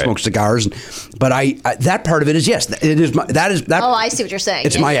that. I don't smoke cigars. But I that part of it is yes. It is my, that is that. Oh, I see what you're saying.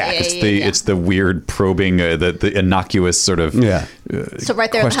 It's my act. It's the weird probing, the innocuous sort of. Yeah. So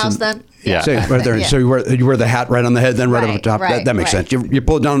right there in the house then. Yeah. So, right there, so you wear the hat right on the head, then right up the top. That makes sense. You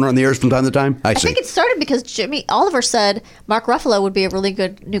pull it down around the ears from time to time. I see. I think it started because Oliver said Mark Ruffalo would be a really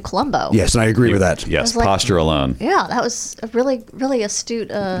good new Columbo. Yes, and I agree with that. Yes, posture alone. Yeah, that was a really, really astute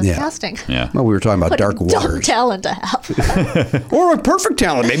casting. Yeah. Well, we were talking about Dark Waters. Dumb talent to have. Or a perfect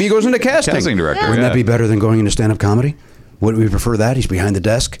talent. Maybe he goes into casting. Casting director. Wouldn't that be better than going into stand-up comedy? Would we prefer that? He's behind the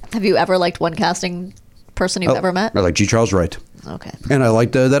desk. Have you ever liked one casting person you've ever met? I like G. Charles Wright. Okay. And I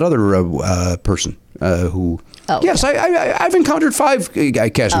liked that other person who. Oh, yes, I've encountered 5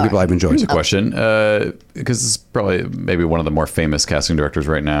 casting people I've enjoyed. Here's a question, because this is probably maybe one of the more famous casting directors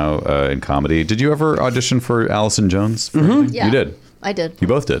right now in comedy. Did you ever audition for Allison Jones? Mm-hmm. Yeah, you did. I did. You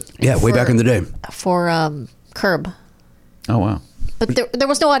both did. Yeah, way back in the day. For Curb. Oh wow. But there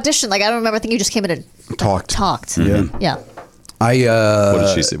was no audition. Like I don't remember. I think you just came in and talked. Mm-hmm. Yeah. What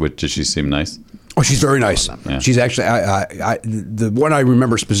did she say? Did she seem nice? Oh, she's very nice. Yeah. She's actually the one I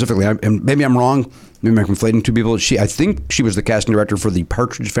remember specifically. And maybe I'm wrong. Maybe I'm conflating 2 people. I think she was the casting director for the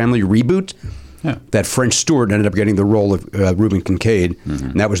Partridge Family reboot. Yeah. That French Stewart ended up getting the role of Reuben Kincaid,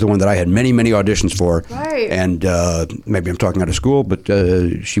 and that was the one that I had many, many auditions for. Right. And maybe I'm talking out of school, but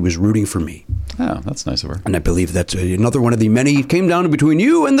she was rooting for me. Oh, that's nice of her. And I believe that's another one of the many came down between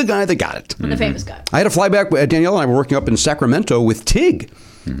you and the guy that got it. And the famous guy. I had a flyback. Danielle and I were working up in Sacramento with Tig.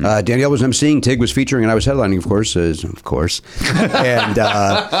 Danielle was emceeing, Tig was featuring, and I was headlining, of course. And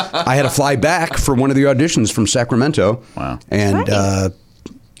I had to fly back for one of the auditions from Sacramento. Wow. And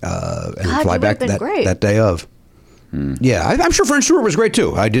fly back that day of. Yeah, I'm sure French Stewart was great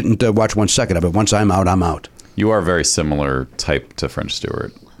too. I didn't watch 1 second of it. Once I'm out, I'm out. You are very similar type to French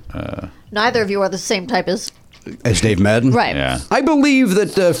Stewart. Neither of you are the same type as Dave Madden. Right. Yeah. I believe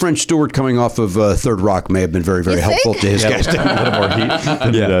that French Stewart coming off of Third Rock may have been very, very helpful to his casting. A little more heat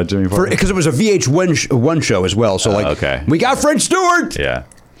than Jimmy Parker. Because it was a VH1 show as well. So okay. We got French Stewart. Yeah.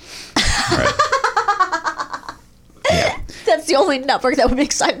 All right. That's the only network that would be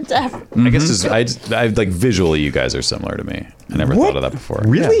excited to have. I guess I like visually, you guys are similar to me. I never thought of that before.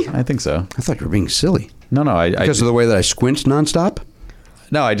 Really? Yeah, I think so. I thought you were being silly. No, because of the way that I squint nonstop.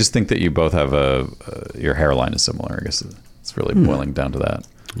 No, I just think that you both have your hairline is similar. I guess it's really boiling down to that.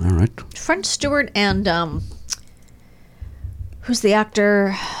 All right. French Stewart and who's the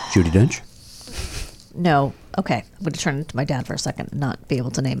actor? Judi Dench. No. Okay, I'm going to turn to my dad for a second and not be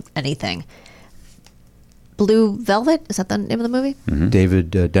able to name anything. Blue Velvet? Is that the name of the movie? Mm-hmm.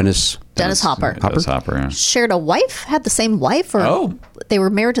 David Dennis Dennis Hopper. Dennis Hopper, yeah. Shared a wife, had the same wife, or they were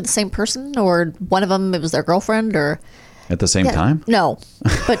married to the same person, or one of them, it was their girlfriend, or... At the same time? No,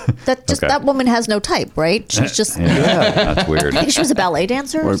 but that woman has no type, right? She's just... Yeah, that's weird. I think she was a ballet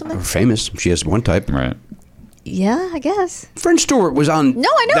dancer or something. Or famous. She has one type. Right. Yeah, I guess. French Stewart was on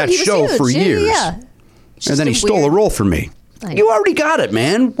that he was show huge. for years. Yeah. And then he stole a role from me. You already got it,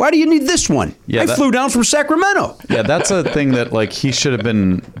 man. Why do you need this one? Yeah, I flew down from Sacramento. Yeah, that's a thing that like he should have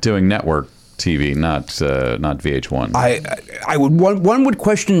been doing network TV, not VH1. I would one would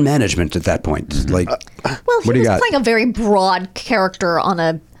question management at that point. Like, well, what do he you was got? playing a very broad character on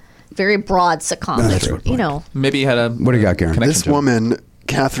a very broad sitcom. That's a good You know. Maybe he had a. What do you got, Karen? This woman,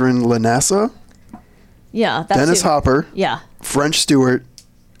 Catherine Lanassa, Yeah, that's Dennis who- Hopper, Yeah. French Stewart,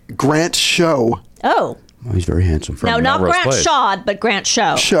 Grant Show. Oh. Oh, he's very handsome. No, not Melrose Grant Place. Shaw, but Grant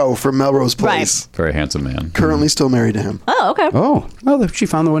Show. Show from Melrose Place. Very handsome man. Currently still married to him. Oh, okay. Oh, well, she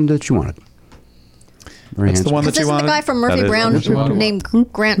found the one that she wanted. Very That's handsome. the one that Because you isn't wanted. the guy from Murphy That is Brown the one you wanted.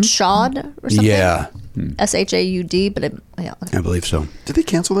 named Grant Shaud or something? Yeah, Shaud, but yeah. I believe so. Did they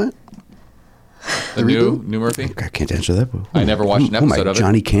cancel that? The new Murphy? I can't answer that. I never watched an episode of it.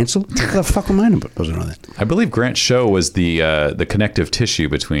 Johnny canceled? What the fuck am I supposed to know that? I believe Grant Show was the connective tissue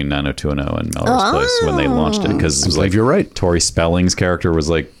between 90210 and Melrose Place when they launched it, because it was like you're right. Tori Spelling's character was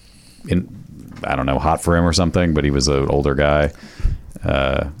like, I don't know, hot for him or something, but he was an older guy.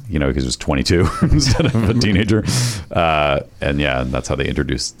 Because he was 22 instead of a teenager. And yeah, that's how they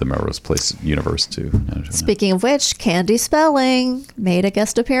introduced the Melrose Place universe to 90210. Speaking of which, Candy Spelling made a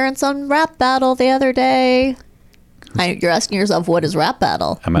guest appearance on Rap Battle the other day. You're asking yourself, what is Rap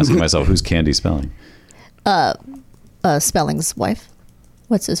Battle? I'm asking myself, who's Candy Spelling? Spelling's wife.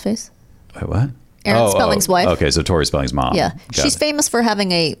 What's his face? Wait, what? Aaron Spelling's wife. Okay, so Tori Spelling's mom. Yeah. Got She's it. famous for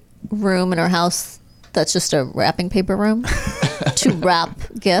having a room in her house that's just a wrapping paper room to wrap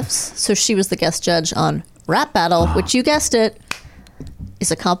gifts. So she was the guest judge on Rap Battle, which you guessed it,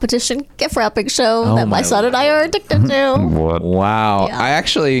 is a competition gift wrapping show that my son and I are addicted to. What? Wow. Yeah.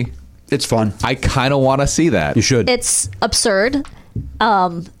 It's fun. I kind of want to see that. You should. It's absurd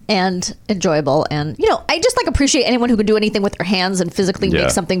and enjoyable. And, I just appreciate anyone who can do anything with their hands and physically Yeah.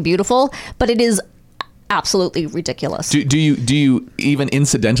 make something beautiful. But it is absolutely ridiculous. Do you even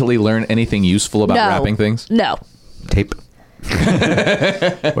incidentally learn anything useful about No. wrapping things? No. Tape.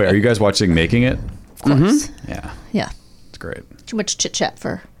 Wait, are you guys watching Making It? Of course. Yeah, Yeah. it's great. Too much chit chat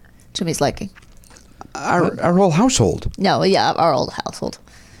for Jimmy's liking. Our whole household. No, yeah, our old household.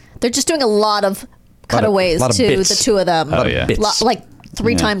 They're just doing a lot of cutaways lot of to bits. the two of them. Oh, yeah. Bits. Like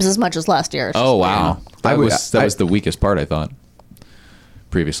 3 times as much as last year. It's Oh, just- wow. That was the weakest part, I thought,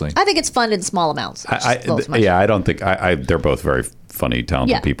 previously. I think it's fun in small amounts. It's just a little too much. I don't think they're both very funny,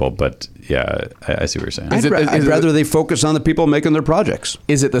 talented Yeah. people, but yeah, I see what you're saying. I'd rather they focus on the people making their projects.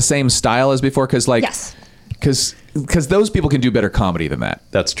 Is it the same style as before? Because Yes. because those people can do better comedy than that.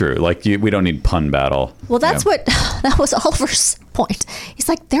 That's true. Like we don't need pun battle. Well, that's that was Oliver's point. He's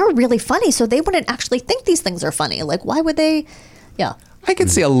like, they're really funny, so they wouldn't actually think these things are funny. Like, why would they? Yeah. I could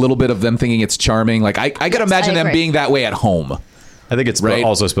see a little bit of them thinking it's charming. Like I could imagine I them agree. being that way at home. I think it's Right.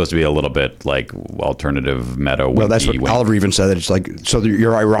 also supposed to be a little bit like alternative meta. Well, that's what wink. Oliver even said. That it's like, so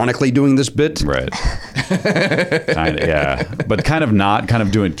you're ironically doing this bit, Right. Kind of, yeah, but kind of not. Kind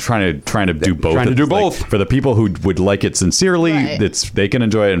of trying to do both. Trying to do It's like, both. for the people who would like it sincerely. Right. They can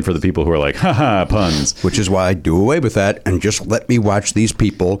enjoy it, and for the people who are like, haha, puns. Which is why I do away with that and just let me watch these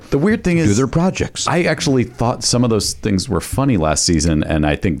people. The weird thing do is their projects. I actually thought some of those things were funny last season, and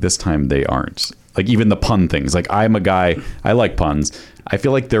I think this time they aren't. Like even the pun things. Like I'm a guy, I like puns. I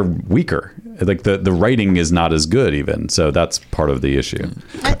feel like they're weaker. Like the writing is not as good even. So that's part of the issue.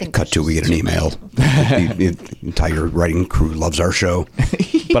 I think Cut to, we get an email. the entire writing crew loves our show.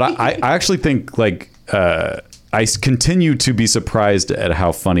 But I actually think I continue to be surprised at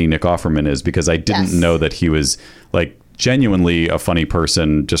how funny Nick Offerman is, because I didn't Yes. know that he was like genuinely a funny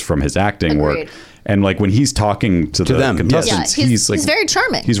person just from his acting Agreed. work. And like when he's talking to the them, contestants, Yeah, he's like he's very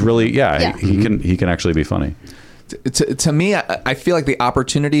charming. He's really Yeah. he can actually be funny. To me, I feel like the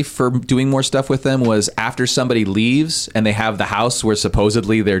opportunity for doing more stuff with them was after somebody leaves and they have the house where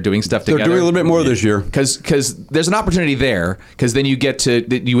supposedly they're doing stuff They're together. doing a little bit more this year. Because there's an opportunity there, because then you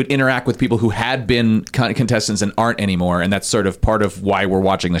would interact with people who had been contestants and aren't anymore, and that's sort of part of why we're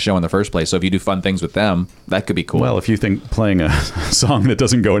watching the show in the first place. So if you do fun things with them, that could be cool. Well, if you think playing a song that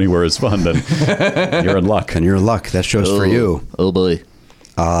doesn't go anywhere is fun, then you're in luck. And you're in luck. That show's for you. Oh boy.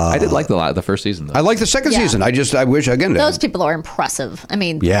 I did like the first season, though. I like the second Yeah. season. I wish, again. Those people are impressive. I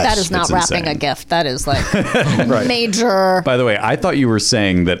mean, Yes, that is not it's wrapping insane. a gift. That is like major. By the way, I thought you were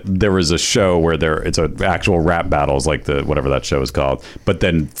saying that there was a show where it's an actual rap battles, like the whatever that show is called. But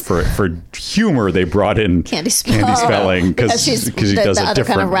then for humor, they brought in Candy Spelling because she does the a other different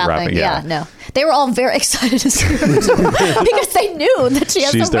kind of rapping. Yeah, No, they were all very excited to see her because they knew that she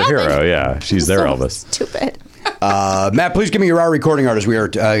has she's the their rapping. hero. Yeah, she's their So Elvis. Stupid. Matt, please give me your recording artist. We are.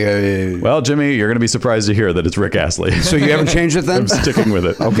 Well, Jimmy, you're going to be surprised to hear that it's Rick Astley. So you haven't changed it then? I'm sticking with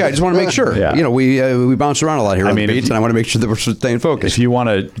it. Okay, I just want to make sure. Yeah. You know, we bounce around a lot here on the beats, and I want to make sure that we're staying focused. If you want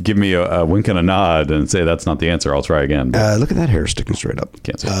to give me a wink and a nod and say that's not the answer, I'll try again. Look at that hair sticking straight up.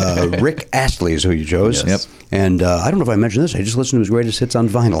 Can't say. Rick Astley is who you chose. Yes. Yep. And I don't know if I mentioned this. I just listened to his greatest hits on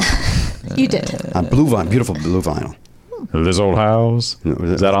vinyl. You did. On blue vinyl, beautiful blue vinyl. This old house.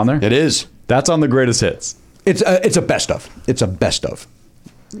 Is that on there? It is. That's on the greatest hits. It's a best of. It's a best of.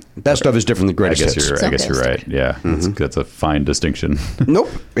 Best of is different than greatest hits. I guess you're right. Yeah, that's a fine distinction. Nope.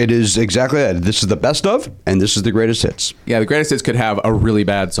 It is exactly that. This is the best of, and this is the greatest hits. Yeah, the greatest hits could have a really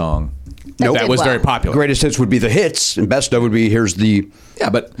bad song. Nope. That was very popular. Greatest hits would be the hits, and best of would be here's the.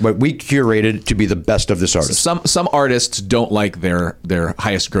 Yeah, but what we curated to be the best of this artist. Some artists don't like their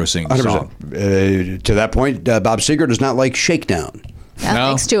highest grossing 100%. song. To that point, Bob Seger does not like Shakedown.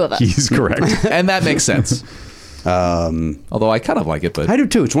 That makes two of us. He's correct. And that makes sense. Although I kind of like it, but I do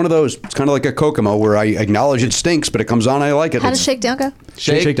too. It's one of those. It's kind of like a Kokomo where I acknowledge it stinks, but it comes on. I like it. How does Shakedown go?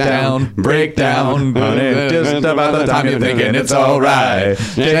 shake down, break down, honey, just about the time you're thinking it's all right.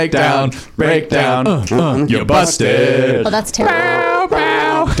 Shake down, break down, you're busted. Oh, that's terrible.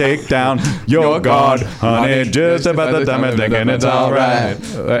 Take down your guard, honey, just about the time you're thinking it's all right.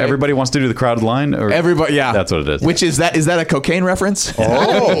 Everybody wants to do the crowded line? Or? Everybody, yeah. That's what it is. Which is that? Is that a cocaine reference?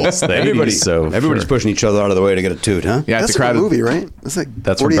 Oh, It's the 80s, so everybody's sure. pushing each other out of the way to get a toot, huh? Yeah, That's it's a from a crowded movie, right? That's like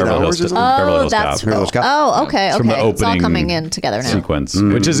That's from 48 Beverly hours Hills. or something. Beverly Oh, Hills that's. Cop. Beverly Hills Cop. Oh, okay. From the Okay. It's all opening coming in together now. sequence,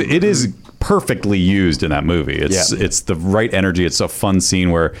 which is it is perfectly used in that movie. It's the right energy. It's a fun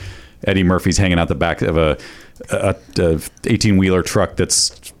scene where Eddie Murphy's hanging out the back of a 18-wheeler truck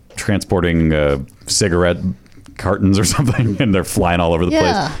that's transporting cigarette cartons or something, and they're flying all over the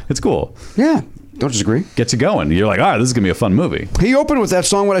Yeah. place. It's cool. Yeah, don't disagree. Gets you going. You're like, this is gonna be a fun movie. He opened with that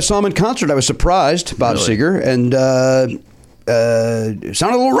song when I saw him in concert. I was surprised, Bob Seger, and it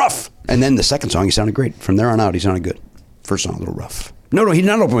sounded a little rough. And then the second song, he sounded great. From there on out, he sounded good. First song, a little rough. No, he did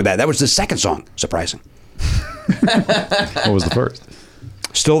not open with that. That was the second song. Surprising. What was the first?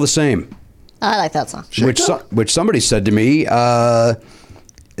 Still the same. I like that song. Which somebody said to me.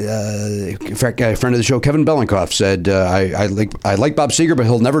 In fact, a friend of the show, Kevin Belenkoff, said, I like Bob Seger, but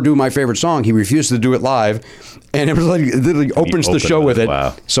he'll never do my favorite song. He refused to do it live. And it was like, literally opens the show with it.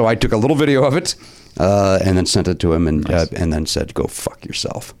 Wow. So I took a little video of it and then sent it to him and then said, go fuck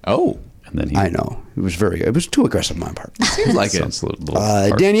yourself. Oh. And then I know. It was too aggressive on my part. Seems like it. Sounds a little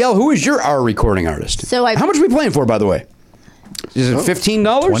harsh. Danielle, who is your our recording artist? How much are we playing for, by the way? Is it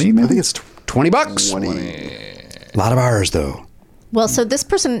 $15? 20, maybe? I think it's $20. 20. A lot of hours, though. Well, so this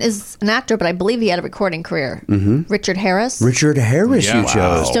person is an actor, but I believe he had a recording career. Richard Harris. Richard Harris, you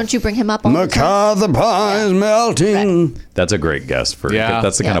chose. Don't you bring him up all the time? the pie's melting. That's a great guess for Yeah.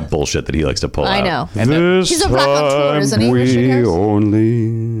 That's the kind of bullshit that he likes to pull out. I know. This He's a rock on tour, isn't he, Richard we Harris?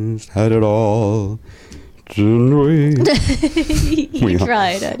 only had it all, didn't we? You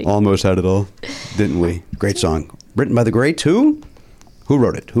tried, Eddie. Almost had it all, didn't we? Great song. Written by the great who? Who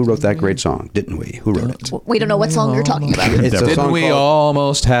wrote it? Who wrote that great song? Didn't we? Who wrote it? We don't know what song you're talking about. It's a Didn't song we called-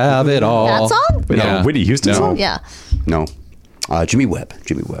 almost have it all? That song? But no, Whitney Houston song? Yeah. No. Jimmy Webb.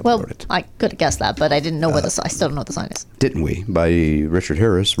 Jimmy Webb Well, wrote it. I could have guessed that, but I didn't know what the song. I still don't know what the song is. Didn't we? By Richard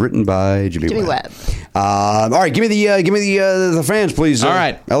Harris, written by Jimmy Jimmy Webb. Webb. All right, give me the fans, please. All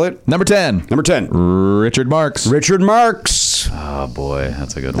right. Elliot. Number 10. Number 10. Richard Marx. Richard Marx. Oh boy,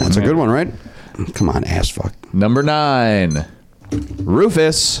 that's a good one. That's a good one, right? Come on, ass fuck. Number 9.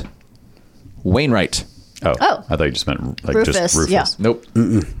 Rufus Wainwright. Oh, Oh. I thought you just meant like Rufus, just Rufus. yeah. Nope.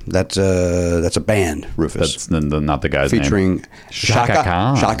 That's a band, Rufus. That's not the guy's Featuring name. Shaka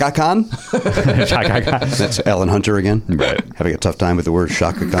Khan. Shaka Khan. Shaka Khan. That's Ellen Hunter again. Right. Having a tough time with the word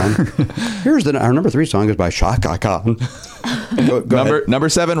Shaka Khan. Here's our number 3 song is by Shaka Khan. Go ahead. Number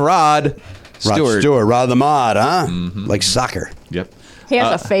 7. Rod Stewart. Rod the Mod, huh? Like soccer. Yep. He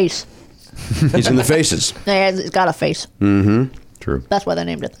has a face. He's in the faces. He's got a face. True. That's why they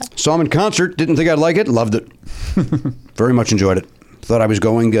named it that. Saw him in concert. Didn't think I'd like it. Loved it. Very much enjoyed it. Thought I was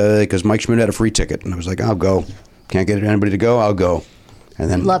going because Mike Schmidt had a free ticket, and I was like, I'll go. Can't get anybody to go. I'll go.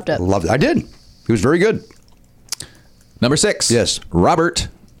 And then Loved it. Loved it. I did. He was very good. Number 6. Yes. Robert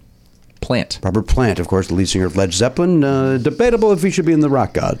Plant. Robert Plant, of course, the lead singer of Led Zeppelin. Debatable if he should be in the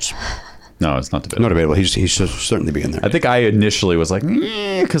Rock Gods. No, it's not debatable. Not debatable. He should certainly be in there. I think I initially was like,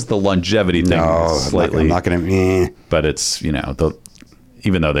 because the longevity thing is slightly. I'm not going to. But it's,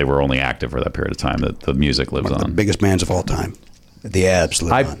 even though they were only active for that period of time, the music lives on. The biggest bands of all time. The Abs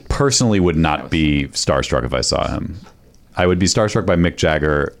live on. I personally would not be starstruck if I saw him. I would be starstruck by Mick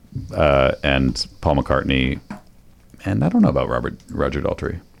Jagger and Paul McCartney. And I don't know about Roger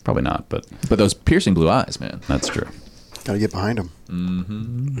Daltrey. Probably not, but those piercing blue eyes, man. That's true. Gotta get behind him.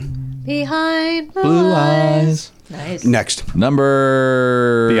 Mm-hmm. Behind blue eyes. Nice. Next.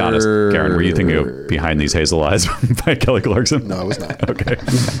 Number... Be honest, Karen, were you thinking of Behind These Hazel Eyes by Kelly Clarkson? No, I was not. Okay.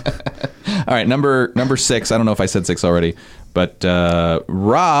 All right, number 6. I don't know if I said 6 already, but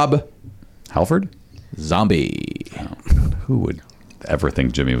Rob Halford? Zombie. Oh, who would ever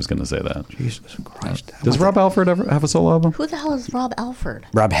think Jimmy was going to say that? Jesus Christ. Does Rob Halford ever have a solo album? Who the hell is Rob Halford?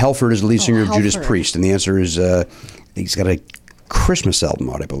 Rob Halford is the lead singer of Judas Halford. Priest, and the answer is he's got a Christmas album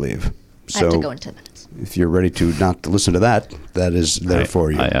out, I believe. So I have to go in 10 minutes. If you're ready to not listen to that, that is there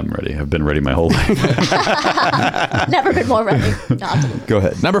for you. I am ready. I've been ready my whole life. Never been more ready. Not to. Go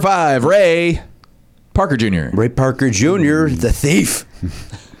ahead. Number 5, Ray Parker Jr. Ray Parker Jr., the thief.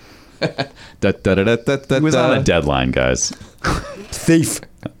 He was on a deadline, guys. Thief.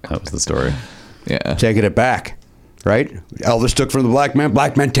 That was the story. Yeah. Taking it back, right? Elvis took from the black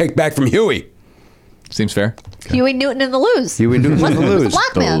man take back from Huey. Seems fair. Huey Newton in the Lose. Huey Newton in the Who's Lose.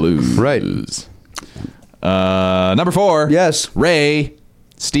 black man? Right. Number 4. Yes. Ray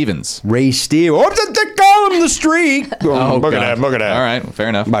Stevens. Ray Steve. Oh, they call him the Streak. Look at that. All right, fair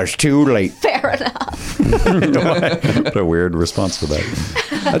enough. But it's too late. Fair enough. What a weird response for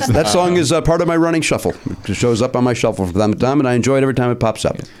that. That song is part of my running shuffle. It shows up on my shuffle from time to time, and I enjoy it every time it pops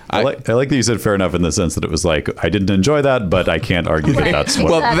up. I like that you said fair enough in the sense that it was like, I didn't enjoy that, but I can't argue that that's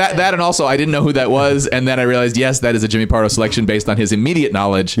what... Well, that and also I didn't know who that was, and then I realized, yes, that is a Jimmy Pardo selection based on his immediate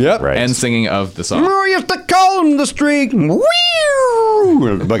knowledge and singing of the song. We used to call him the Streak. Woo!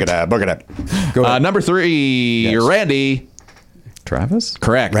 Look at that. Go ahead. Number 3, Yes. Randy Travis?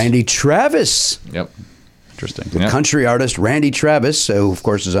 Correct. Randy Travis. Yep. Interesting. The country artist Randy Travis, who, of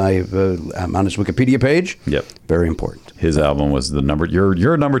course, I'm on his Wikipedia page. Yep. Very important. His album was the number...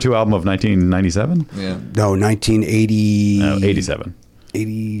 Your number 2 album of 1997? Yeah. No, 1980... No, 87.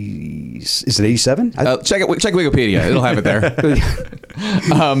 80... Is it 87? Check Wikipedia. It'll have it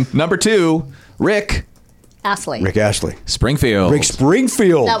there. Number 2, Rick Astley. Rick Astley. Springfield. Rick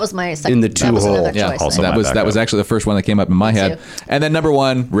Springfield. That was my second. In the that was another two-hole. Yeah, choice. also I think. that was actually the first one that came up in my head. too. And then number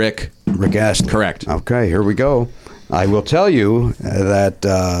 1, Rick Astley. Correct. Okay, here we go. I will tell you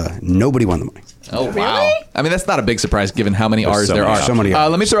that nobody won the money. Oh, Really? wow. I mean, that's not a big surprise given how many R's so there many are. So many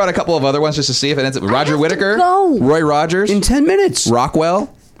Let me throw out a couple of other ones just to see if it ends up with Roger have to Whittaker, go. Roy Rogers, In 10 minutes.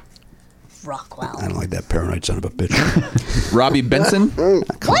 Rockwell, Rockwell. I don't like that paranoid son of a bitch. Robbie Benson.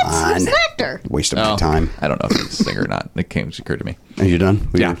 What? He's an actor. Waste of my time. I don't know if he's a singer or not. It occurred to me. Are you done?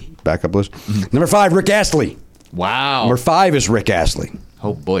 With Yeah. your backup list? Number 5, Rick Astley. Wow. Number 5 is Rick Astley.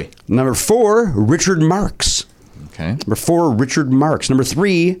 Oh, boy. Number 4, Richard Marx. Okay. Number 4, Richard Marx. Number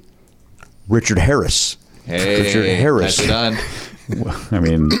 3, Richard Harris. Hey, Richard Harris. That's done. I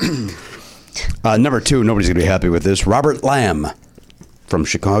mean, Number 2, nobody's going to be happy with this. Robert Lamb from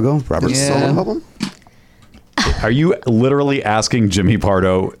Chicago. Robert Yeah. Solo album? are you literally asking Jimmy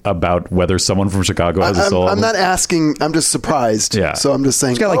Pardo about whether someone from Chicago has a solo I'm album? not asking. I'm just surprised. Yeah. So I'm just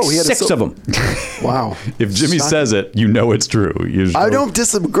saying. He's got like he had a 6 of them. Wow. If Jimmy Shocking. says it, you know it's true. You just I go, don't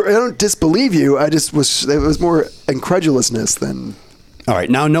disagree. I don't disbelieve you. I just was. It was more incredulousness than. All right,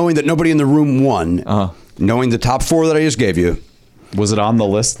 now knowing that nobody in the room won, knowing the top 4 that I just gave you, Was it on the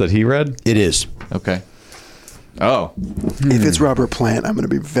list that he read? it is. Okay. Oh. If it's Robert Plant, I'm going to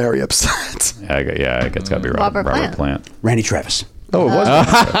be very upset. Yeah, it's got to be Robert Robert Plant. Plant. Randy Travis. Oh, it was.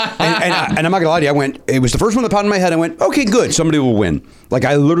 And I'm not going to lie to you, I went, it was the first one that popped in my head. I went, okay, good, somebody will win. Like,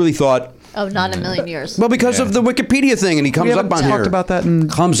 I literally thought, Oh, not a million years. well, because of the Wikipedia thing, and he comes up haven't on talked here. about that in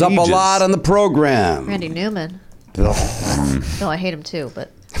Comes up a ages. lot on the program. Randy Newman. Ugh. No, I hate him too,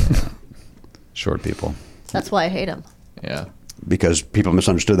 but Short people. that's why I hate him. Yeah. Because people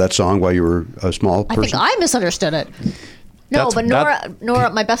misunderstood that song while you were a small I person. think I misunderstood it. No, That's- but Nora,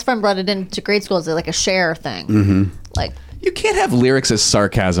 my best friend brought it into grade school as like a share thing. Like, You can't have lyrics as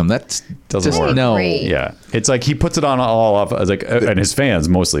sarcasm. That doesn't work. No. Yeah. It's like he puts it on all off. As like, and his fans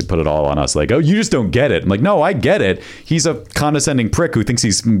mostly put it all on us. Like, oh, you just don't get it. I'm like, no, I get it. He's a condescending prick who thinks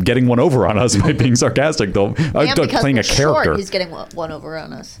he's getting one over on us by being sarcastic, though. Playing a character. Short, he's getting one over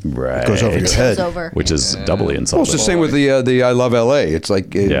on us. Right. It goes over your head. Which is doubly insulting. Well, it's the same with the I Love LA. It's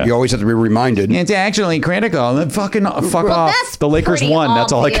like you always have to be reminded. It's actually critical. Fuck off. That's The Lakers won.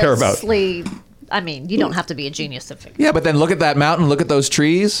 That's all I care about. I mean, you don't have to be a genius to figure. Yeah, but then look at that mountain. Look at those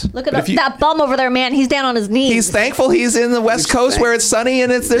trees. Look at that bum over there, man. He's down on his knees. He's thankful he's in the West Coast where it's sunny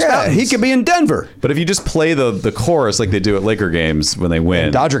and there's mountains. He could be in Denver. But if you just play the chorus like they do at Laker games when they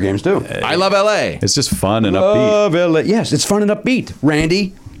win. Dodger games, too. I love LA. It's just fun and upbeat. Love LA. Yes, it's fun and upbeat.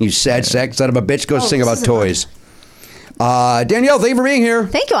 Randy, you sad sack son of a bitch, go sing about toys. Danielle, thank you for being here.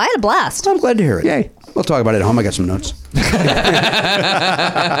 Thank you. I had a blast. I'm glad to hear it. Yay. We'll talk about it at home. I got some notes. On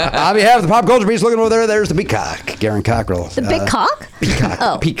behalf of the Pop Culture Beast, looking over there, there's the Peacock, Garen Cockrell. The big cock? Peacock.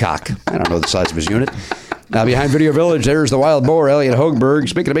 Oh. Peacock. I don't know the size of his unit. Now, behind Video Village, there's the wild boar, Elliot Hochberg.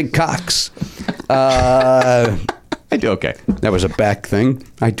 Speaking of big cocks. I do okay. That was a back thing.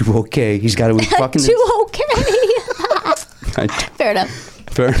 I do okay. He's got to eat fucking... I do okay. Fair enough.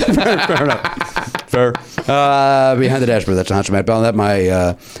 Fair enough. Fair. Behind the dashboard, that's Hanson Matt Bell. That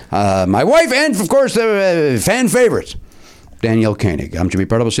my wife and, of course, fan favorite, Danielle Koenig. I'm Jimmy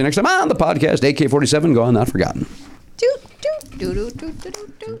Pardo. We'll see you next time on the podcast. AK-47, Gone Not Forgotten.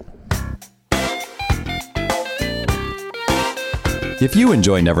 If you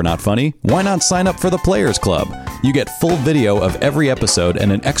enjoy Never Not Funny, why not sign up for the Players Club? You get full video of every episode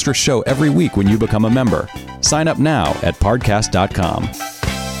and an extra show every week when you become a member. Sign up now at podcast.com.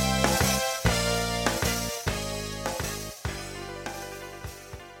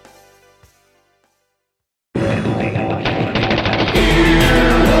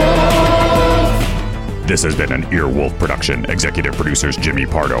 This has been an Earwolf production. Executive producers Jimmy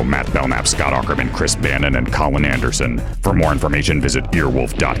Pardo, Matt Belknap, Scott Aukerman, Chris Bannon, and Colin Anderson. For more information, visit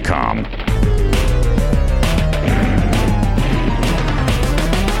earwolf.com.